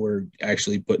on how we're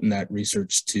actually putting that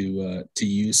research to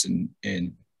use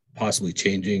and possibly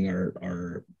changing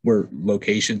our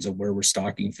locations of where we're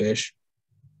stocking fish.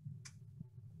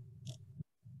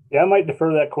 Yeah, I might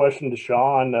defer that question to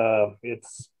Sean.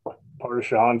 It's part of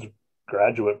Sean's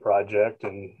graduate project,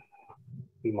 and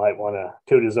he might want to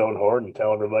toot his own horn and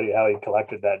tell everybody how he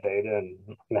collected that data and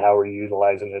how we're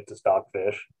utilizing it to stock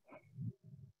fish.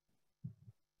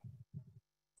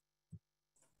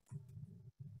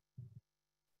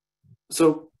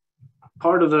 So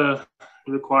part of the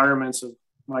requirements of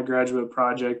my graduate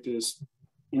project is,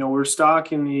 we're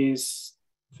stocking these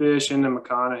fish into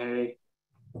McConaughey,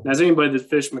 As anybody that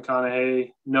fished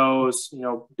McConaughey knows,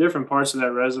 different parts of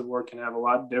that reservoir can have a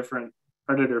lot different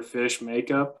predator fish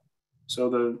makeup. So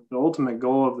the ultimate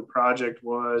goal of the project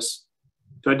was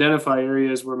to identify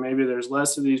areas where maybe there's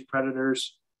less of these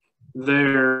predators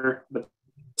there, but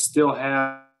still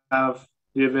have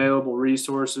the available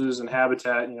resources and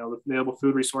habitat, the available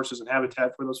food resources and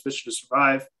habitat for those fish to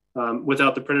survive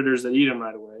without the predators that eat them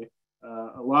right away.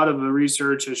 A lot of the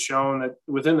research has shown that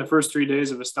within the first 3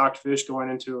 days of a stocked fish going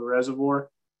into a reservoir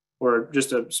or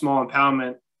just a small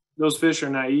impoundment, those fish are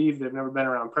naive. They've never been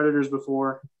around predators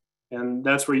before. And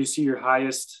that's where you see your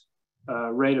highest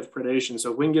rate of predation.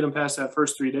 So if we can get them past that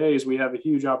first 3 days, we have a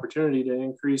huge opportunity to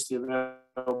increase the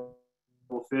available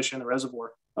fish in the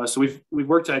reservoir. So we've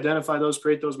worked to identify those,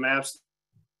 create those maps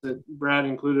that Brad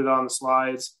included on the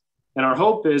slides. And our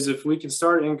hope is if we can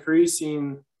start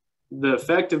increasing the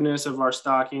effectiveness of our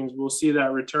stockings, we'll see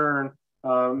that return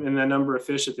in the number of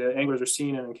fish that the anglers are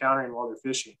seeing and encountering while they're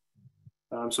fishing.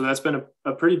 So that's been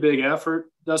a pretty big effort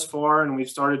thus far, and we've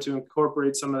started to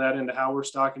incorporate some of that into how we're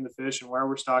stocking the fish and where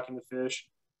we're stocking the fish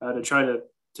to try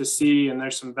to see. And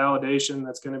there's some validation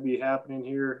that's going to be happening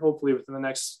here, hopefully within the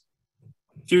next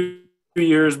few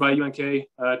years by UNK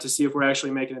to see if we're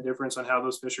actually making a difference on how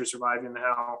those fish are surviving and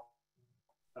how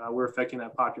we're affecting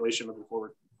that population moving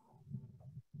forward.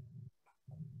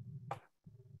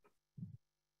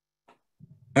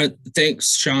 All right,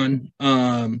 thanks, Sean.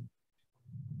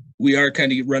 We are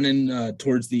kind of running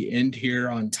towards the end here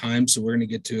on time, so we're going to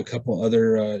get to a couple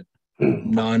other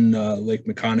non-Lake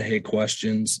McConaughey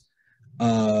questions.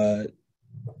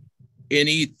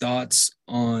 Any thoughts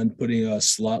on putting a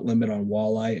slot limit on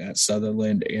walleye at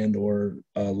Sutherland and or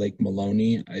Lake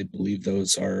Maloney? I believe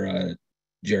those are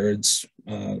Jared's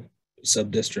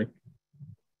sub-district.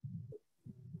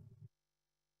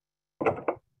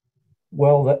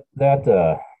 Well,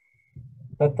 that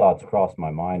thought's crossed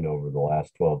my mind over the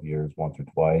last 12 years, once or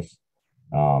twice.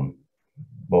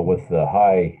 But with the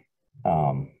high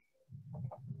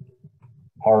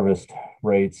harvest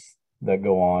rates that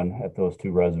go on at those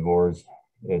two reservoirs,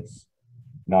 it's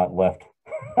not left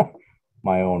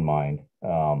my own mind.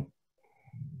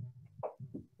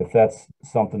 If that's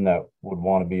something that would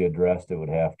want to be addressed, it would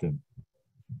have to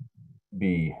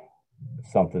be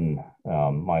something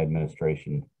my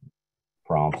administration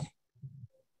prompts.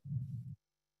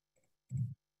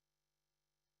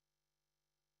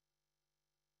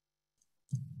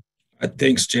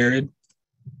 Thanks, Jared.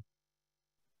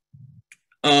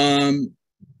 And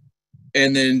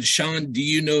then Sean, do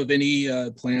you know of any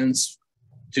plans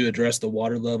to address the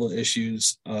water level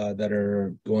issues that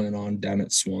are going on down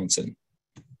at Swanson?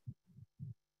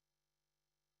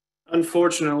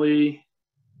 Unfortunately,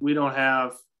 we don't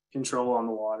have control on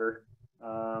the water.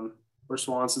 Where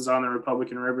Swanson's on the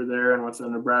Republican River there and with the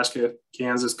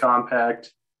Nebraska-Kansas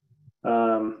compact,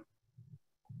 that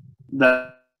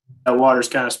water's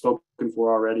kind of spoken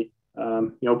for already.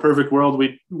 Perfect world,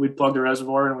 we'd plug the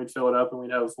reservoir and we'd fill it up and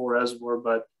we'd have a full reservoir,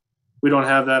 but we don't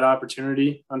have that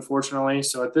opportunity, unfortunately.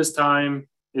 So at this time,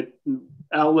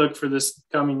 outlook for this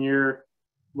coming year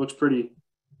looks pretty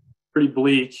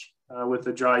bleak with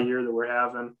the dry year that we're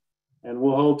having. And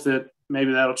we'll hope that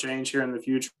maybe that'll change here in the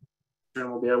future and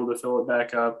we'll be able to fill it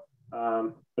back up.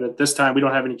 But at this time, we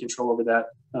don't have any control over that.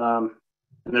 And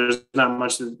there's not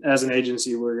much that, as an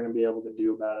agency, we're going to be able to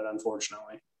do about it,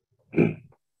 unfortunately.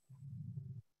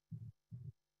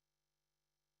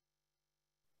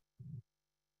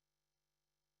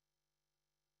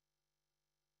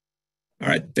 All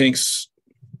right, thanks.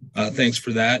 Thanks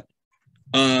for that.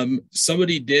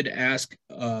 Somebody did ask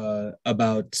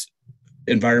about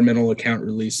environmental account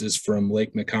releases from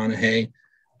Lake McConaughey.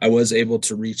 I was able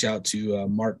to reach out to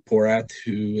Mark Porath,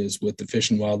 who is with the Fish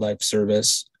and Wildlife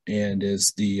Service and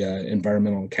is the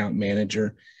environmental account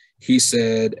manager. He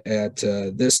said at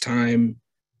this time,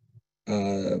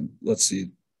 let's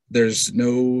see, there's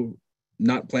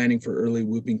not planning for early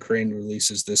whooping crane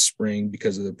releases this spring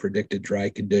because of the predicted dry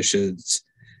conditions,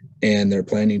 and they're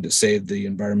planning to save the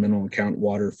environmental account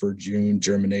water for June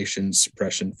germination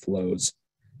suppression flows.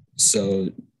 So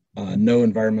no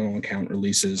environmental account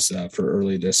releases for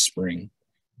early this spring.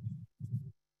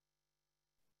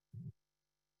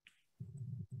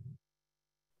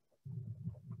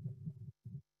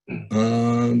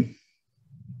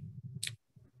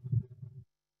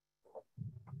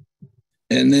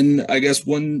 And then I guess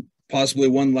possibly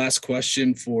one last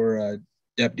question for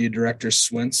Deputy Director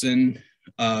Swenson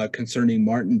concerning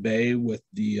Martin Bay with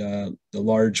the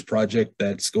large project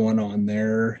that's going on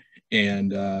there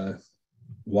and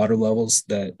water levels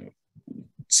that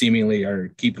seemingly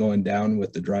keep going down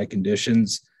with the dry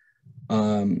conditions.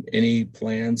 Any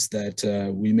plans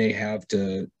that we may have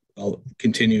to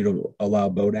continue to allow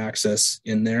boat access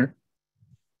in there?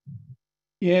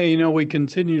 Yeah, you know, we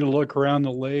continue to look around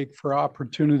the lake for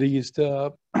opportunities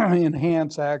to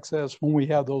enhance access when we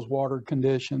have those water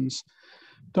conditions.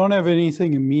 Don't have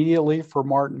anything immediately for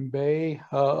Martin Bay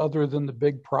other than the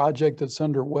big project that's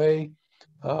underway.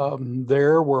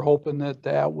 There, we're hoping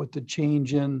that with the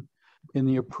change in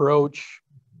the approach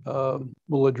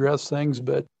will address things.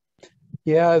 But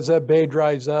yeah, as that bay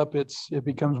dries up, it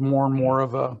becomes more and more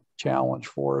of a challenge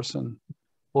for us, and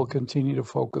we'll continue to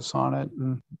focus on it.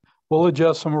 And we'll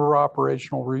adjust some of our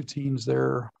operational routines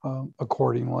there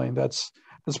accordingly. That's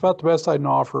about the best I can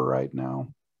offer right now.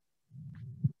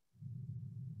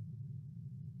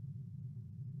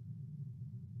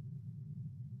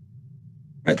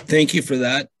 All right, thank you for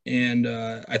that. And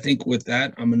I think with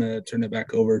that, I'm going to turn it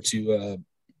back over to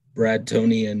Brad,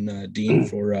 Tony, and Dean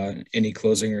for any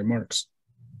closing remarks.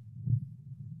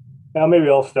 Now, maybe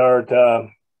I'll start.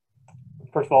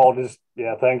 First of all, just,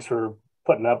 thanks for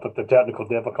putting up with the technical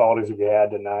difficulties we had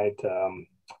tonight.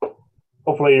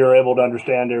 Hopefully you're able to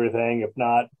understand everything. If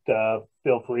not,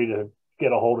 feel free to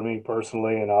get a hold of me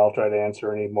personally, and I'll try to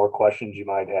answer any more questions you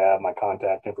might have. My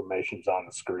contact information is on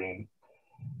the screen.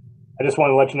 I just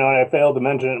want to let you know, and I failed to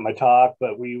mention it in my talk,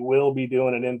 but we will be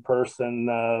doing an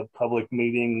in-person public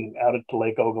meeting out at the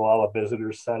Lake Ogallala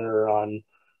Visitor Center on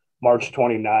March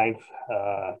 29th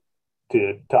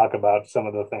to talk about some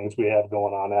of the things we have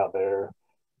going on out there.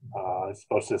 It's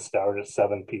supposed to start at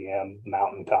 7 p.m.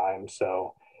 Mountain Time.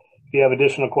 So if you have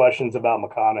additional questions about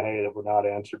McConaughey that were not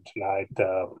answered tonight,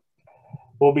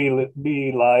 we'll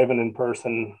be live and in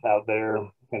person out there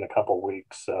in a couple of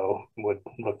weeks. So would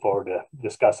look forward to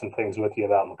discussing things with you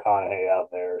about McConaughey out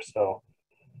there. So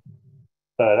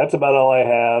that's about all I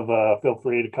have. Feel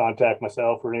free to contact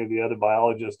myself or any of the other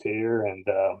biologists here. And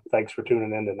thanks for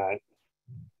tuning in tonight.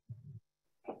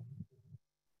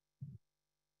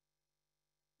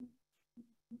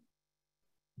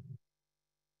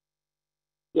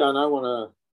 Yeah,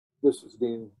 and this is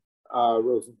Dean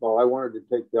Rosenthal. I wanted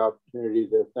to take the opportunity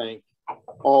to thank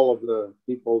all of the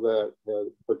people that have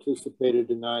participated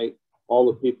tonight, all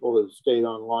the people that stayed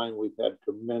online. We've had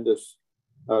tremendous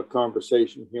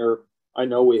conversation here. I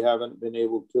know we haven't been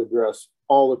able to address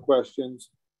all the questions,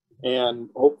 and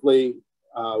hopefully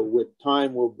with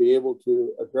time, we'll be able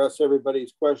to address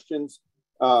everybody's questions.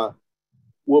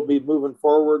 We'll be moving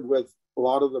forward with a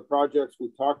lot of the projects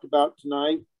we talked about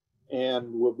tonight, and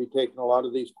we'll be taking a lot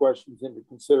of these questions into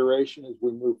consideration as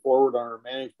we move forward on our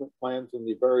management plans in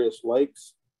the various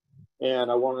lakes. And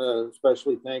I want to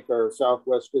especially thank our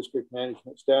Southwest District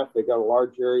management staff. They got a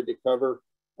large area to cover,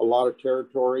 a lot of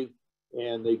territory,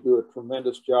 and they do a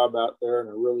tremendous job out there, and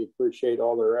I really appreciate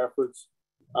all their efforts.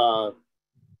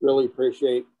 Really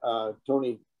appreciate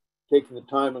Tony taking the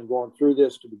time and going through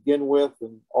this to begin with,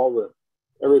 and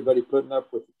everybody putting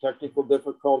up with the technical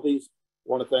difficulties. I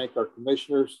want to thank our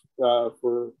commissioners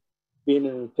for being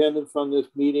in attendance on this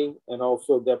meeting, and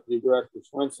also Deputy Director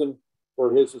Swenson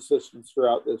for his assistance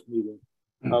throughout this meeting.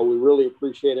 We really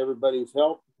appreciate everybody's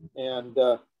help, and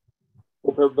hope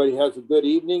everybody has a good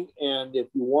evening. And if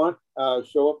you want,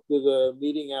 show up to the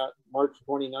meeting at March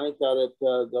 29th out at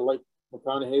the Lake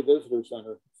McConaughey Visitor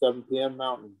Center, 7 p.m.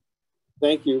 Mountain.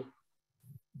 Thank you.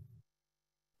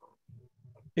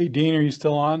 Hey, Dean, are you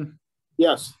still on?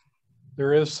 Yes.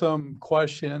 There is some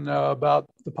question about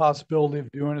the possibility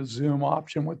of doing a Zoom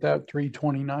option with that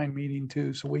 329 meeting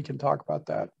too, so we can talk about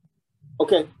that.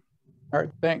 Okay. All right,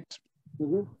 thanks.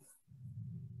 Mm-hmm.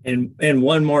 And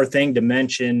one more thing to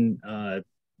mention,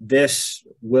 this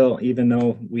will, even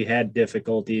though we had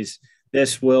difficulties,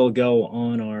 this will go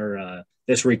on our,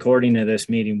 this recording of this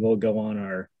meeting will go on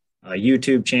our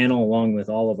YouTube channel along with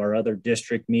all of our other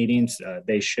district meetings.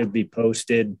 They should be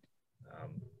posted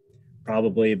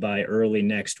probably by early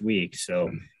next week.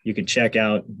 So you can check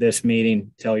out this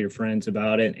meeting, tell your friends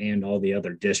about it, and all the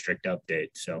other district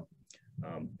updates. So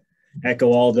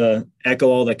echo all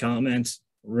the comments.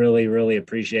 Really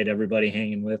appreciate everybody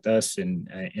hanging with us and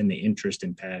the interest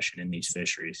and passion in these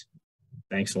fisheries.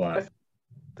 Thanks a lot.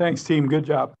 Thanks, team. Good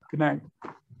job. Good night.